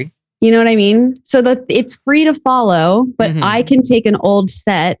 Okay. You know what I mean? So that it's free to follow, but I can take an old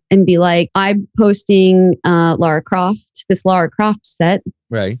set and be like, I'm posting this Lara Croft set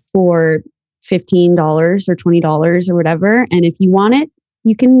for $15 or $20 or whatever. And if you want it,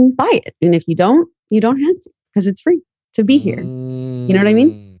 you can buy it. And if you don't have to, because it's free to be here. You know what I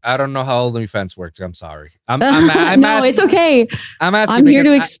mean? I don't know how OnlyFans works. I'm sorry. I'm no, asking, it's okay. I'm here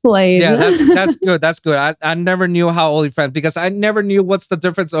to explain. That's good. That's good. I never knew how OnlyFans, because I never knew what's the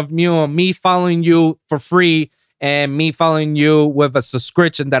difference of me following you for free and me following you with a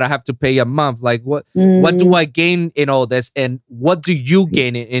subscription that I have to pay a month. Like what do I gain in all this, and what do you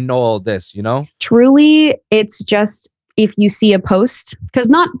gain in all this? You know, truly, it's just if you see a post, because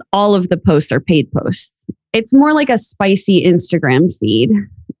not all of the posts are paid posts. It's more like a spicy Instagram feed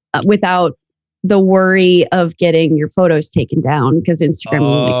without the worry of getting your photos taken down, because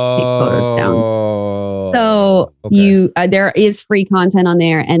Instagram likes to take photos down. So there is free content on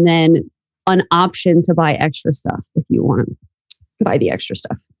there, and then an option to buy extra stuff if you want to buy the extra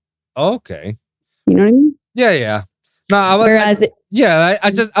stuff. Okay. You know what I mean? Yeah. No,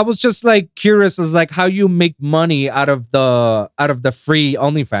 I was just like curious as like how you make money out of the free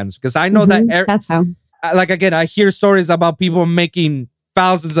OnlyFans, because I know that that's how. Like again, I hear stories about people making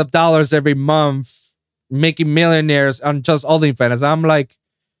thousands of dollars every month, making millionaires on just OnlyFans. I'm like,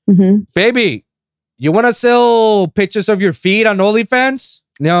 baby, you want to sell pictures of your feet on OnlyFans?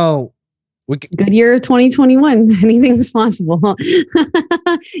 No. Good year of 2021. Anything's possible.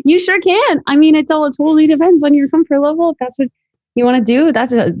 You sure can. I mean, it totally depends on your comfort level. If that's what you want to do,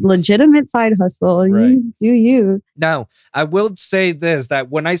 that's a legitimate side hustle. Right. You do you. Now, I will say this, that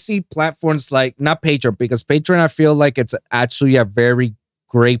when I see platforms like, not Patreon, because Patreon, I feel like it's actually a very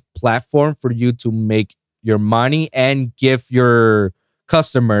great platform for you to make your money and give your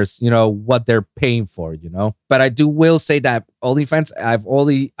customers, you know, what they're paying for, you know. But I will say that OnlyFans, I've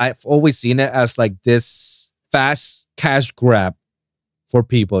always seen it as like this fast cash grab for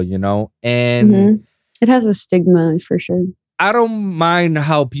people, you know. And it has a stigma for sure. I don't mind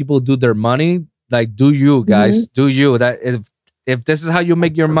how people do their money. Like, do you guys, do you? That if this is how you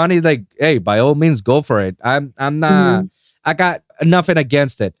make your money, like, hey, by all means, go for it. I'm not. I got nothing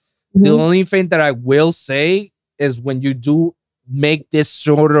against it. The only thing that I will say is when you do make this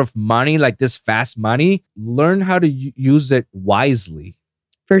sort of money, like this fast money, learn how to use it wisely.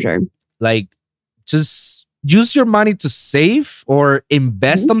 For sure. Like, just use your money to save or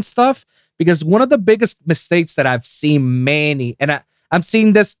invest on stuff. Because one of the biggest mistakes that I've seen and I'm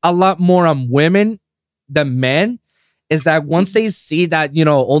seeing this a lot more on women than men, is that once they see that, you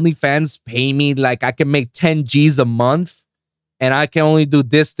know, OnlyFans pay me, like I can make 10 G's a month and I can only do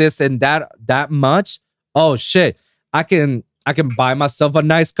this and that much. Oh shit. I can buy myself a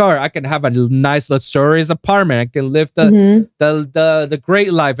nice car. I can have a nice luxurious apartment. I can live the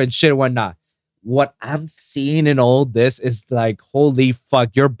great life and shit and whatnot. What I'm seeing in all this is like, holy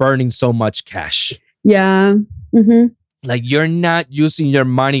fuck, you're burning so much cash. Yeah. Like you're not using your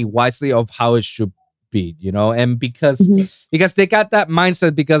money wisely of how it should be, you know? And because they got that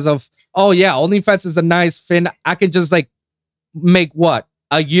mindset because of, oh yeah, OnlyFans is a nice thing. I can just like make what?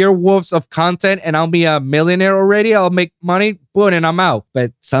 A year worth of content and I'll be a millionaire already. I'll make money, boom, and I'm out.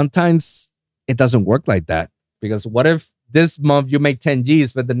 But sometimes it doesn't work like that. Because what if this month you make 10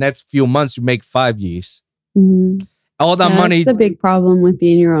 G's, but the next few months you make 5 G's? All that money. That's a big problem with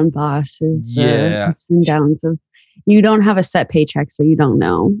being your own boss is the ups and downs of you don't have a set paycheck, so you don't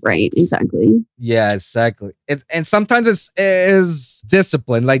know. Right. Exactly. Yeah, exactly. And sometimes it is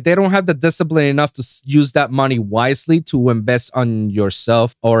discipline. Like they don't have the discipline enough to use that money wisely to invest on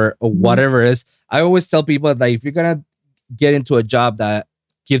yourself or whatever it is. I always tell people that if you're going to get into a job that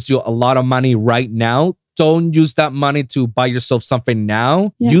gives you a lot of money right now, don't use that money to buy yourself something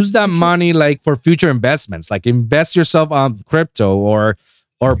now. Yeah. Use that money like for future investments. Like invest yourself on crypto or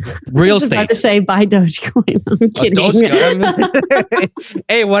real estate. I was about to say buy Dogecoin. I'm kidding.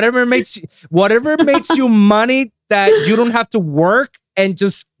 Hey, whatever makes you money that you don't have to work and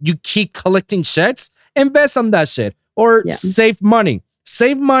just you keep collecting checks, invest on that shit or save money.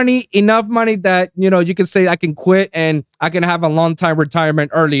 Save money, enough money that, you can say I can quit and I can have a long time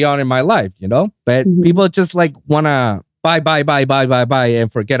retirement early on in my life, But people just like want to buy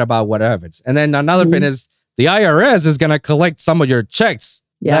and forget about what happens. And then another thing is the IRS is going to collect some of your checks.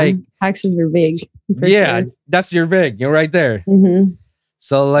 Yeah, like, taxes are big. Yeah, sure. That's your big. You're right there. Mm-hmm.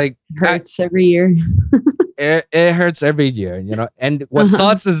 So like... It hurts every year. It hurts every year, And what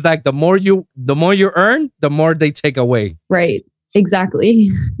sucks is like the more you earn, the more they take away. Right.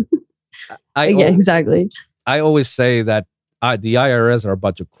 Exactly. Exactly. I always say that the IRS are a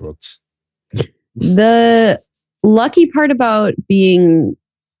bunch of crooks. The lucky part about being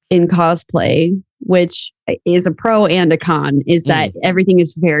in cosplay, which is a pro and a con, is that everything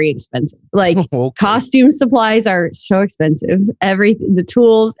is very expensive. Like costume supplies are so expensive. The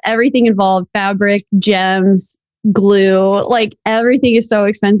tools, everything involved, fabric, gems, glue, like everything is so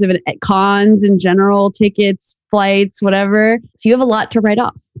expensive at cons in general, tickets, flights, whatever. So you have a lot to write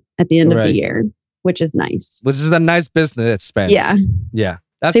off at the end of the year, which is nice. Which is a nice business expense. Yeah. Yeah.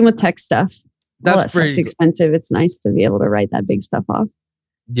 Same with tech stuff. That's all that stuff's expensive. It's nice to be able to write that big stuff off.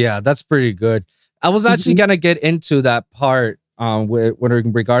 Yeah, that's pretty good. I was actually gonna get into that part when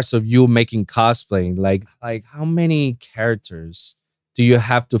in regards to you making cosplaying. Like how many characters do you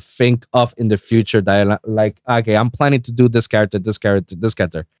have to think of in the future that like, okay, I'm planning to do this character, this character, this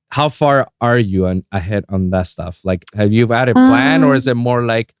character. How far are you ahead on that stuff? Like, have you had a plan or is it more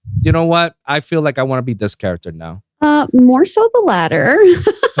like, you know what? I feel like I want to be this character now. More so the latter.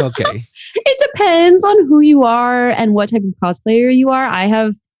 Okay. It depends on who you are and what type of cosplayer you are.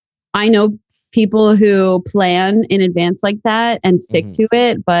 I know people who plan in advance like that and stick to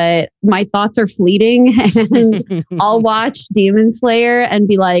it, but my thoughts are fleeting and I'll watch Demon Slayer and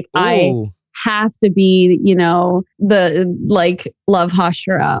be like, I have to be, the like love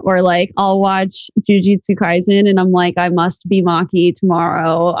Hashira, or like I'll watch Jujutsu Kaisen and I'm like, I must be Maki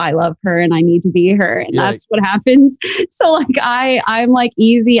tomorrow. I love her and I need to be her. And that's what happens. So like I'm like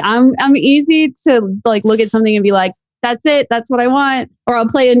easy. I'm easy to like look at something and be like, that's it. That's what I want. Or I'll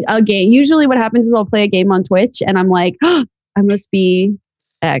play a game. Usually what happens is I'll play a game on Twitch and I'm like, I must be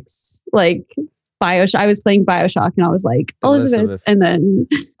X. Like BioShock. I was playing BioShock and I was like, Elizabeth. And then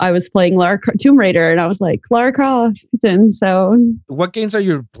I was playing Tomb Raider and I was like, Lara Croft. And so... What games are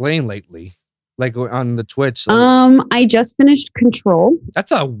you playing lately? Like on the Twitch? I just finished Control.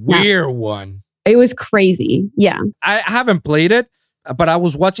 That's a weird one. It was crazy. Yeah. I haven't played it. But I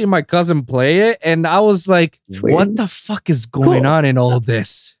was watching my cousin play it and I was like, what the fuck is going on in all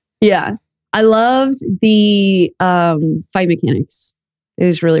this? Yeah. I loved the fight mechanics. It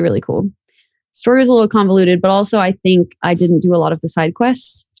was really, really cool. Story was a little convoluted, but also I think I didn't do a lot of the side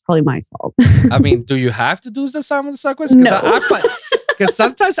quests. It's probably my fault. I mean, do you have to do some of the side quests? No. Because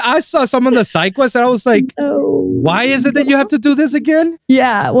sometimes I saw some of the side quests and I was like, why is it that you have to do this again?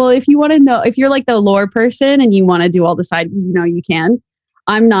 Yeah. Well, if you want to know, if you're like the lore person and you want to do all the side, you can.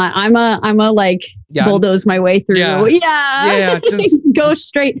 I'm not. I'm a like bulldoze my way through. Yeah. Just go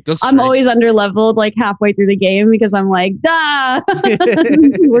straight. I'm always under leveled like halfway through the game because I'm like,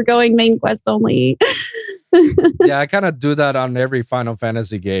 we're going main quest only. Yeah, I kind of do that on every Final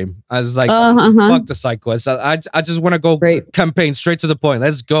Fantasy game. I was like, fuck the side quests. I just want to go campaign straight to the point.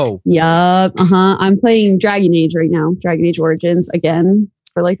 Let's go. Yup. I'm playing Dragon Age right now. Dragon Age Origins again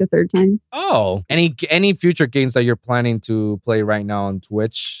for like the third time. Oh, any future games that you're planning to play right now on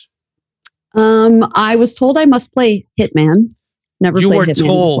Twitch? I was told I must play Hitman. Never played Hitman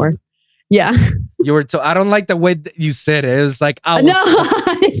before. Yeah. You were told. I don't like the way that you said it. It was like I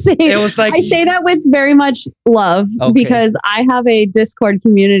say that with very much love because I have a Discord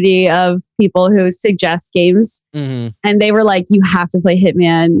community of people who suggest games, and they were like, "You have to play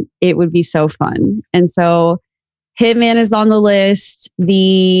Hitman. It would be so fun." And so, Hitman is on the list.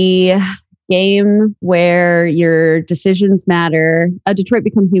 The game where your decisions matter. Detroit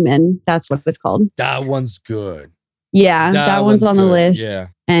Become Human. That's what it's called. That one's good. Yeah, that one's on the list. Yeah.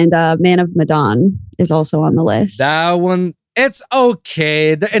 And Man of Medan is also on the list. That one, it's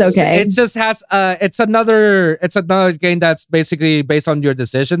okay. It's okay. It just has it's another game that's basically based on your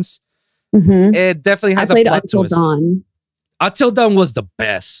decisions. It definitely has I played a plot Until twist. Dawn. Until Dawn was the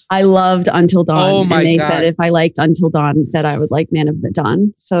best. I loved Until Dawn. Oh my and they God. said if I liked Until Dawn, that I would like Man of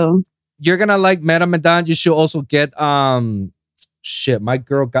Medan. So you're gonna like Man of Medan. You should also get shit. My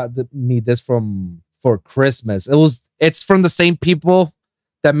girl got me this for Christmas. It's from the same people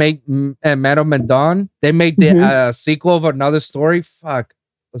that made Man of Medan. They made the sequel of another story. Fuck,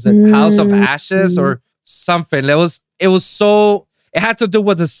 was it House of Ashes or something? It had to do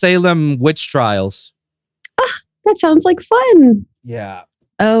with the Salem witch trials. that sounds like fun. Yeah.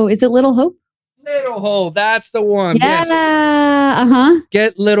 Oh, is it Little Hope? Little Hope, that's the one. Yeah. Yes.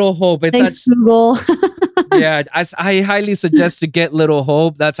 Get Little Hope. It's Thanks, Google. yeah, I highly suggest to get Little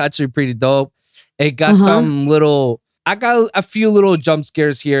Hope. That's actually pretty dope. It got I got a few little jump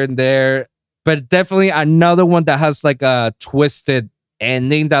scares here and there, but definitely another one that has like a twisted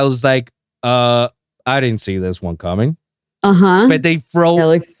ending that was like, I didn't see this one coming. But they throw. That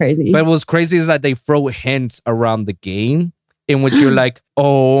looks crazy. But what's crazy is that they throw hints around the game in which you're like,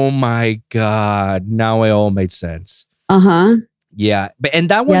 oh my God, now it all made sense. Yeah, and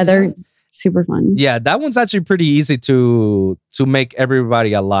that one. Yeah, they're super fun. Yeah, that one's actually pretty easy to make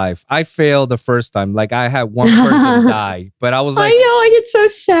everybody alive. I failed the first time. Like I had one person die, but I was like, I know, I get so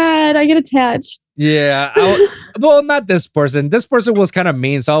sad. I get attached. Yeah, well, not this person. This person was kind of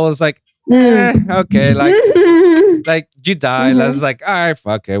mean, so I was like, okay, like you died. I was like, all right,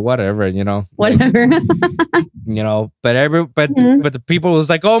 fuck it, whatever, whatever. But the people was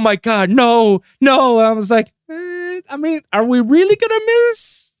like, oh my God, no. I was like, I mean, are we really gonna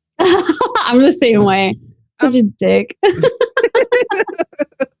miss? I'm the same way. Such a dick.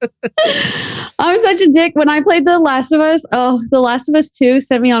 I'm such a dick. When I played The Last of Us, The Last of Us 2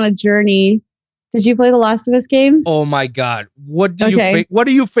 sent me on a journey. Did you play The Last of Us games? Oh my God. What do you think? What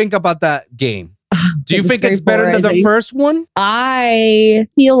do you think about that game? Do you think it's better than the first one? I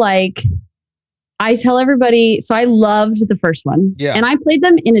feel like I tell everybody, so I loved the first one. Yeah. And I played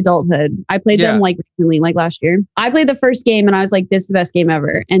them in adulthood. I played them like recently, like last year. I played the first game and I was like, this is the best game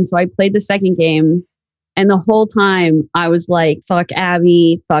ever. And so I played the second game. And the whole time I was like, fuck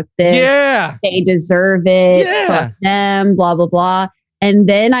Abby, fuck this. Yeah. They deserve it. Yeah. Fuck them, blah, blah, blah. And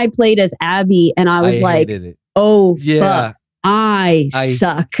then I played as Abby and I was like, oh, fuck. I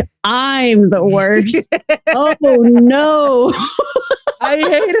suck. I'm the worst. Oh, no. I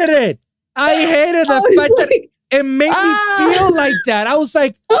hated it. I hated the fact that it made me feel like that. I was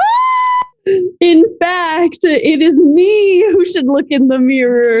like, in fact, it is me who should look in the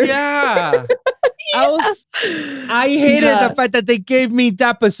mirror. Yeah. I hated the fact that they gave me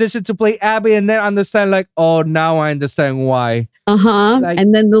that position to play Abby and then understand like, oh, now I understand why. Like,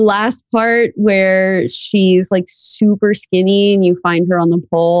 and then the last part where she's like super skinny and you find her on the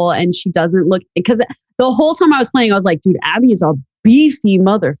pole and she doesn't look, because the whole time I was playing, I was like, dude, Abby is a beefy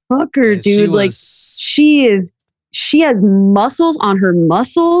motherfucker, dude. Like she has muscles on her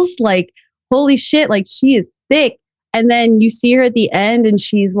muscles. Like, holy shit, like she is thick. And then you see her at the end and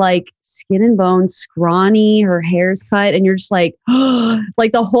she's like skin and bones, scrawny, her hair's cut. And you're just like,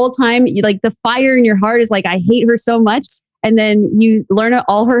 like the whole time, like the fire in your heart is like, I hate her so much. And then you learn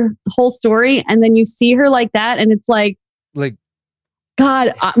all her whole story. And then you see her like that. And it's like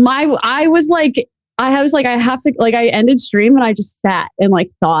God, I was like, I have to, like, I ended stream and I just sat and like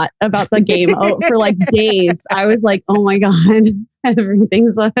thought about the game for like days. I was like, oh my God, everything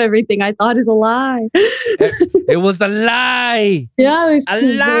I thought is a lie. It was a lie. Yeah, it was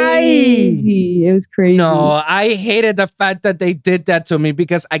crazy. It was crazy. No, I hated the fact that they did that to me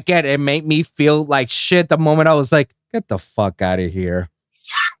because again, it made me feel like shit the moment I was like, get the fuck out of here.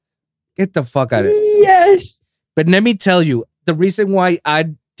 Get the fuck out of here. Yes. But let me tell you, the reason why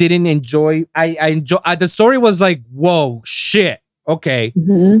I didn't enjoy, the story was like, whoa, shit. Okay.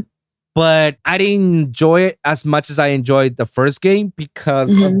 But I didn't enjoy it as much as I enjoyed the first game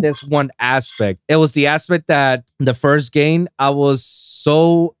because of this one aspect. It was the aspect that the first game, I was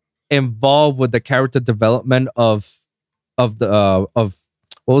so involved with the character development of what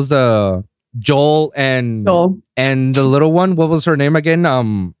was the Joel and the little one. What was her name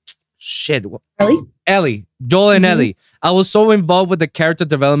again? Shit. Ellie. Joel and Ellie. I was so involved with the character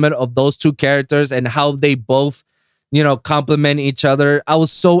development of those two characters and how they both, complement each other. I was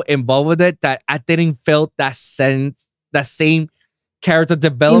so involved with it that I didn't feel that same character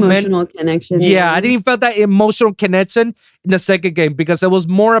development. Emotional connection. Yeah, I didn't feel that emotional connection in the second game because it was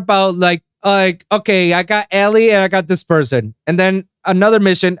more about like, okay, I got Ellie and I got this person. And then another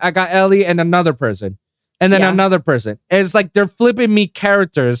mission, I got Ellie and another person. and then Yeah. another person. It's like they're flipping me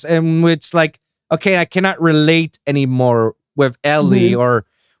characters, in which like, okay, I cannot relate anymore with Ellie, or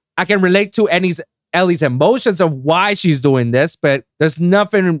I can relate to Ellie's emotions of why she's doing this, but there's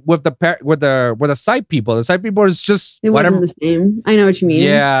nothing with the side people. The side people is just It whatever. wasn't the same. I know what you mean.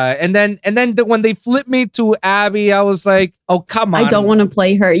 Yeah, and then when they flipped me to Abby, I was like, oh come on, I don't want to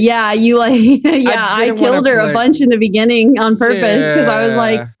play her. Yeah, you like, I didn't killed wanna her play- a bunch in the beginning on purpose because I was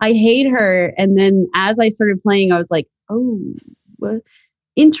like, Yeah. I hate her. And then as I started playing, I was like, oh, what?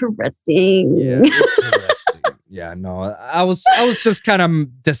 Interesting. Yeah, interesting. Yeah, no, I was just kind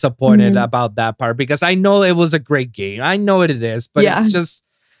of disappointed about that part because I know it was a great game. I know it is, but Yeah. it's just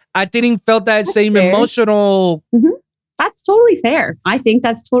I didn't felt that That's same fair. emotional. That's totally fair. I think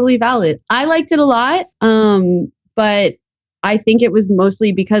that's totally valid. I liked it a lot. But I think it was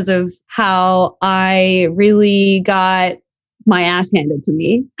mostly because of how I really got my ass handed to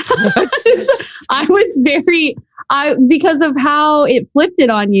me. I was because of how it flipped it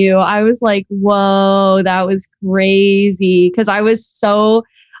on you, I was like, whoa, that was crazy. Because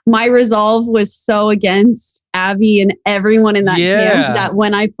my resolve was so against Abby and everyone in that camp that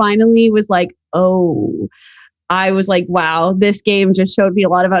when I finally was like, oh, I was like, wow, this game just showed me a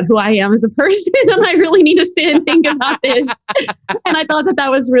lot about who I am as a person. And I really need to sit and think about this. And I thought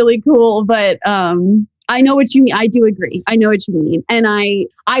that was really cool. But I know what you mean. I do agree. I know what you mean. And I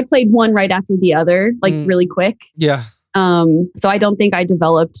played one right after the other, like really quick. Yeah. So I don't think I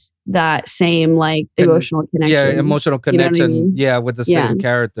developed that same like emotional connection. Yeah, emotional connection. You know what I mean? Yeah, with the same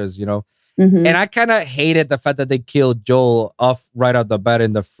characters, you know. Mhm. And I kind of hated the fact that they killed Joel off right out the bat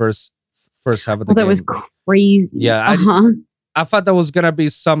in the first half of the game. That was crazy. Yeah, I thought that was gonna be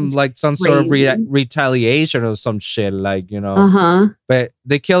some sort of retaliation or some shit, like, you know. But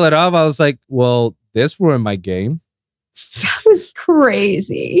they kill it off. I was like, well, this ruined my game. That was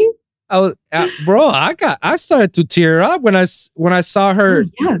crazy. I was, bro. I started to tear up when I saw her,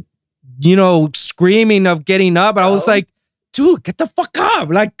 you know, screaming of getting up. I was like, dude, get the fuck up!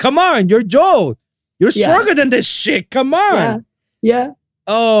 Like, come on, you're Joel. You're stronger than this shit. Come on. Yeah.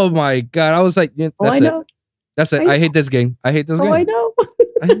 Oh my god! I was like, that's I it. know. That's it. I hate this game. I hate this game. I know.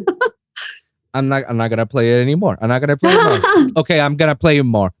 I'm not gonna play it anymore. I'm not gonna play it more. Okay, I'm gonna play it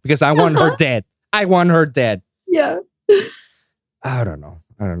more because I want her dead. I want her dead. Yeah. I don't know.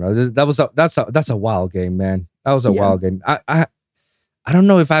 That's a wild game, man. That was a wild game. I don't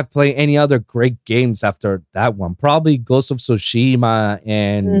know if I play any other great games after that one. Probably Ghost of Tsushima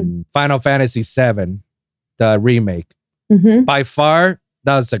and Final Fantasy VII, the remake. By far,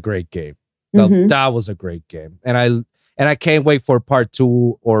 that was a great game. That was a great game, and I can't wait for part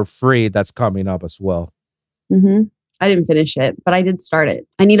 2 or 3 that's coming up as well. I didn't finish it, but I did start it.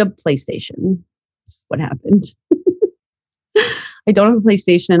 I need a PlayStation. That's what happened. I don't have a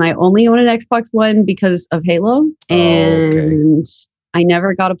PlayStation. I only own an Xbox One because of Halo, and I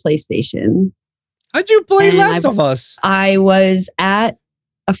never got a PlayStation. How'd you play Last of Us? I was at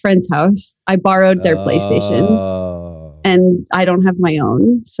a friend's house. I borrowed their PlayStation, and I don't have my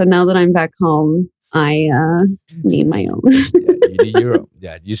own. So now that I'm back home, I need my own. You need your own.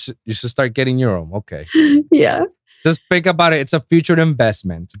 Yeah, you should start getting your own. Okay. Yeah. Just think about it. It's a future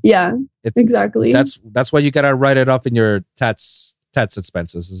investment. Yeah, exactly. That's why you gotta write it off in your tax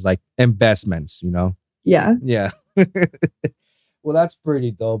expenses. It's like investments, you know? Yeah. Yeah. Well, that's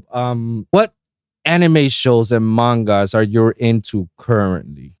pretty dope. What anime shows and mangas are you into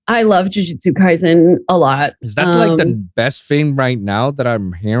currently? I love Jujutsu Kaisen a lot. Is that like the best thing right now that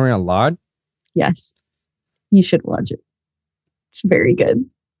I'm hearing a lot? Yes. You should watch it. It's very good.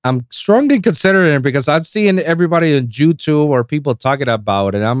 I'm strongly considering it because I've seen everybody on YouTube or people talking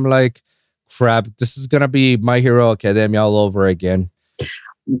about it. I'm like, crap, this is going to be My Hero Academia all over again.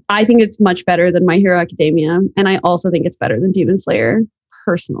 I think it's much better than My Hero Academia. And I also think it's better than Demon Slayer,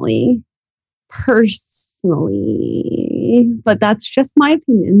 personally. But that's just my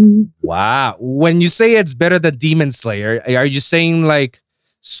opinion. Wow. When you say it's better than Demon Slayer, are you saying like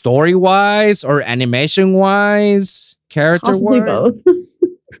story-wise or animation-wise? Character-wise? Possibly both.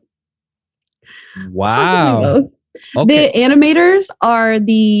 Wow. Okay. The animators are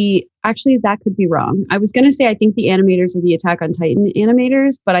actually, that could be wrong. I was going to say, I think the animators are the Attack on Titan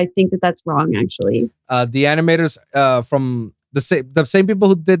animators, but I think that's wrong, actually. The animators from the same people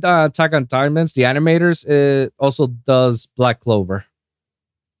who did Attack on Titans, the animators also does Black Clover.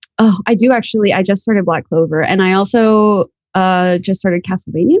 Oh, I do actually. I just started Black Clover, and I also just started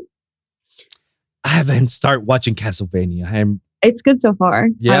Castlevania. I haven't started watching Castlevania. It's good so far.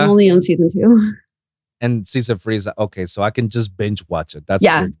 Yeah. I'm only on season 2. And season 3 is okay, so I can just binge watch it. That's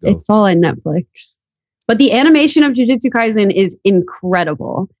yeah, it's all on Netflix. But the animation of Jujutsu Kaisen is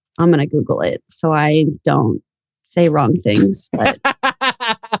incredible. I'm going to Google it so I don't say wrong things. But,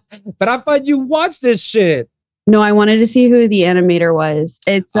 but I thought you watched this shit. no, I wanted to see who the animator was.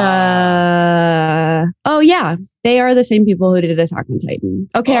 It's oh yeah, they are the same people who did Attack on Titan.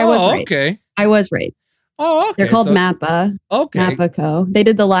 Okay, I was right. Okay. I was right. Oh, okay. They're called Mappa. Okay. Mappa Co. They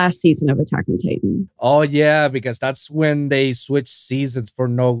did the last season of Attack on Titan. Oh yeah, because that's when they switched seasons for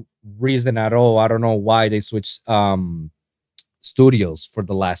no reason at all. I don't know why they switched studios for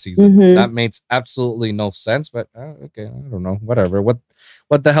the last season. Mhm. That makes absolutely no sense. But okay, I don't know. Whatever. What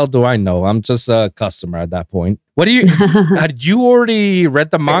the hell do I know? I'm just a customer at that point. What do you? Had you already read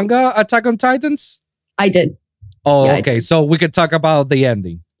the manga Attack on Titans? I did. Oh, Yeah, okay. So we could talk about the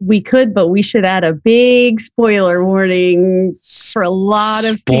ending. We could, but we should add a big spoiler warning for a lot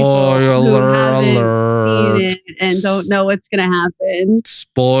of people who haven't seen it and don't know what's going to happen.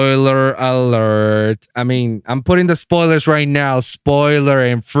 Spoiler alert. I mean, I'm putting the spoilers right now. Spoiler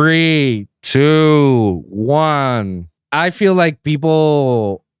in 3, 2, 1. I feel like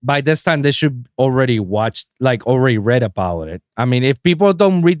people by this time they should already watch, like already read about it. I mean, if people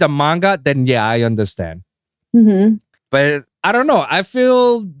don't read the manga, then yeah, I understand. Mm-hmm. But I don't know. I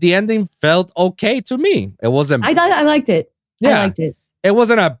feel the ending felt okay to me. It wasn't. I liked it. Yeah, I liked it. It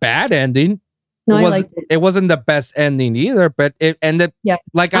wasn't a bad ending. No, I liked it. It wasn't the best ending either, but it ended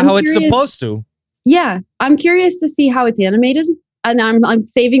like I'm how it's curious. supposed to. Yeah, I'm curious to see how it's animated, and I'm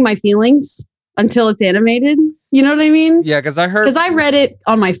saving my feelings until it's animated. You know what I mean? Yeah, because I read it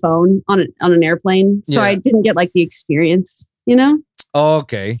on my phone on an airplane, so I didn't get like the experience. You know? Oh,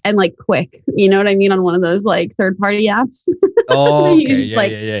 okay. And like quick, you know what I mean, on one of those like third-party apps. Oh, okay. Just,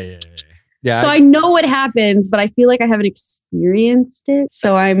 Yeah. So I know what happens, but I feel like I haven't experienced it.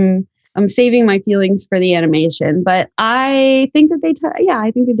 So I'm saving my feelings for the animation. But I think that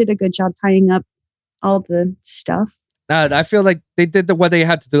I think they did a good job tying up all the stuff. I feel like they did what they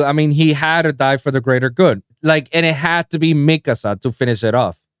had to do. I mean, he had to die for the greater good. Like, and it had to be Mikasa to finish it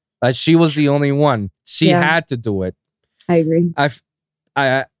off. Like, she was the only one. She had to do it. I agree.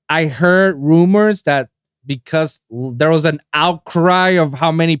 I heard rumors that because there was an outcry of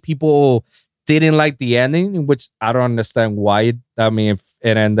how many people didn't like the ending, which I don't understand why. I mean, if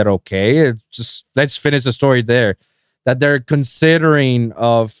it ended okay, let's finish the story there. That they're considering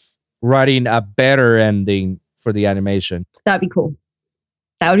of writing a better ending for the animation. That'd be cool.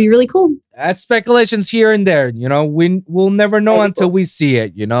 That would be really cool. That's speculations here and there. You know, we'll never know until we see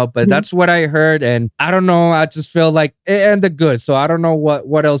it, you know, but that's what I heard. And I don't know. I just feel like it ended good. So I don't know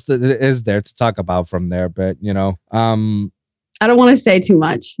what else is there to talk about from there. But, you know, I don't want to say too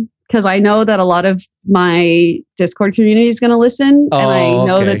much because I know that a lot of my Discord community is going to listen. And I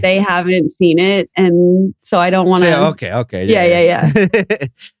know that they haven't seen it. And so I don't want to. Okay. Yeah.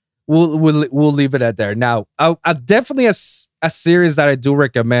 We'll leave it at there. Now, definitely a series that I do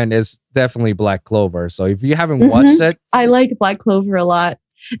recommend is definitely Black Clover. So if you haven't watched it, I like Black Clover a lot.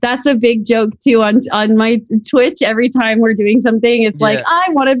 That's a big joke too on my Twitch. Every time we're doing something, it's like I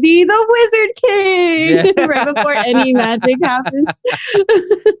want to be the Wizard King right before any magic happens.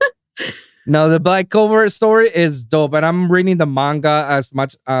 No, the Black Clover story is dope, and I'm reading the manga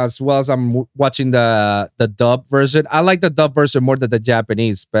as well as I'm watching the dub version. I like the dub version more than the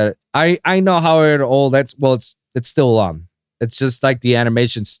Japanese, but I know how it all that's it's still on. It's just like the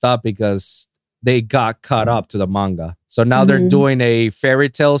animation stopped because they got caught up to the manga. So now they're doing a fairy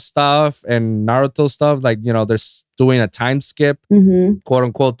tale stuff and Naruto stuff. Like, you know, they're doing a time skip, quote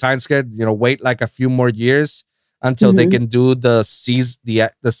unquote time skip. You know, wait like a few more years until they can do the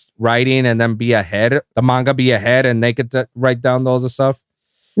writing and then be ahead, the manga be ahead, and they could write down those and stuff.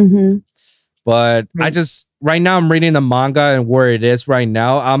 But right now I'm reading the manga, and where it is right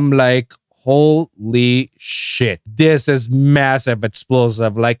now, I'm like, holy shit, this is massive,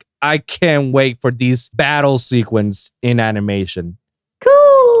 explosive. Like, I can't wait for these battle sequence in animation.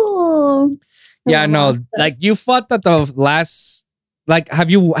 Cool. Yeah, no, like you thought that the last. Like, have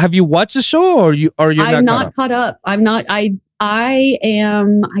you watched the show or you're I'm not caught up? I'm not. I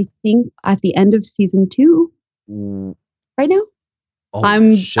am. I think at the end of season 2 right now. Oh,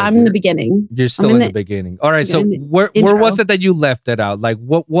 I'm in the beginning. You're still in the beginning. All right. So where was it that you left it out? Like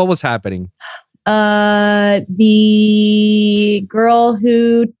what was happening? The girl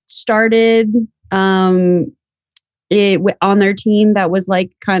who started it on their team that was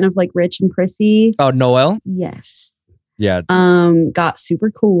like kind of like rich and prissy. Oh, Noelle? Yes. Yeah. Got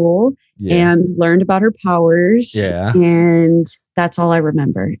super cool and learned about her powers. Yeah. And that's all I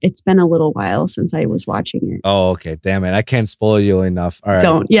remember. It's been a little while since I was watching it. Oh, okay. Damn it. I can't spoil you enough. All right.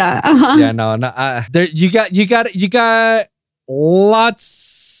 Don't. Yeah. Yeah, no. There, you got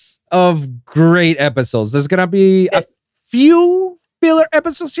lots of great episodes. There's going to be a few filler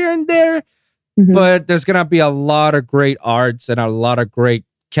episodes here and there, but there's gonna be a lot of great arts and a lot of great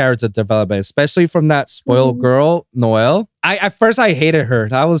character development, especially from that spoiled girl, Noelle. At first I hated her.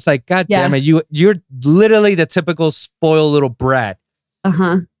 I was like, God damn it, you're literally the typical spoiled little brat.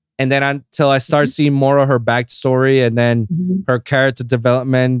 And then until I start seeing more of her backstory and then her character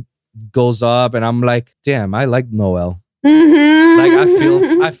development goes up, and I'm like, damn, I like Noelle. Like I feel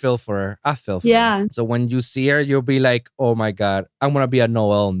for her. I feel for her. So when you see her, you'll be like, oh my God, I'm gonna be a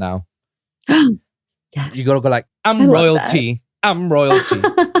Noelle now. Yes. You gotta go like, I'm royalty. I'm royalty.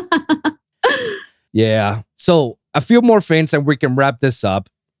 Yeah. So a few more things and we can wrap this up.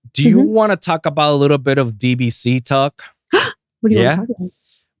 Do you want to talk about a little bit of DBC talk? What do you want to talk about?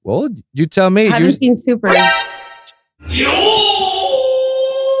 Well, you tell me. I haven't seen Super.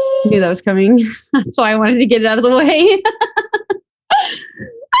 Knew that was coming. So I wanted to get it out of the way.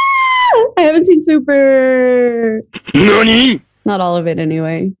 I haven't seen Super. Nani? Not all of it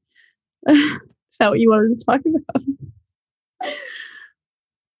anyway. Is that what you wanted to talk about?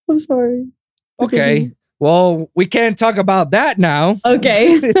 I'm sorry. Okay. Well, we can't talk about that now.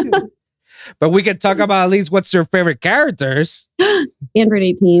 Okay. But we can talk about at least what's your favorite characters. Android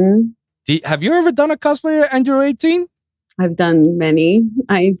 18. Have you ever done a cosplay of Android 18? I've done many.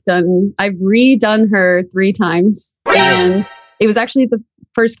 I've redone her 3 times. And it was actually the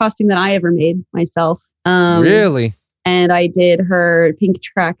first costume that I ever made myself. Really? And I did her pink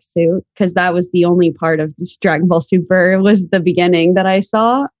tracksuit because that was the only part of Dragon Ball Super was the beginning that I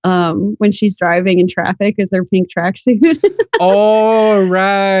saw when she's driving in traffic is their pink tracksuit. Oh,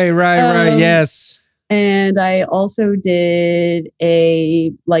 right. Yes. And I also did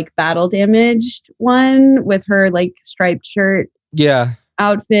a like battle damaged one with her like striped shirt. Yeah.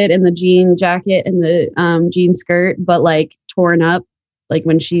 Outfit and the jean jacket and the jean skirt, but like torn up like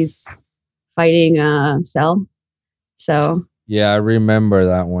when she's fighting Cell. So yeah, I remember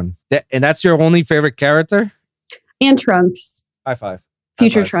that one. And that's your only favorite character? And Trunks. High five.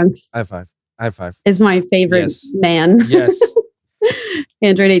 Future Trunks. High five. High five. Is my favorite man. Yes.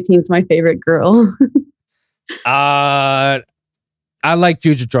 Android 18 is my favorite girl. I like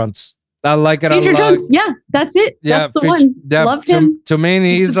Future Trunks. I like it a lot. Future Trunks. Yeah, that's it. Yeah, that's the one. Yeah, love him. To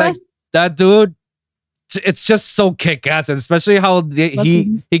me, he's like that dude. It's just so kick-ass, and especially how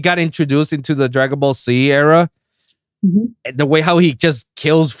he got introduced into the Dragon Ball Z era. The way how he just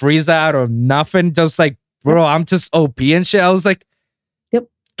kills Frieza out of nothing, just like, bro, I'm just OP and shit. I was like,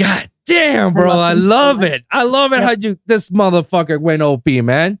 God damn, bro, I love it. I love it how this motherfucker went OP,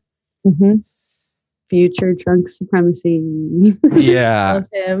 man. Future Trunks supremacy. Yeah. Love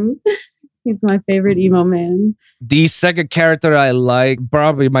him. He's my favorite emo man. The second character I like,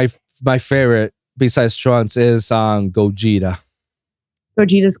 probably my favorite besides Trunks, is Gogeta.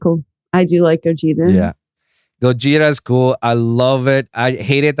 Gogeta's cool. I do like Gogeta. Yeah. Gogeta is cool. I love it. I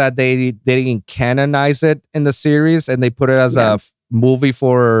hated that they didn't canonize it in the series and they put it as a movie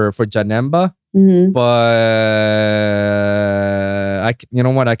for Janemba. But you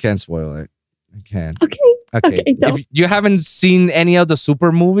know what? I can't spoil it. I can't. Okay. If you haven't seen any of the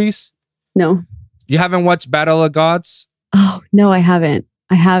Super movies? No. You haven't watched Battle of Gods? Oh, no, I haven't.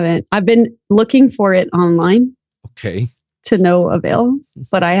 I've been looking for it online. Okay. To no avail,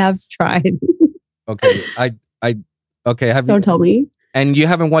 but I have tried. Okay. Okay. Don't tell me. And you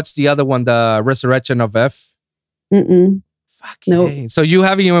haven't watched the other one, the Resurrection of F? Mm-mm. Fuck. Nope. So you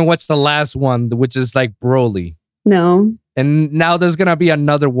haven't even watched the last one, which is like Broly. No. And now there's going to be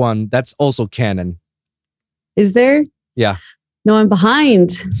another one that's also canon. Is there? Yeah. No, I'm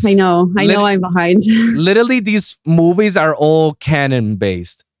behind. I know I'm behind. Literally, these movies are all canon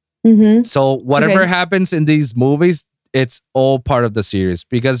based. So whatever happens in these movies, it's all part of the series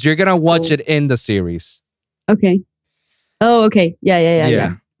because you're going to watch it in the series. Okay. Oh, okay.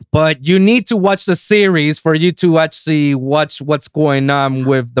 Yeah. But you need to watch the series for you to actually watch what's going on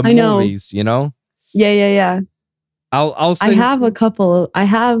with the movies, you know? Yeah. I'll I have a couple. I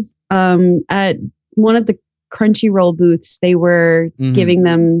have at one of the Crunchyroll booths, they were giving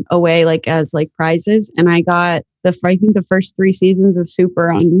them away like as like prizes, and I got I think the first 3 seasons of Super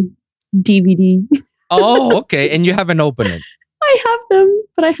on DVD. Oh, okay. And you haven't opened it. I have them,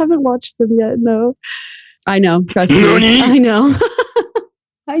 but I haven't watched them yet. No. I know. Trust me. I know.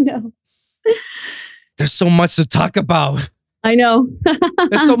 I know. There's so much to talk about. I know.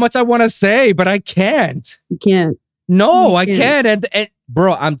 There's so much I want to say, but I can't. You can't. No, I can't. And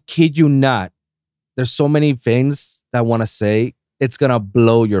bro, I'm kid you not. There's so many things that I want to say. It's gonna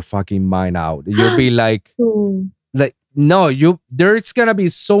blow your fucking mind out. You'll be like, no, there's gonna be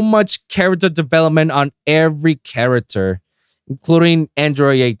so much character development on every character, including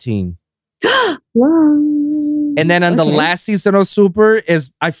Android 18. Wow. And then on the last season of Super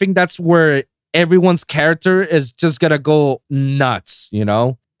is, I think that's where everyone's character is just gonna go nuts, you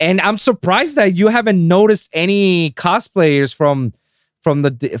know? And I'm surprised that you haven't noticed any cosplayers from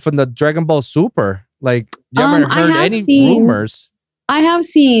the Dragon Ball Super. Like, you haven't heard any rumors. I have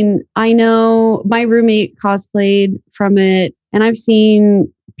seen, I know my roommate cosplayed from it, and I've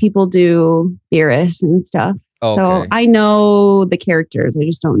seen people do Beerus and stuff. Okay. So I know the characters. I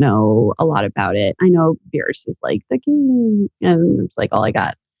just don't know a lot about it. I know Beerus is like the king, and it's like all I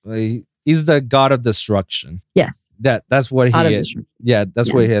got. He's the god of destruction. Yes. That's what he is. Yeah,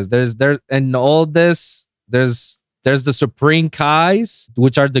 that's what he is. There's and all this, there's the Supreme Kais,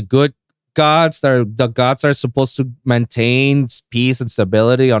 which are the good gods. They're the gods that are supposed to maintain peace and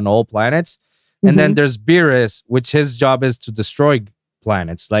stability on all planets. And then there's Beerus, which his job is to destroy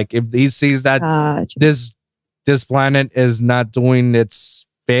planets. Like, if he sees that this planet is not doing its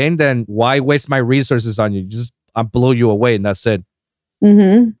thing, then why waste my resources on you? I'll blow you away, and that's it.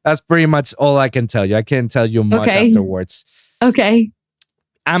 That's pretty much all I can tell you. I can't tell you much afterwards. Okay.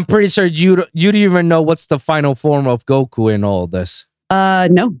 I'm pretty sure you don't even know what's the final form of Goku in all this.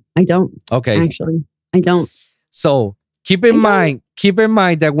 No, I don't. Okay. Actually, I don't. So keep in mind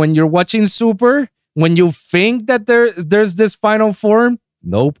that when you're watching Super, when you think that there's this final form,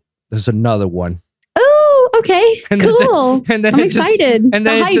 nope, there's another one. Oh, okay. Cool. And then I'm excited. And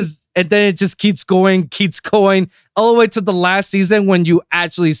then it just keeps going all the way to the last season when you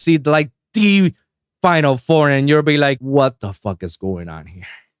actually see like the final form, and you'll be like, what the fuck is going on here?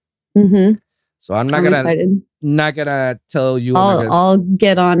 So I'm not gonna tell you. I'll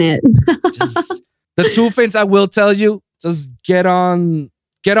get on it. Just the two things I will tell you: just get on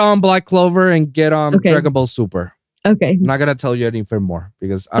Black Clover and get on Dragon Ball Super. Okay. I'm not gonna tell you anything more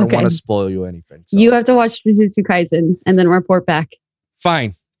because I don't want to spoil you anything. So. You have to watch Jujutsu Kaisen and then report back.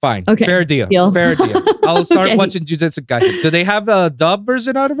 Fine. Okay. Fair deal. Fair deal. I'll start watching Jujutsu Kaisen. Do they have the dub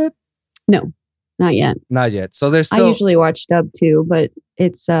version out of it? No, not yet. Not yet. So there's still. I usually watch dub too, but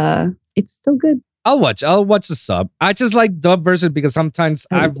it's still good. I'll watch the sub. I just like dub version because sometimes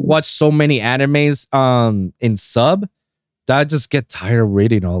I've watched so many animes in sub that I just get tired of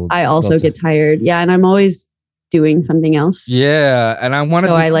reading all of them. I also get tired. Yeah, and I'm always doing something else. Yeah, and I want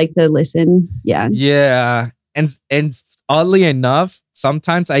to. So I like to listen. Yeah. Yeah, and oddly enough,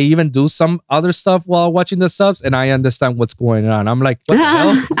 sometimes I even do some other stuff while watching the subs, and I understand what's going on. I'm like, what the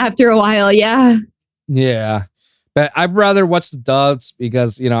hell? After a while, yeah. Yeah. But I'd rather watch the dubs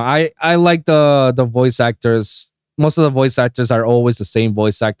because, you know, I like the voice actors. Most of the voice actors are always the same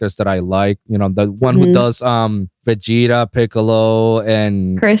voice actors that I like. You know, the one who does Vegeta, Piccolo,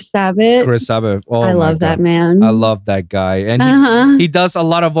 and Chris Sabat. Oh, I love that man. I love that guy. And he does a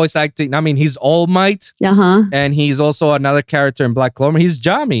lot of voice acting. I mean, he's All Might. And he's also another character in Black Clover. He's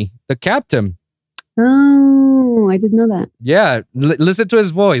Jami, the captain. Oh, I didn't know that. Yeah, listen to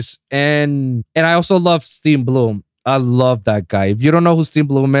his voice. And I also love Steam Bloom. I love that guy. If you don't know who Steam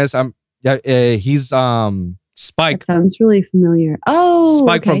Bloom is, he's Spike. That sounds really familiar. Oh,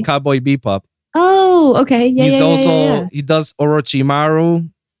 Spike from Cowboy Bebop. Oh, okay. Yeah, he's also he does Orochimaru,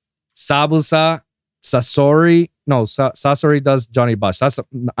 Sabusa, Sasori. No, Sasori does Johnny Bosch. That's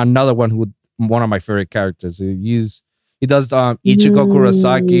another one of my favorite characters. He does Ichigo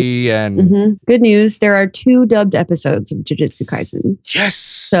Kurosaki and good news. There are 2 dubbed episodes of Jujutsu Kaisen.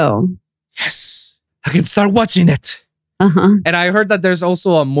 Yes. Yes. I can start watching it. And I heard that there's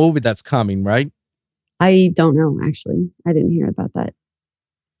also a movie that's coming, right? I don't know, actually. I didn't hear about that.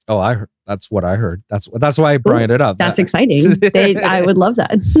 Oh, I heard. That's what I heard. That's why I brought it up. That's exciting. I would love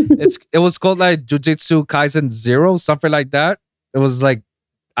that. It was called like Jujutsu Kaisen 0, something like that. It was like,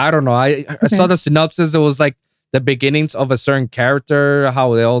 I don't know. I saw the synopsis. It was like the beginnings of a certain character,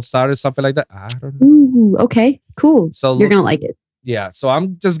 how they all started, something like that. I don't know. Ooh, okay, cool. So you're gonna like it. Yeah. So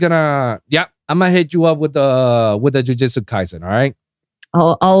I'm gonna hit you up with the Jujutsu Kaisen. All right.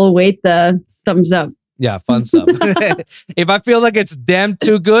 I'll await the thumbs up. Yeah, fun stuff. If I feel like it's damn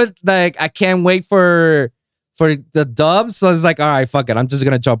too good, like I can't wait for the dub. So it's like, all right, fuck it. I'm just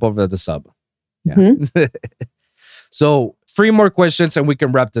gonna jump over the sub. Yeah. So 3 more questions and we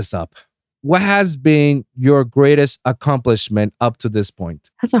can wrap this up. What has been your greatest accomplishment up to this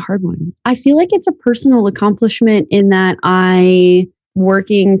point? That's a hard one. I feel like it's a personal accomplishment in that I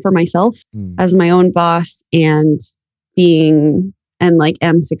working for myself as my own boss and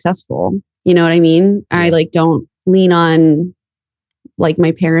am successful. You know what I mean? Yeah. I don't lean on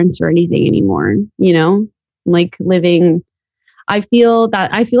my parents or anything anymore, you know, living. I feel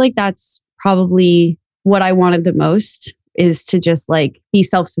like that's probably what I wanted the most, is to just be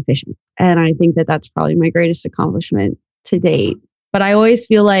self-sufficient. And I think that that's probably my greatest accomplishment to date. But I always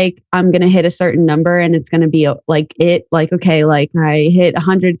feel like I'm going to hit a certain number and it's going to be like okay, like I hit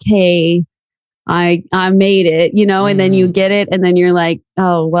 100K. I made it, and then you get it. And then you're like,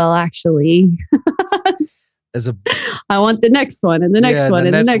 oh, well, actually, I want the next one and the next one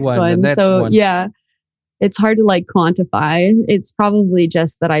and the next one. So yeah, it's hard to like quantify. It's probably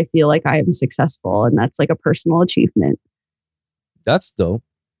just that I feel like I am successful and that's like a personal achievement. That's dope.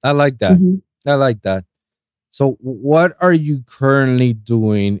 I like that. I like that. So what are you currently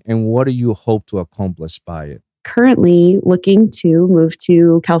doing and what do you hope to accomplish by it? Currently looking to move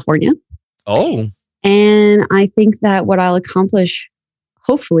to California. Oh. And I think that what I'll accomplish,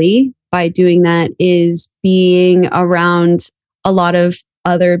 hopefully, by doing that is being around a lot of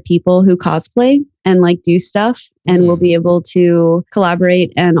other people who cosplay and like do stuff. And we'll be able to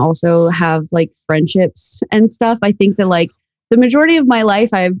collaborate and also have like friendships and stuff. I think that like the majority of my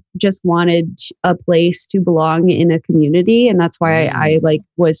life, I've just wanted a place to belong in a community. And that's why I like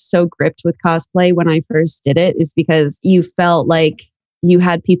was so gripped with cosplay when I first did it, is because you felt like you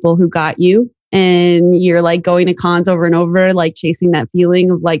had people who got you and you're like going to cons over and over, like chasing that feeling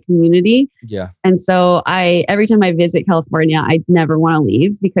of like community. Yeah. And so every time I visit California, I never want to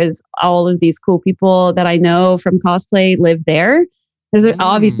leave because all of these cool people that I know from cosplay live there. There's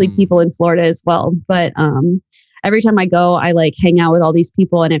obviously people in Florida as well, but every time I go, I like hang out with all these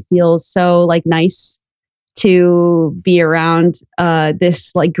people and it feels so like nice to be around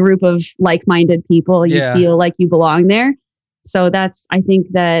this like group of like-minded people. You feel like you belong there. So I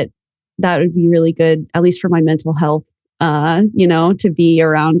think that would be really good, at least for my mental health, to be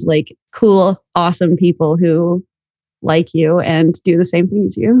around like cool, awesome people who like you and do the same thing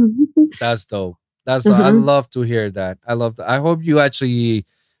as you. That's dope. That's I love to hear that. I love that. I hope you actually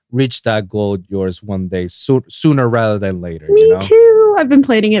reach that goal of yours one day, sooner rather than later. Me too. I've been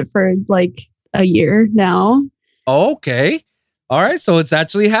planning it for like a year now. Okay. All right. So it's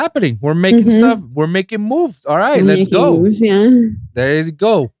actually happening. We're making stuff. We're making moves. All right. Let's go. Moves, yeah. There you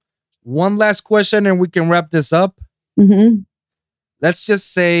go. One last question and we can wrap this up. Let's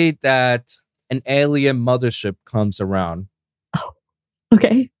just say that an alien mothership comes around. Oh,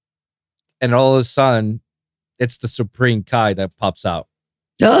 okay. And all of a sudden, it's the Supreme Kai that pops out.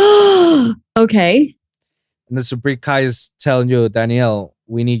 Okay. And the Supreme Kai is telling you, Danielle,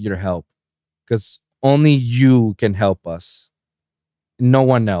 we need your help. Because only you can help us. No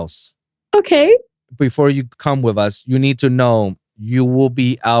one else. Okay. Before you come with us, you need to know you will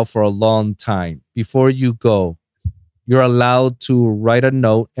be out for a long time. Before you go, you're allowed to write a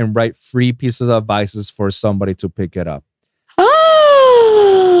note and write 3 pieces of advices for somebody to pick it up.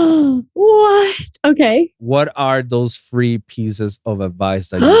 Oh, what? Okay. What are those 3 pieces of advice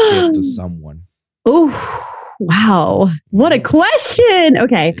that you give to someone? Oh, wow. What a question.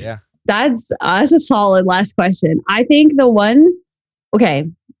 Okay. Yeah. That's a solid last question. I think the one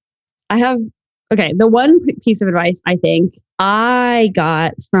piece of advice I think I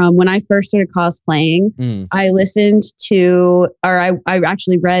got from when I first started cosplaying, I listened to, or I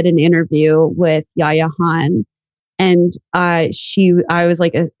actually read an interview with Yaya Han, and she was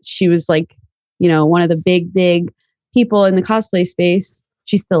like, one of the big people in the cosplay space.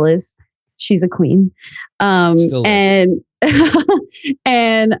 She still is. She's a queen. And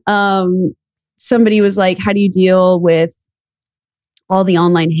somebody was like, how do you deal with all the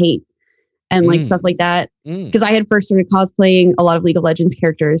online hate and like stuff like that? Because I had first started cosplaying a lot of League of Legends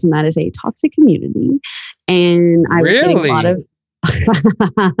characters, and that is a toxic community. And I was getting a lot of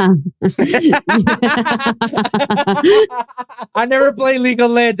I never played League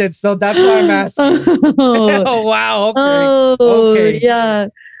of Legends, so that's why I'm asking. Oh wow. Okay. Okay. Yeah.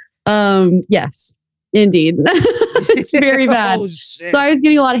 Yes, indeed. It's very bad. Oh, shit. So I was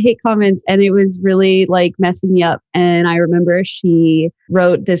getting a lot of hate comments and it was really like messing me up. And I remember she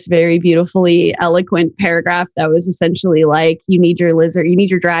wrote this very beautifully eloquent paragraph that was essentially like, you need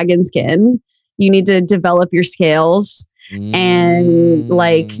your dragon skin. You need to develop your scales and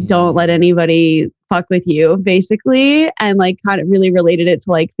like, don't let anybody fuck with you, basically. And like kind of really related it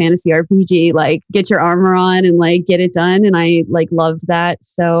to like fantasy RPG, like get your armor on and like get it done. And I like loved that.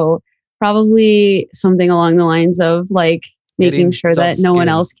 So probably something along the lines of like making sure that no one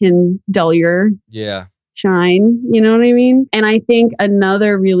else can dull your shine. You know what I mean? And I think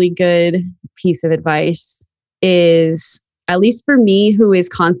another really good piece of advice is, at least for me, who is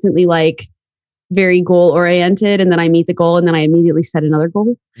constantly like very goal oriented, and then I meet the goal and then I immediately set another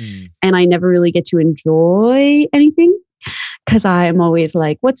goal and I never really get to enjoy anything. because I'm always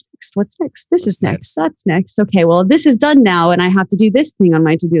like, what's next? What's next? This is next. That's next. Okay, well, this is done now. And I have to do this thing on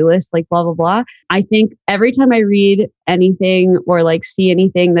my to-do list, like blah, blah, blah. I think every time I read anything or like see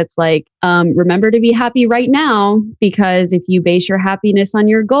anything that's like, remember to be happy right now, because if you base your happiness on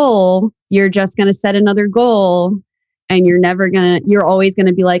your goal, you're just going to set another goal and you're always going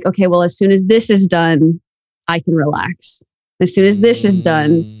to be like, okay, well, as soon as this is done, I can relax. As soon as this is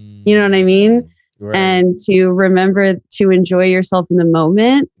done, you know what I mean? Right. And to remember to enjoy yourself in the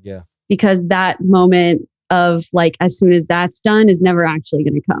moment. Yeah. Because that moment of like, as soon as that's done is never actually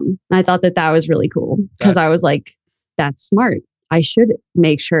going to come. And I thought that was really cool because I was like, that's smart. I should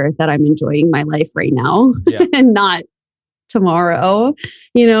make sure that I'm enjoying my life right now and not tomorrow.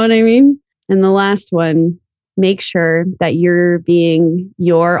 You know what I mean? And the last one, make sure that you're being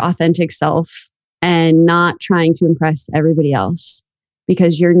your authentic self and not trying to impress everybody else.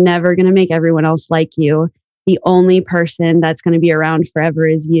 Because you're never going to make everyone else like you. The only person that's going to be around forever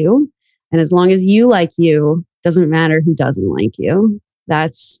is you. And as long as you like you, doesn't matter who doesn't like you.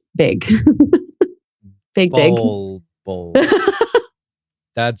 That's big. big. Bold.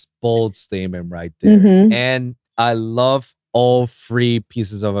 That's bold statement right there. Mm-hmm. And I love all 3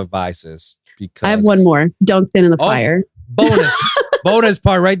 pieces of advices because I have one more. Don't stand in the fire. Bonus. Bonus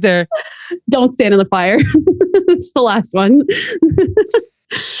part right there. Don't stand in the fire. It's the last one.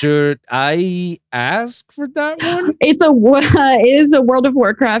 Should I ask for that one? It is a World of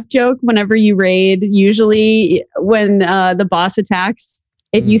Warcraft joke. Whenever you raid, usually when the boss attacks,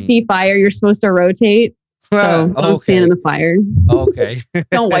 if you see fire, you're supposed to rotate. So don't stand in the fire. Okay.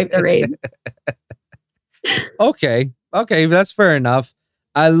 Don't wipe the raid. Okay, that's fair enough.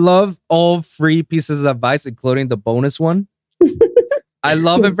 I love all 3 pieces of advice, including the bonus one. I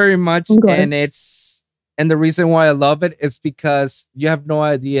love it very much, and the reason why I love it is because you have no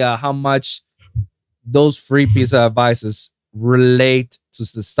idea how much those 3 pieces of advices relate to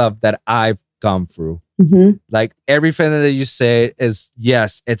the stuff that I've gone through. Mm-hmm. Like everything that you say is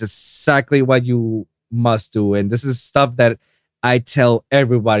yes, it's exactly what you must do, and this is stuff that I tell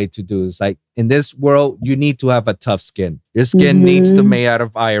everybody to do. It's like in this world, you need to have a tough skin. Your skin needs to be made out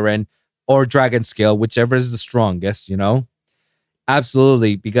of iron or dragon scale, whichever is the strongest. You know.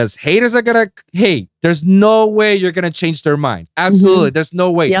 Absolutely, because haters are gonna hate. There's no way you're gonna change their mind. Absolutely, there's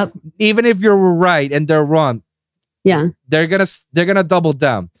no way. Yep. Even if you're right and they're wrong, they're gonna double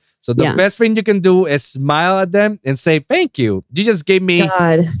down. So the best thing you can do is smile at them and say thank you. You just gave me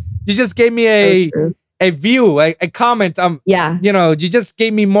a view, a comment. You know, you just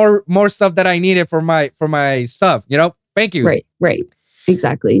gave me more stuff that I needed for my stuff. You know, thank you. Right.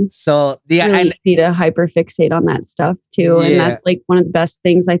 Exactly. So really easy to hyperfixate on that stuff too. And that's like one of the best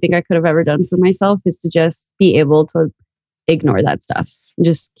things I think I could have ever done for myself is to just be able to ignore that stuff and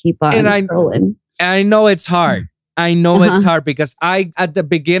just keep on scrolling. I know it's hard. It's hard because at the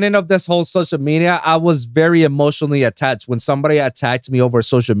beginning of this whole social media, I was very emotionally attached. When somebody attacked me over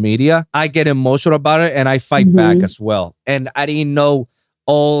social media, I get emotional about it and I fight back as well. And I didn't know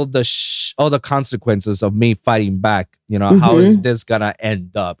all the consequences of me fighting back. You know, how is this gonna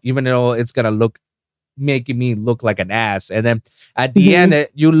end up? Even though it's gonna making me look like an ass. And then at the end,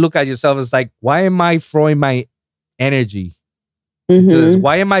 you look at yourself as like, why am I throwing my energy into this?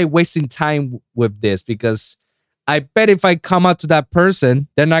 Why am I wasting time with this? Because I bet if I come out to that person,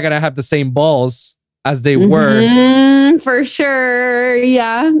 they're not gonna have the same balls as they were. For sure.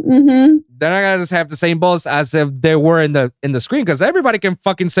 Yeah. They're not gonna just have the same balls as if they were in the screen, because everybody can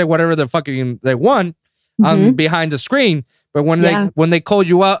fucking say whatever they want behind the screen. But when they call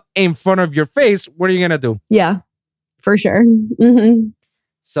you out in front of your face, what are you gonna do? Yeah, for sure.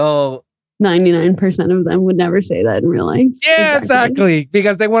 So 99% of them would never say that in real life. Yeah, exactly.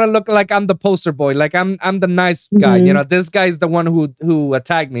 Because they want to look like I'm the poster boy, like I'm the nice guy. You know, this guy's the one who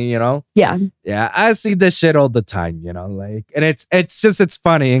attacked me. You know. Yeah. Yeah, I see this shit all the time. You know, like, and it's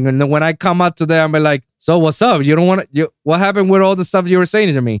funny. And then when I come out to them, I'm like, so what's up? You don't want to? What happened with all the stuff you were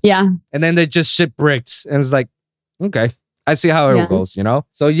saying to me? Yeah. And then they just shit bricks, and it's like, okay, I see how it goes. You know.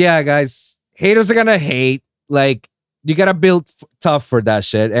 So yeah, guys, haters are gonna hate. Like, you gotta build tough for that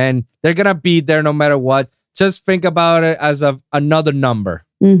shit, and they're gonna be there no matter what. Just think about it as another number,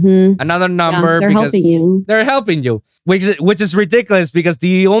 another number. They're helping you. They're helping you, which is ridiculous. Because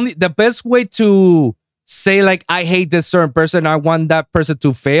the best way to say like I hate this certain person, I want that person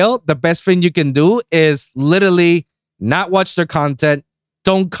to fail. The best thing you can do is literally not watch their content,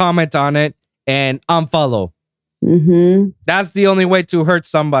 don't comment on it, and unfollow. That's the only way to hurt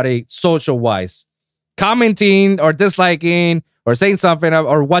somebody social wise. Commenting or disliking or saying something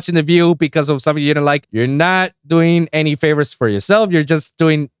or watching the view because of something you don't like, you're not doing any favors for yourself. You're just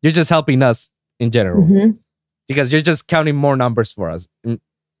helping us in general. because you're just counting more numbers for us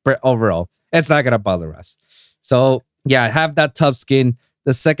overall. It's not going to bother us. So yeah, have that tough skin.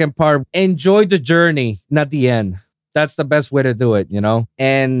 The second part, enjoy the journey, not the end. That's the best way to do it,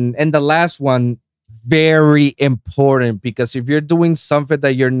 And the last one, very important, because if you're doing something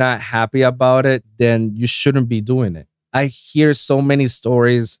that you're not happy about it, then you shouldn't be doing it. I hear so many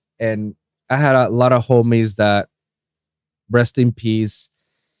stories, and I had a lot of homies that, rest in peace,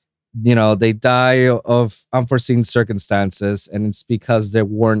 they die of unforeseen circumstances, and it's because they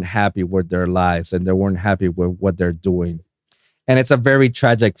weren't happy with their lives and they weren't happy with what they're doing. And it's a very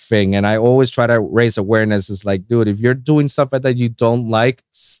tragic thing. And I always try to raise awareness. It's like, dude, if you're doing something that you don't like,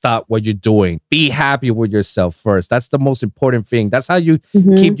 stop what you're doing. Be happy with yourself first. That's the most important thing. That's how you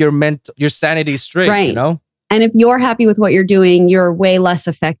keep your sanity straight, right. And if you're happy with what you're doing, you're way less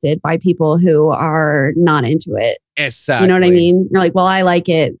affected by people who are not into it. Exactly. You know what I mean? You're like, well, I like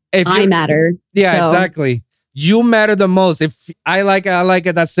it. I matter. Yeah, so. Exactly. You matter the most. If I like it, I like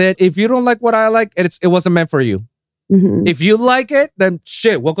it. That's it. If you don't like what I like, it wasn't meant for you. Mm-hmm. If you like it, then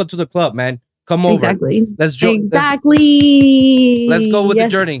shit, welcome to the club, man. Come over. Exactly. Let's join. Exactly. Let's go with the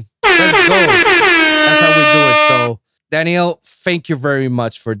journey. Let's go. That's how we do it. So, Danielle, thank you very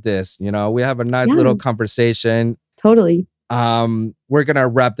much for this. We have a nice little conversation. Totally. We're gonna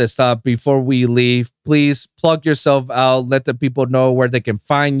wrap this up. Before we leave, please plug yourself out. Let the people know where they can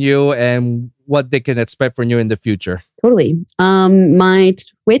find you and what they can expect from you in the future. Totally. My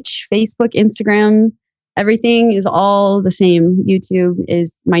Twitch, Facebook, Instagram, everything is all the same. YouTube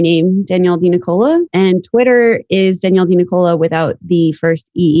is my name, Danielle DeNicola. And Twitter is Danielle DeNicola without the first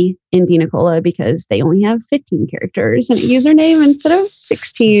E in DeNicola, because they only have 15 characters in a username instead of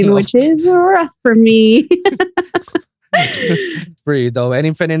 16, which is rough for me. For you, though.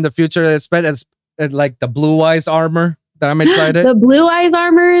 Anything in the future that's like the Blue Eyes armor that I'm excited? The Blue Eyes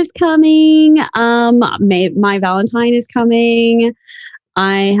armor is coming. My Valentine is coming.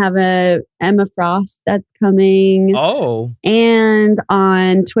 I have a Emma Frost that's coming. Oh. And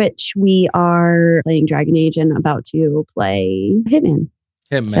on Twitch, we are playing Dragon Age and about to play Hitman.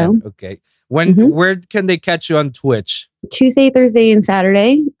 Okay. Where can they catch you on Twitch? Tuesday, Thursday, and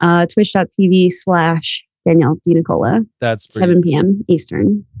Saturday. Twitch.tv/Danielle DeNicola. That's 7 p.m.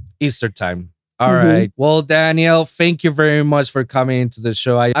 Eastern time. All right. Well, Danielle, thank you very much for coming into the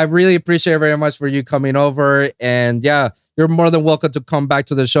show. I really appreciate it very much for you coming over. And yeah, you're more than welcome to come back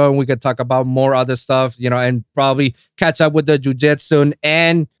to the show and we could talk about more other stuff, and probably catch up with the jiu-jitsu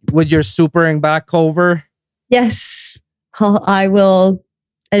and with your supering back over. Yes. I will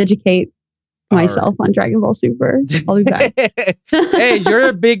educate myself on Dragon Ball Super. I'll be back. Hey,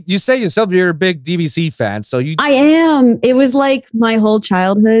 you say yourself you're a big DBC fan. So I am. It was like my whole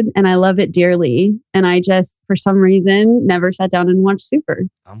childhood and I love it dearly. And I just, for some reason, never sat down and watched Super.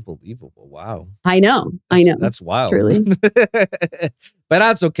 Unbelievable. Wow. I know. That's wild. Truly. But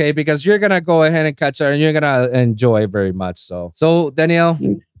that's okay, because you're going to go ahead and catch her and you're going to enjoy it very much. So Danielle,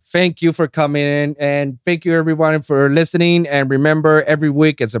 thank you for coming in, and thank you everyone for listening. And remember, every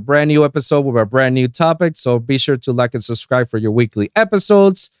week it's a brand new episode with a brand new topic. So be sure to like and subscribe for your weekly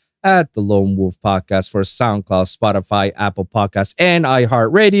episodes at the Lone Wolv Podcast for SoundCloud, Spotify, Apple Podcasts, and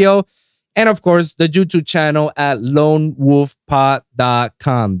iHeartRadio. And of course, the YouTube channel at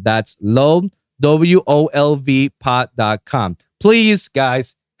lonewolfpod.com. That's lone, WOLV pod.com. Please,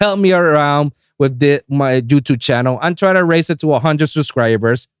 guys, help me around with my YouTube channel. I'm trying to raise it to 100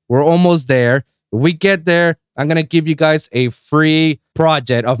 subscribers. We're almost there. If we get there, I'm going to give you guys a free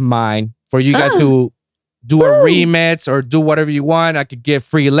project of mine for you guys to do a remix or do whatever you want. I could give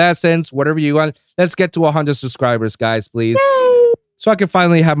free lessons, whatever you want. Let's get to 100 subscribers, guys, please. Yay. So I can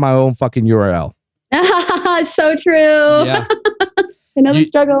finally have my own fucking URL. So true. Yeah. Another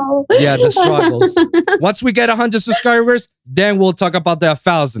struggle. Yeah, the struggles. Once we get 100 subscribers, then we'll talk about the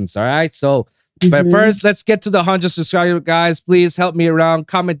thousands, all right? So, but first, let's get to the 100 subscribers, guys. Please help me around.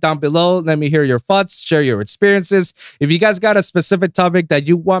 Comment down below. Let me hear your thoughts. Share your experiences. If you guys got a specific topic that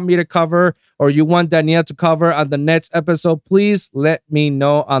you want me to cover or you want Danielle to cover on the next episode, please let me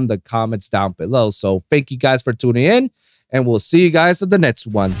know on the comments down below. So thank you guys for tuning in, and we'll see you guys at the next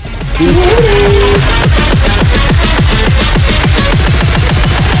one. Peace.